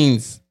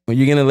scenes, when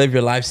you're gonna live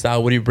your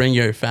lifestyle, would you bring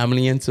your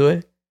family into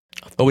it?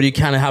 Or would you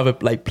kind of have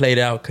it like played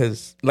out?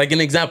 Because like an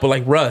example,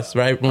 like Russ,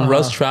 right? When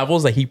Russ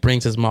travels, like he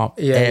brings his mom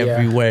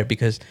everywhere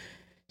because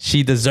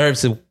she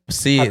deserves to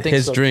see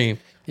his dream.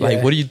 Like,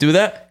 Yeah. would you do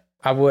that?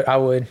 I would.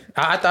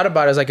 I thought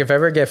about it. It's like if I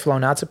ever get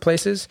flown out to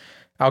places,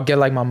 I'll get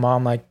like my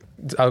mom. Like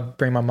I'll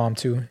bring my mom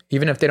too.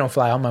 Even if they don't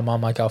fly out my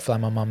mom, like I'll fly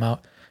my mom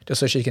out just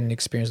so she can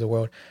experience the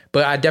world.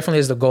 But I definitely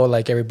is the goal.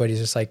 Like everybody's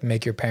just like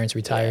make your parents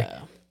retire.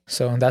 Yeah.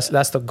 So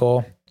that's the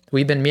goal.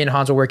 Me and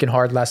Hans were working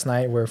hard last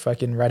night. We're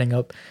fucking writing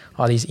up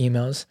all these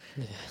emails.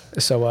 Yeah.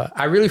 So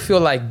I really feel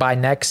like by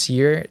next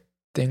year,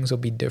 things will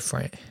be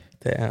different.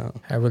 Damn.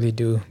 I really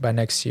do by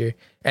next year.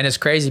 And it's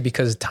crazy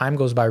because time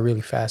goes by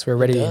really fast. We're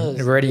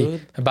already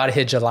about to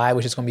hit July,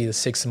 which is going to be the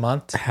 6th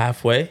month.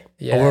 Halfway?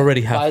 Yeah. Oh, we're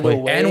already halfway.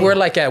 way, And we're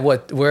like at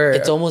what?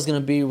 It's almost going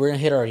to be, we're going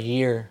to hit our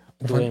year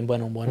doing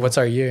Bueno Bueno. What's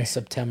our year?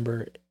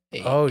 September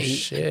 8, Oh, 8,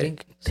 shit. I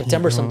think.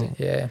 September something.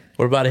 Yeah.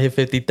 We're about to hit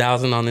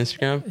 50,000 on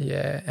Instagram.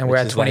 Yeah. And we're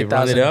at 20,000.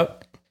 Run it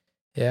up.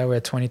 Yeah, we're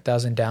at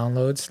 20,000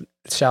 downloads.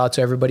 Shout out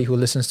to everybody who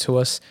listens to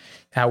us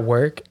at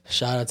work.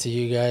 Shout out to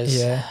you guys.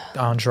 Yeah,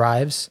 on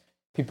drives.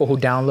 People who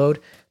download.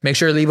 Make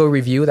sure to leave a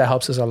review. That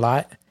helps us a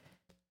lot.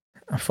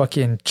 I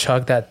fucking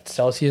chug that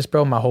Celsius,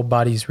 bro. My whole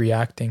body's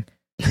reacting.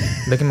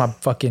 Look at my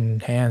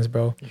fucking hands,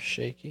 bro. You're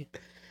shaky.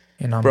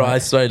 And I'm Bro, like, I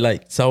started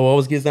like, so I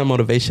always gives that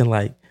motivation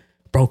like,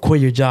 bro,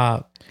 quit your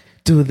job.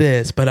 Do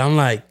this. But I'm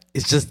like,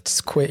 it's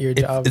just quit your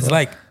job. It's bro.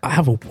 like, I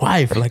have a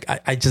wife. Like,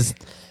 I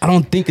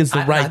don't think it's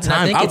the right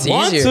time. I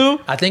want to.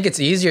 I think it's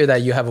easier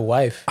that you have a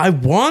wife. I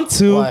want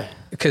to. Why?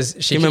 Because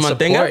she Give me can my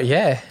support. thing?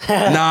 Yeah.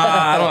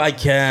 Nah, I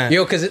can't.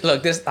 Yo, because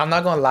look, I'm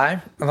not gonna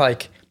lie.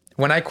 Like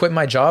when I quit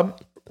my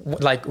job,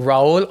 like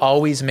Raul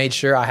always made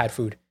sure I had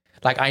food.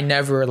 Like I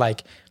never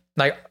like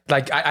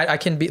I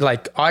can be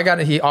like all I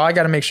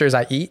gotta make sure is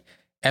I eat.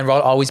 And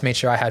Raul always made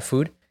sure I had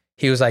food.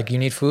 He was like, "You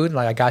need food?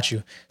 Like I got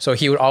you." So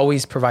he would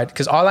always provide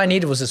because all I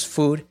needed was just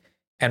food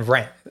and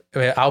rent.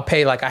 I'll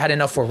pay like I had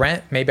enough for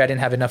rent. Maybe I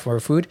didn't have enough for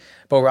food,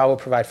 but Raul would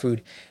provide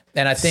food.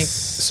 And I think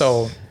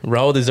so.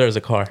 Raul deserves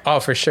a car. Oh,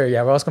 for sure. Yeah,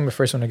 Raul's gonna be the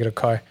first one to get a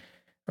car.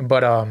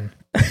 But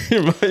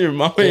your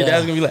mom and your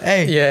dad's gonna be like,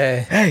 hey, yeah.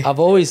 hey. I've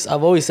always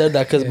said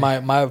that because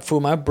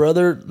my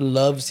brother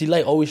loves, he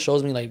like always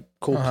shows me like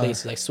cool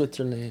places like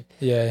Switzerland.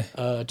 Yeah.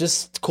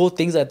 Just cool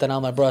things like that.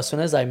 I'm like, bro, as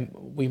soon as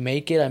we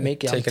make it. I'm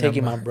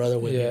taking my brother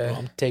with me, bro.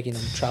 I'm taking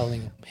him,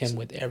 traveling him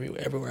with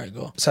everywhere I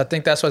go. So I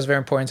think that's what's very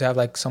important to have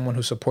like someone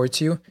who supports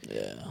you.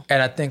 Yeah.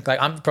 And I think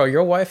like bro,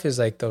 your wife is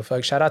like the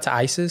fuck. Shout out to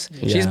Isis.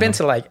 She's been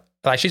to like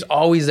she's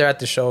always there at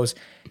the shows.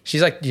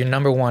 She's like your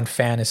number one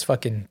fan. Is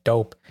fucking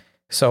dope.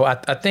 So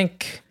I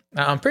think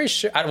I'm pretty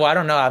sure. I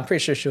don't know. I'm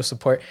pretty sure she'll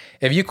support.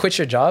 If you quit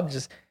your job,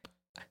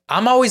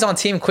 I'm always on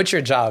team quit your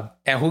job.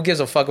 And who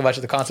gives a fuck about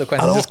the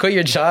consequences? Just quit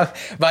your job.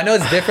 But I know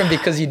it's different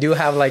because you do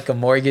have like a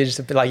mortgage.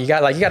 Like you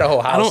got a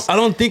whole house. I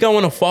don't think I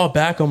want to fall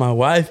back on my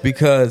wife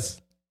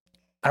because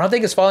I don't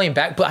think it's falling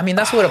back, but I mean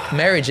that's what a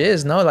marriage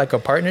is, no? Like a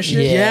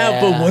partnership.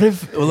 Yeah, but what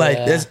if like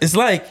it's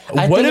like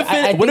what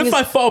if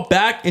I fall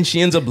back and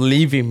she ends up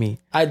leaving me?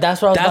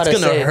 That's what I was about to say.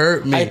 That's gonna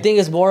hurt me. I think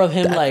it's more of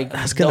him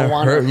that's gonna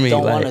hurt me.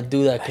 Don't want to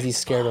do that because he's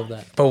scared of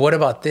that. But what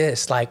about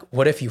this? Like,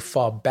 what if you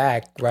fall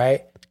back,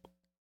 right?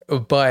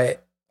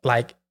 But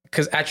like,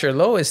 because at your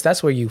lowest,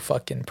 that's where you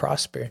fucking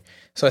prosper.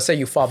 So let's say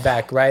you fall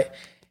back, right?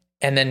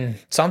 And then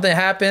something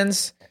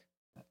happens.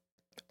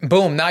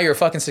 Boom! Now you're a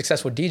fucking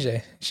successful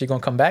DJ. She gonna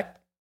come back?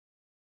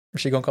 Is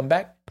she gonna come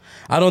back?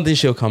 I don't think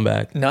she'll come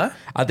back. Nah.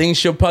 I think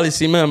she'll probably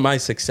see my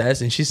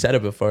success, and she said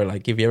it before.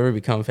 Like, if you ever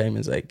become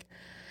famous, like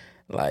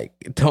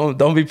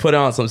don't be put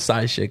on some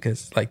side shit,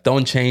 cause like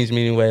don't change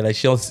me anyway. Like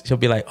she'll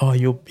be like, oh,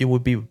 you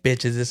would be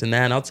bitches this and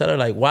that, and I'll tell her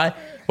like, why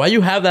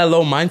you have that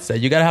low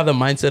mindset? You gotta have the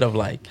mindset of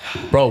like,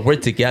 bro, we're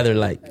together.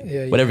 Like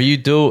whatever you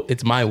do,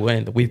 it's my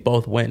win. We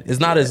both win. It's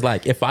not as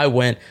like if I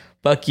win,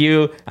 fuck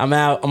you, I'm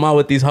out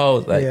with these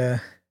hoes.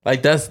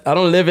 Like that's I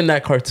don't live in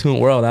that cartoon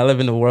world. I live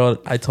in the world.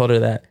 I told her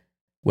that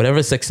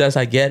whatever success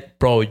I get,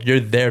 bro, you're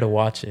there to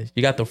watch it.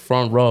 You got the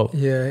front row.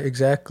 Yeah,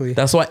 exactly.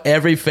 That's why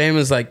every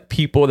famous like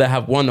people that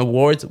have won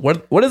awards,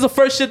 what is the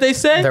first shit they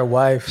say? Their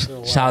wives.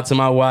 Shout out to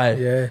my wife.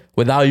 Yeah.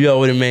 Without you, I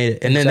would have made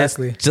it. And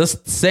exactly. then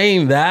just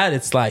saying that,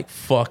 it's like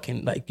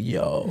fucking like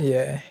yo.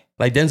 Yeah.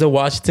 Like Denzel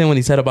Washington when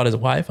he said about his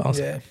wife, I was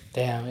like,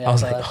 damn. Yeah, I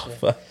was like, oh,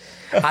 fuck.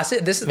 I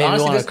said this is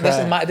honestly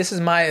this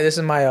is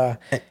my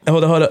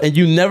hold on. And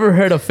you never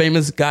heard a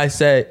famous guy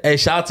say, hey,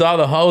 shout out to all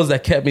the hoes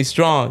that kept me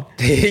strong.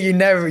 you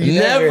never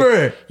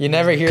hear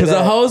because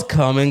the hoes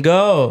come and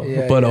go.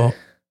 Yeah, but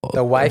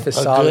the wife is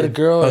solid. A good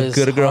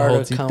girl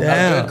holds you down.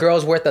 A good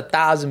girl's worth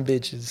 1,000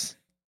 bitches.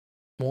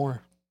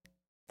 More.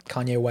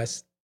 Kanye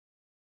West.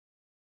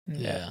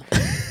 Yeah.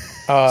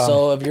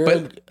 So if you're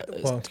go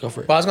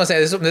for it. Well, I was gonna say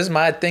this is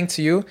my thing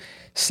to you.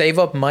 Save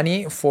up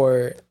money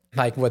for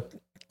like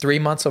 3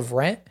 months of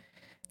rent,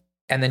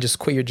 and then just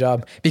quit your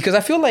job, because I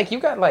feel like you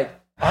got like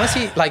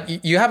honestly like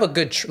you have a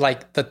good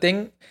like the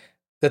thing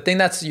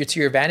that's to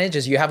your advantage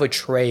is you have a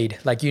trade,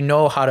 like you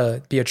know how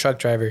to be a truck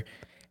driver,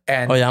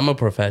 and I'm a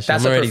professional.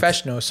 That's a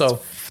professional. So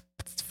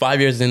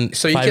 5 years in,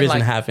 so you 5 can years like,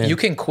 and a half in. You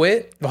can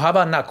quit. Well, how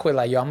about not quit?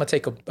 Like, yo, I'm gonna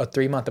take a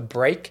 3 month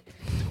break,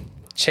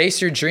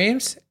 chase your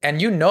dreams, and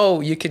you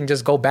know you can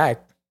just go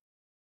back.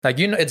 Like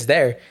you know it's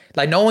there.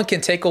 Like no one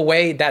can take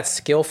away that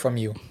skill from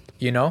you.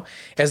 You know,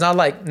 it's not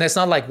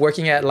like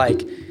working at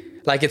like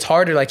it's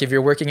harder. Like if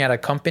you're working at a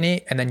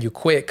company and then you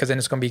quit, because then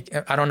it's going to be,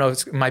 I don't know,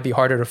 it might be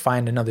harder to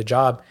find another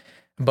job,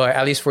 but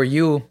at least for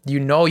you, you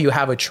know, you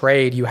have a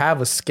trade, you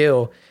have a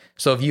skill.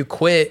 So if you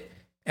quit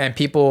and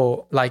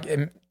people like,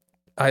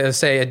 I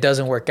say it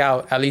doesn't work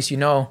out, at least, you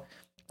know,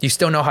 you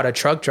still know how to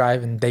truck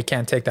drive and they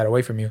can't take that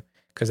away from you.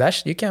 Cause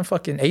you can't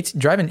fucking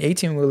driving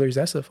 18-wheelers.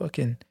 That's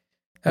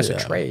a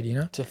trade, you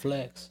know, to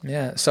flex.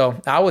 Yeah.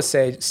 So I would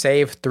say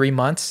save 3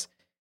 months.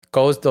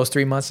 Those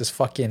 3 months is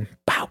fucking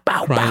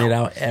grind it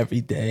out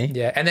every day.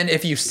 Yeah, and then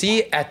if you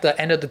see at the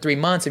end of the 3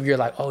 months, if you're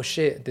like, oh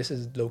shit, this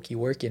is low key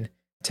working,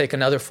 take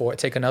another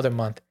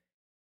month,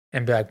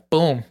 and be like,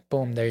 boom,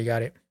 there you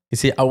got it. You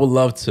see, I would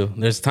love to.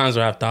 There's times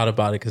where I've thought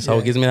about it because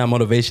it gives me that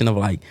motivation of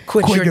like,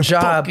 quit your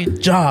job,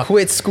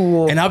 quit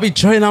school, and I'll be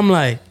trying. I'm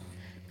like,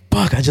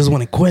 fuck, I just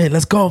want to quit.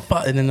 Let's go.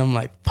 Fuck. And then I'm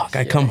like, fuck,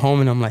 I come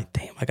home and I'm like,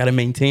 damn, I got to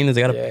maintain this.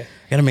 I got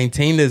to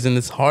maintain this. And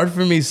it's hard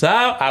for me. So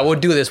I will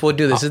do this. We'll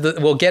do this.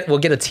 We'll get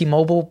a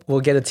T-Mobile. We'll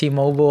get a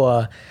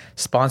T-Mobile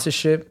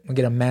sponsorship. We'll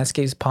get a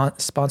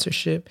Manscaped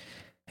sponsorship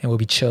and we'll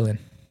be chilling.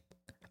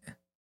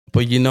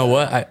 But you know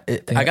what?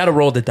 I got to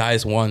roll the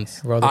dice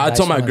once. I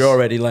told my girl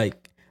already,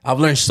 like, I've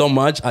learned so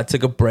much. I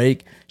took a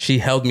break. She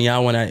held me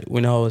out when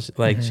I was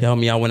like, she held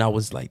me out when I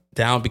was like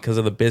down because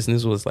of the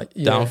business was like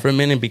down for a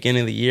minute,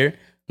 beginning of the year.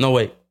 No,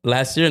 wait,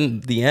 last year in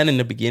the end, in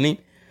the beginning.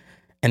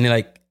 And then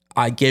like,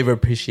 I gave her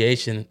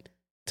appreciation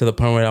to the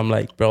point where I'm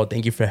like, bro,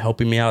 thank you for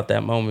helping me out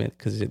that moment.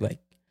 Cause it like,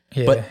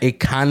 but it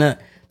kind of,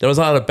 there was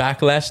a lot of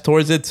backlash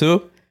towards it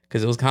too.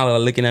 Cause it was kind of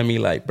like looking at me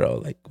like, bro,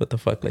 like what the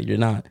fuck? Like you're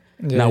not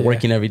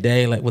working every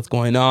day. Like what's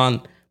going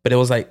on? But it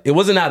was like, it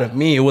wasn't out of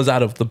me. It was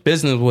out of the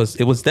business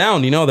it was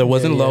down, you know, there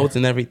wasn't loads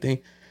and everything.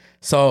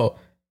 So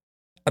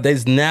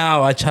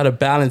now I try to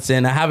balance it,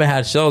 and I haven't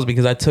had shows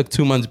because I took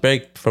 2 months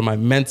break for my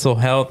mental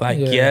health, I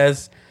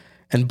guess,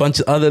 and a bunch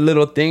of other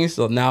little things.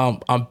 So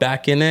now I'm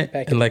back in it.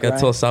 And like I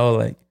told Saul,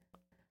 like,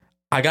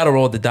 I got to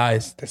roll the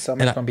dice. The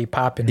summer's going to be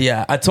popping.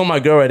 Yeah. I told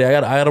my girl already, I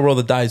got to roll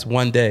the dice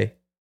one day.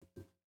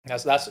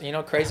 That's, you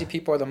know, crazy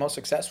people are the most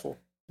successful.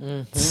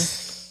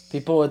 Mm-hmm.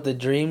 People with the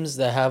dreams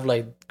that have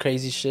like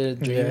crazy shit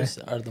dreams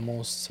are the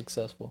most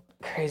successful.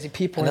 Crazy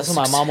people. And that's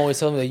what my mom always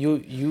told me,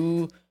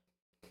 that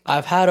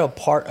I've had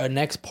an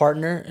ex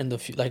partner in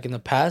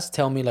the past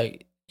tell me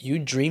like, you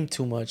dream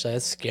too much.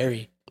 That's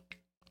scary.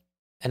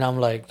 And I'm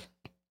like,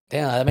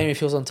 damn, that made me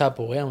feel some type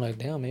of way. I'm like,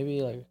 damn,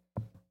 maybe like,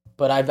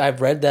 but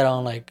I've read that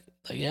on like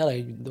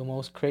the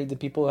most crazy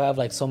people who have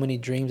like so many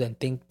dreams and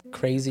think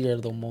crazy are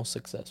the most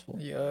successful.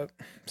 Yep.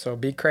 So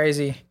be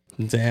crazy.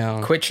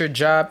 Damn. Quit your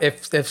job.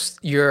 If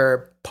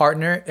your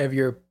partner, if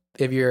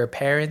your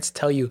parents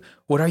tell you,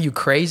 what are you,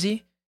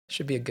 crazy?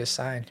 Should be a good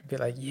sign. Be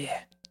like, yeah,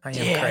 I am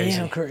Yeah, crazy.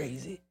 I am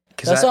crazy.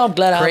 'Cause That's why I'm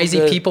glad crazy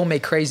I have a good, people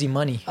make crazy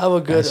money. I have a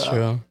good, That's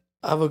true.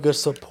 I have a good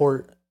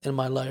support in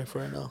my life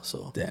right now.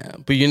 So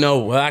Damn. But you know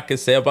what I could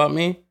say about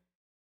me?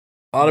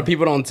 A lot of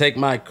people don't take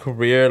my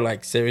career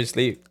like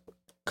seriously.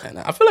 And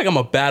I feel like I'm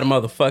a bad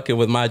motherfucker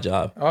with my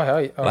job. Oh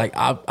hell yeah! Oh. Like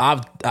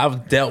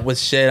I've dealt with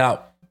shit. I've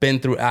been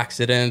through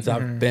accidents.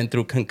 I've been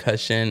through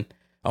concussion.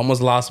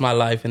 Almost lost my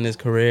life in this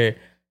career.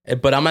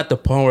 But I'm at the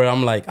point where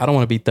I'm like, I don't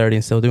want to be 30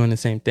 and still doing the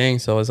same thing.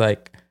 So it's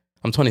like,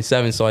 I'm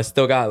 27, so I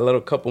still got a little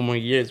couple more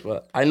years,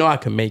 but I know I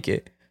can make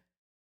it.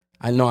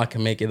 I know I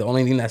can make it. The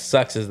only thing that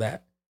sucks is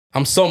that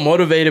I'm so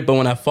motivated, but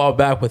when I fall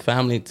back with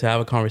family to have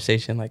a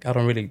conversation, like I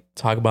don't really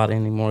talk about it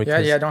anymore.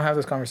 yeah. Don't have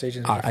those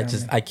conversations. With your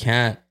family.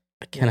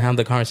 I can't have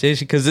the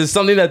conversation because it's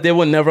something that they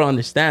will never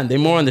understand. They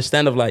more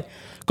understand of like,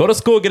 go to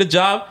school, get a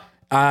job.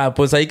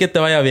 Pues ahí que te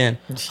vaya bien.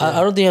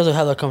 I don't think you have to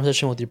have that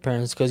conversation with your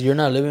parents because you're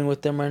not living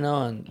with them right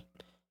now, and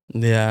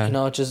Yeah, you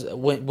know, just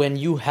when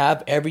you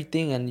have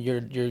everything and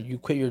you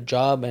quit your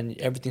job and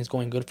everything's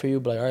going good for you,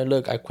 but like, all right,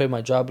 look, I quit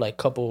my job like a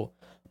couple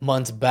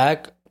months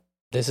back.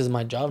 This is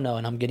my job now,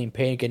 and I'm getting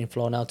paid, getting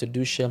flown out to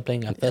do shit. I'm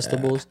playing at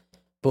festivals.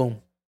 Boom,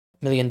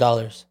 $1 million.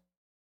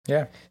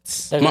 Yeah,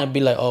 They're gonna be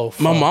like, oh,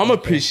 my fuck, mom okay.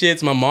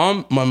 appreciates my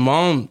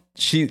mom.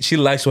 She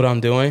likes what I'm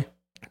doing.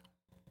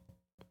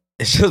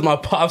 It's just my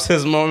pops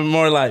is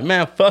more like,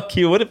 man, fuck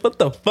you. What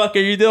the fuck are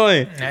you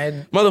doing?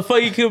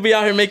 Motherfucker, you could be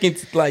out here making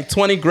like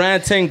 20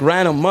 grand, 10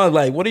 grand a month.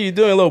 Like, what are you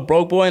doing, little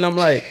broke boy? And I'm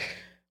like,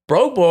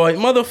 broke boy,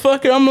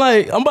 motherfucker. I'm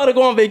like, I'm about to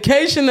go on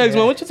vacation next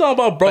month. What you talking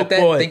about, broke but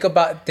then boy?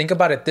 think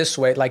about it this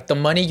way: like the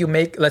money you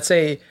make. Let's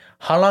say,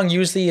 how long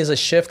usually is a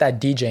shift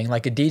at DJing?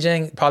 Like a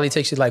DJing probably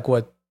takes you like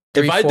what?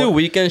 If I do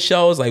weekend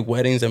shows like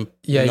weddings and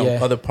Yeah, yeah.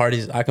 other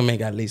parties, I can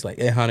make at least like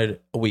 800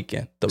 a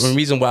weekend. The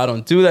reason why I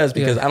don't do that is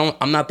because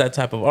I'm not that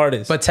type of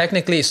artist. But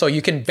technically, so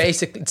you can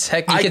basically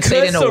you I can say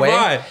it in could a way.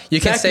 survive,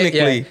 You can say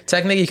technically.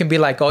 technically you can be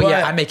like, oh But-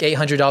 yeah, I make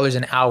 $800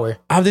 an hour.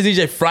 I have to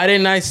DJ Friday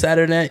night,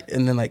 Saturday night,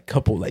 and then like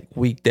couple like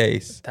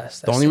weekdays.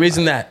 That's The only a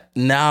reason lot. that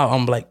now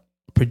I'm like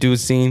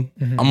producing,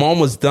 I'm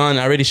almost done.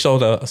 I already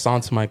showed a song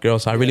to my girl,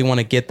 so I really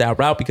want to get that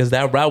route because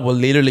that route will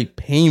literally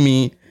pay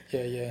me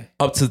Yeah.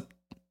 up to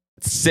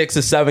 6 or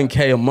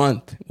 7K a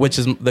month, which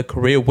is the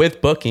career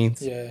with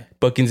bookings. Yeah.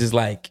 Bookings is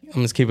like,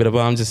 I'm just keeping it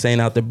above. I'm just saying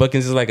out there,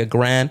 bookings is like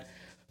 $1,000,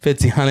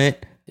 1,500.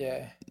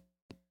 Yeah.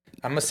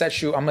 I'm gonna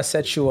set you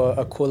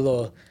a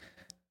cool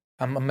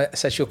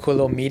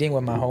little meeting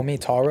with my homie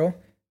Taro.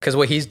 Cause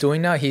what he's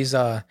doing now, he's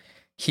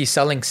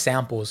selling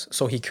samples.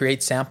 So he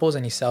creates samples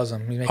and he sells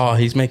them.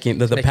 He's making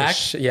the making pack.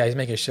 he's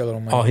making a shitload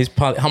of money. Oh, he's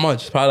probably, how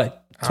much? Probably like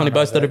 20 know,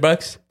 bucks, 30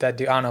 bucks. That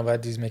dude, I don't know, but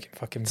that dude's making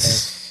fucking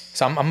bank.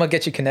 So I'm gonna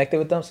get you connected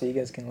with them so you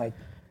guys can like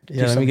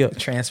Yeah, let me go.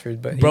 transfers.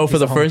 But Bro, for he's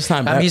the a homie. first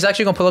time. He's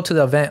actually gonna pull up to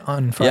the event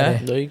on Friday.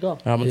 Yeah? There you go.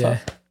 I'm gonna Yeah,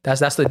 talk.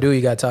 that's the dude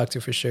you gotta talk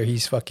to for sure.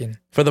 He's fucking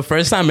For the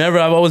first time ever,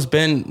 I've always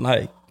been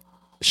like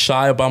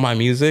shy about my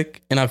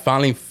music, and I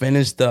finally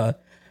finished the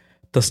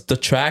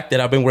track that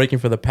I've been working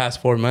for the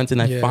past 4 months,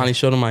 and I Yeah. finally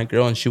showed her my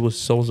girl, and she was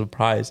so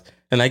surprised,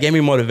 and that gave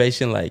me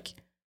motivation. Like,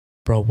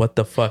 bro, what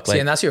the fuck, see, like,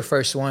 and that's your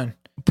first one.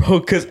 bro,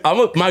 because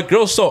my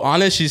girl's so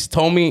honest. She's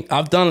told me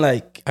I've done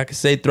like, I could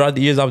say throughout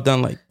the years I've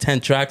done like 10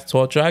 tracks,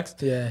 12 tracks.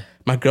 Yeah.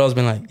 My girl's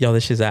been like, yo,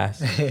 this shit's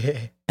ass,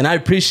 and I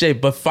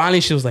appreciate. But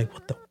finally, she was like,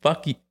 what the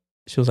fuck?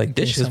 She was like,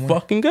 this shit's somewhere.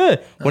 fucking good.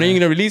 When are you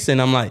gonna release it?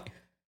 And I'm like,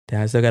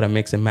 damn, I still gotta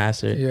mix and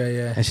master it.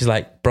 Yeah. And she's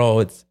like,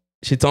 bro,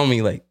 she told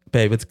me like,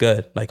 babe, it's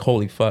good. Like,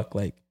 holy fuck.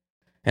 Like,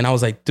 and I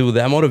was like, dude,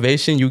 that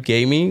motivation you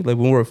gave me, like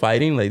when we were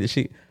fighting, like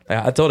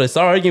I told her,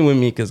 start arguing with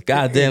me because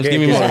goddamn, give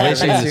me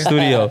motivation in the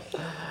studio.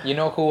 You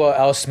know who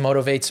else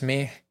motivates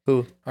me?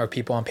 Who? Are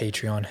people on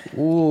Patreon.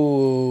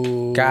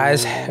 Ooh,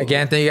 Guys,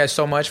 again, thank you guys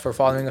so much for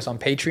following us on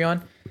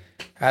Patreon.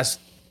 As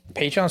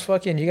Patreon's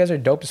fucking, you guys are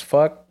dope as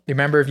fuck.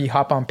 Remember, if you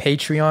hop on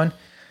Patreon,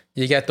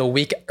 you get the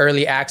week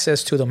early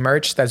access to the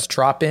merch that's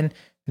dropping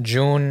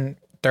June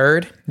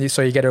 3rd.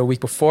 So you get it a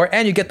week before,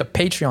 and you get the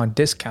Patreon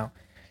discount.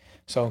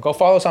 So go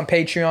follow us on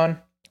Patreon.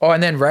 Oh,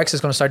 and then Rex is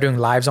going to start doing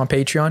lives on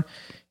Patreon.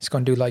 He's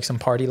going to do like some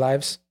party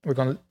lives. We're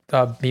going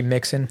to be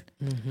mixing.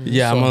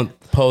 Yeah, I'm gonna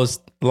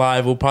post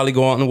live. We'll probably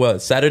go on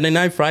Saturday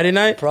night, Friday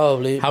night.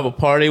 probably. Have a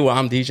party where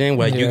I'm DJing,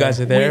 while you Yeah. guys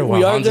are there,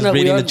 while I'm just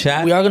reading the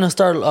chat. We are gonna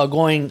start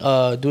doing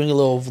a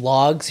little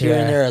vlogs here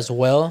and Yeah. there as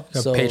well.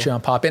 So So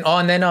Patreon pop in. Oh,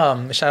 and then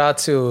shout out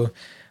to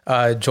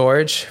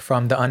George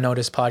from the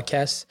Unnoticed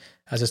podcast.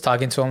 I was just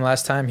talking to him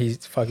last time. He's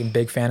a fucking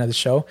big fan of the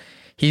show.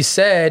 He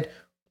said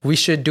we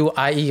should do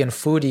IE and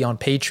Foodie on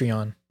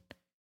Patreon,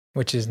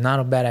 which is not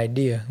a bad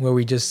idea, where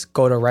we just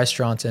go to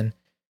restaurants and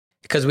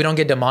because we don't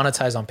get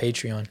demonetized on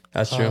Patreon.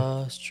 That's true.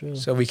 That's true.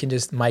 So we can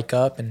just mic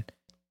up and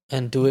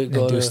Do it.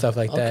 Go do to, stuff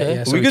like that. okay.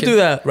 Yeah, so we could do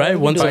that, right?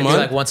 Once a probably do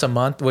month. like once a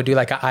month. We'll do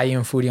like an IE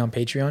and Foodie on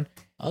Patreon.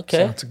 Okay.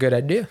 So it's a good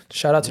idea.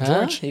 Shout out to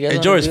George. You guys Hey, wanna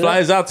George, do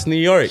fly us out to New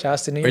York. Shout out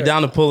to New We're York.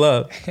 down to pull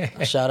up.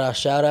 that? Shout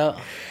out.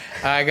 All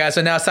right, guys.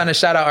 So now it's time to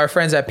shout out our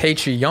friends at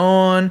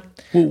Patreon.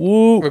 Woo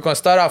woo. We're going to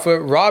start off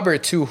with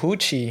Robert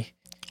Tuhuchi.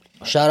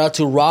 Shout out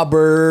to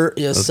Robert.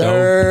 Yes,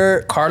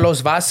 sir.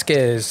 Carlos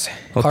Vasquez.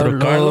 Otro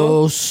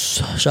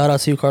Carlos. Shout out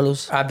to you,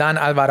 Carlos. Adan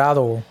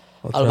Alvarado.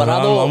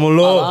 Alvarado.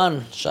 Vámonos.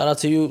 Alan. Shout out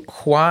to you.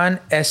 Juan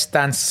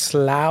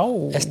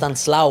Estancislao.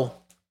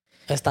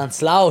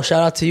 Estancislao.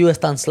 Shout out to you,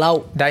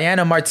 Estancislao.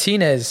 Diana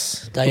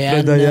Martinez.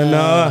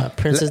 Diana.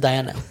 Princess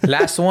Diana.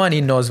 Last one, y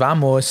nos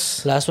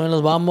vamos. Last one,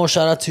 los vamos.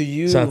 Shout out to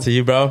you. Shout out to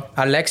you, bro.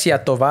 Alexia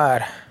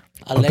Tovar.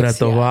 Otra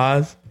Alexia.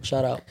 Tobás.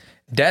 Shout out.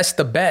 That's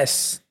the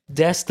best.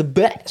 That's the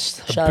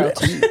best. Shout out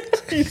to you.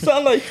 You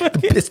sound like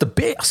It's the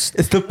best.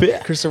 it's the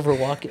best. Christopher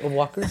Walken.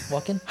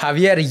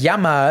 Javier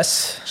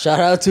Llamas. Shout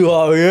out to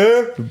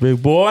Javier.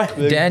 Big boy.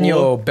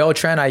 Daniel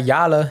Beltran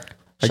Ayala.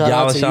 Shout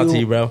out to Shout out to you.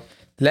 you, bro.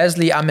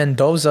 Leslie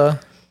Amendoza.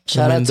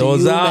 Shout out to you,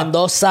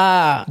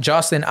 Mendoza.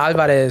 Jocelyn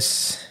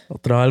Alvarez.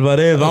 Otro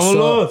Álvarez.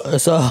 Vámonos.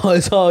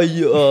 It's all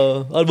you,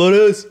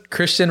 Alvarez.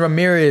 Christian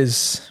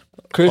Ramirez.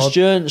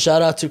 Christian.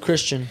 Shout out to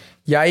Christian.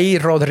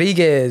 Yair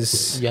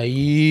Rodriguez.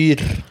 Yair.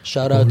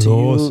 Shout out to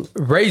you.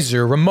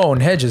 Razor Ramon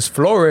Hedges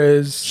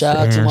Flores. Shout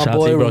out to my Shout out to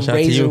boy you, bro. Shout out to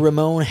Razor you.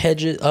 Ramon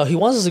Hedges. He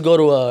wants us to go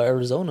to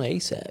Arizona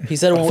ASAP. He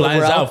said when Flies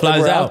we're out,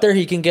 flies we're out. out there,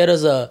 he can get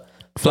us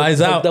Flies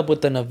hooked out. up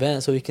with an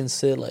event so we can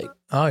sit like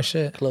Oh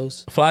shit.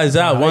 close. Flies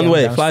out. One yeah,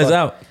 way. I'm Flies fuck.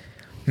 out.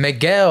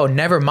 Miguel,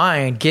 never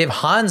mind. Give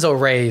Hanzo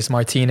Reyes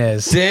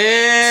Martinez.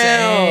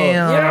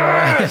 Damn.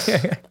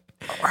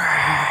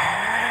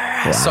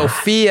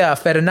 Sofía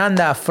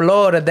Fernanda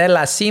Flor de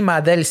la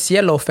Cima del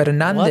Cielo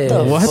Fernandez.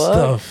 What Fuck.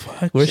 the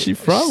fuck? Where's she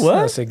from? What?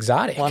 That's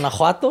exotic.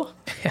 Guanajuato.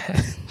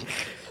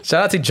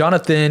 Shout out to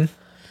Jonathan.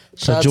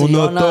 Shout out to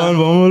Jonathan, Jonah.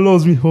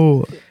 vámonos,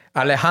 mijo.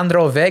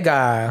 Alejandro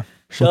Vega.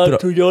 Shout out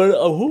to Jonah.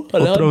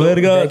 Otro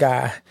verga.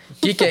 Vega.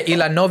 Quique y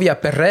la novia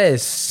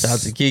Perez. Shout out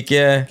to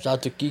Kike. Shout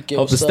out to Kike.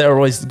 Hope the What's up?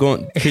 steroids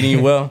going treating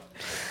you well.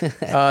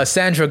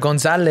 Sandra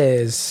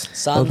Gonzalez.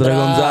 Sandra. Otra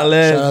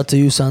Gonzalez. Shout out to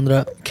you,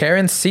 Sandra.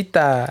 Karen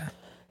Sita.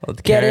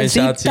 Karen,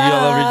 shout out to you,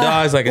 all every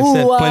dogs. Like I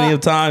said plenty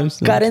of times.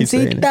 Keep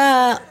saying it.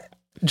 Karencita.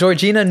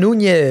 Georgina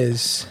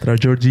Nunez. Otra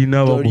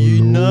Georgina.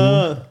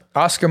 Georgina.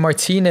 Oscar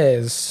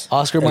Martinez.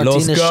 Oscar El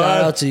Martinez. Oscar.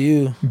 Shout out to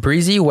you.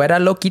 Breezy Huera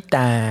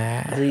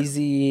Loquita.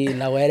 Breezy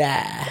La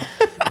Güera.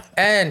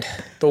 And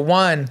the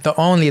one, the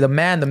only, the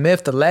man, the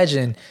myth, the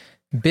legend.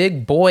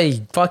 Big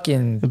boy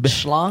fucking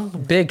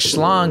Schlong. Big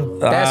Schlong,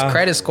 best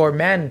credit score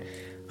man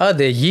of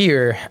the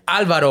year.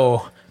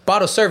 Alvaro,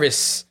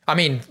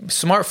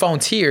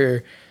 smartphone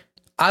tier.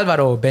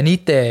 Alvaro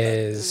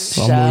Benitez.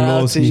 Shout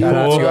out to you, Shout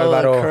out to you, bro.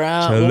 Alvaro.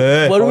 Crown.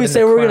 Chale. What do we Holding say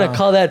the we're gonna crown.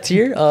 call that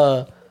tier?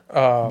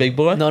 Big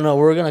boy. No,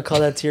 we're gonna call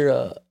that tier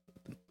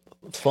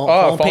phone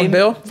Phone payment,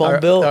 bill? phone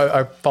bill,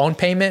 Our phone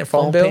payment?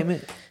 phone bill?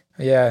 payment,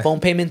 Yeah. phone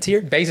payment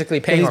tier. Basically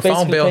So paying he's our phone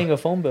basically bill. paying a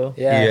phone bill.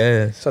 Yeah.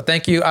 Yes. So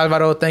thank you,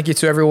 Alvaro. Thank you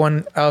to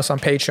everyone else on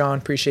Patreon.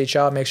 Appreciate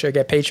y'all. Make sure you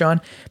get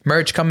Patreon.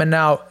 Merch coming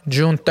out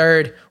June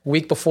 3rd,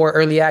 week before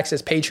early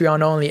access,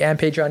 Patreon only, and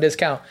Patreon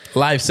discount.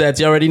 Live sets.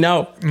 You already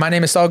know. My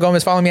name is Saul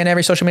Gomez. Follow me on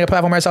every social media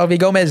platform at Saul V.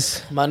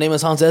 Gomez. My name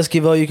is Hans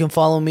Esquivel. You can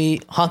follow me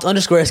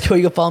Hans_Esquivel.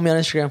 You can follow me on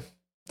Instagram.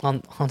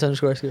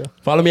 Hans_Esquivel.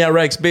 Follow me at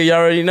Rex B. You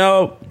already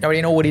know. You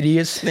already know what it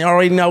is. They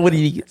already know what it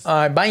is.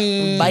 Bye.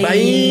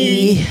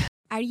 Bye.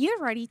 Are you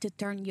ready to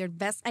turn your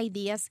best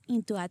ideas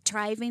into a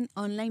thriving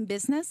online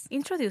business?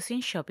 Introducing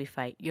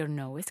Shopify, your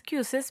no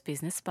excuses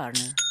business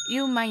partner.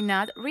 You might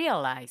not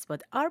realize,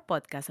 but our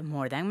podcast,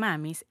 More Than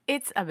Mammies,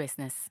 it's a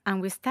business.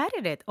 And we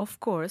started it, of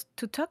course,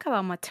 to talk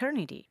about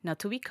maternity, not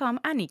to become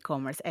an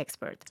e-commerce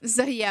expert.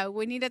 So yeah,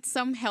 we needed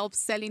some help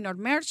selling our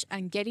merch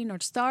and getting our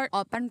store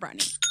up and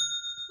running.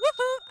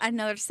 Woohoo!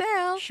 Another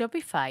sale!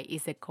 Shopify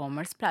is a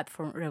commerce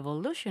platform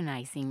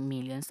revolutionizing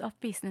millions of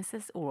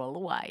businesses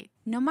worldwide.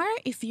 No matter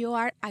if you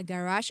are a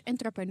garage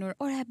entrepreneur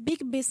or a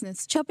big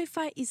business,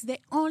 Shopify is the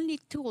only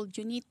tool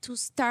you need to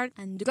start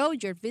and grow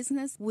your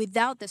business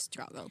without the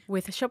struggle.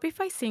 With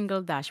Shopify's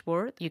single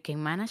dashboard, you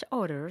can manage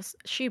orders,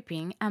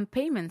 shipping, and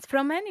payments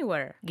from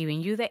anywhere,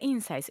 giving you the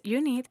insights you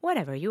need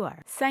wherever you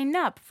are. Sign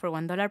up for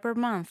 $1 per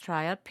month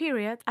trial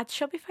period at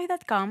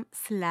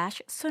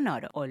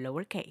shopify.com/sonoro, all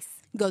lowercase.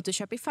 Go to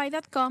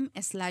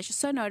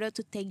shopify.com/sonoro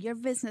to take your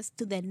business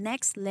to the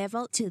next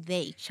level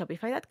today.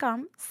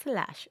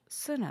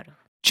 Shopify.com/sonoro.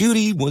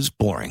 Judy was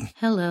boring.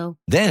 Hello.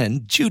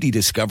 Then Judy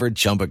discovered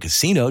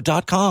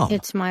ChumbaCasino.com.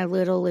 It's my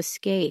little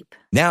escape.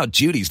 Now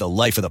Judy's the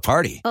life of the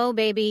party. Oh,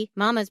 baby,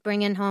 mama's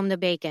bringing home the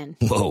bacon.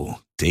 Whoa,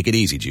 take it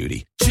easy,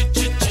 Judy.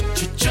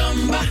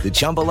 The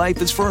Chumba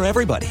life is for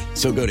everybody.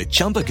 So go to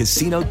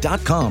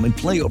ChumbaCasino.com and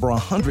play over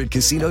 100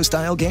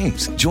 casino-style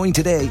games. Join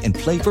today and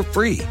play for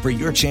free for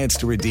your chance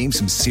to redeem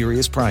some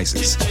serious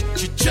prizes.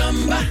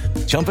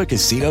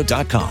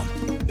 ChumbaCasino.com.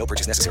 No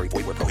purchase necessary.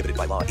 Void where prohibited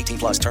by law.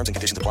 18+ terms and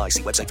conditions apply.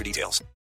 See website for details.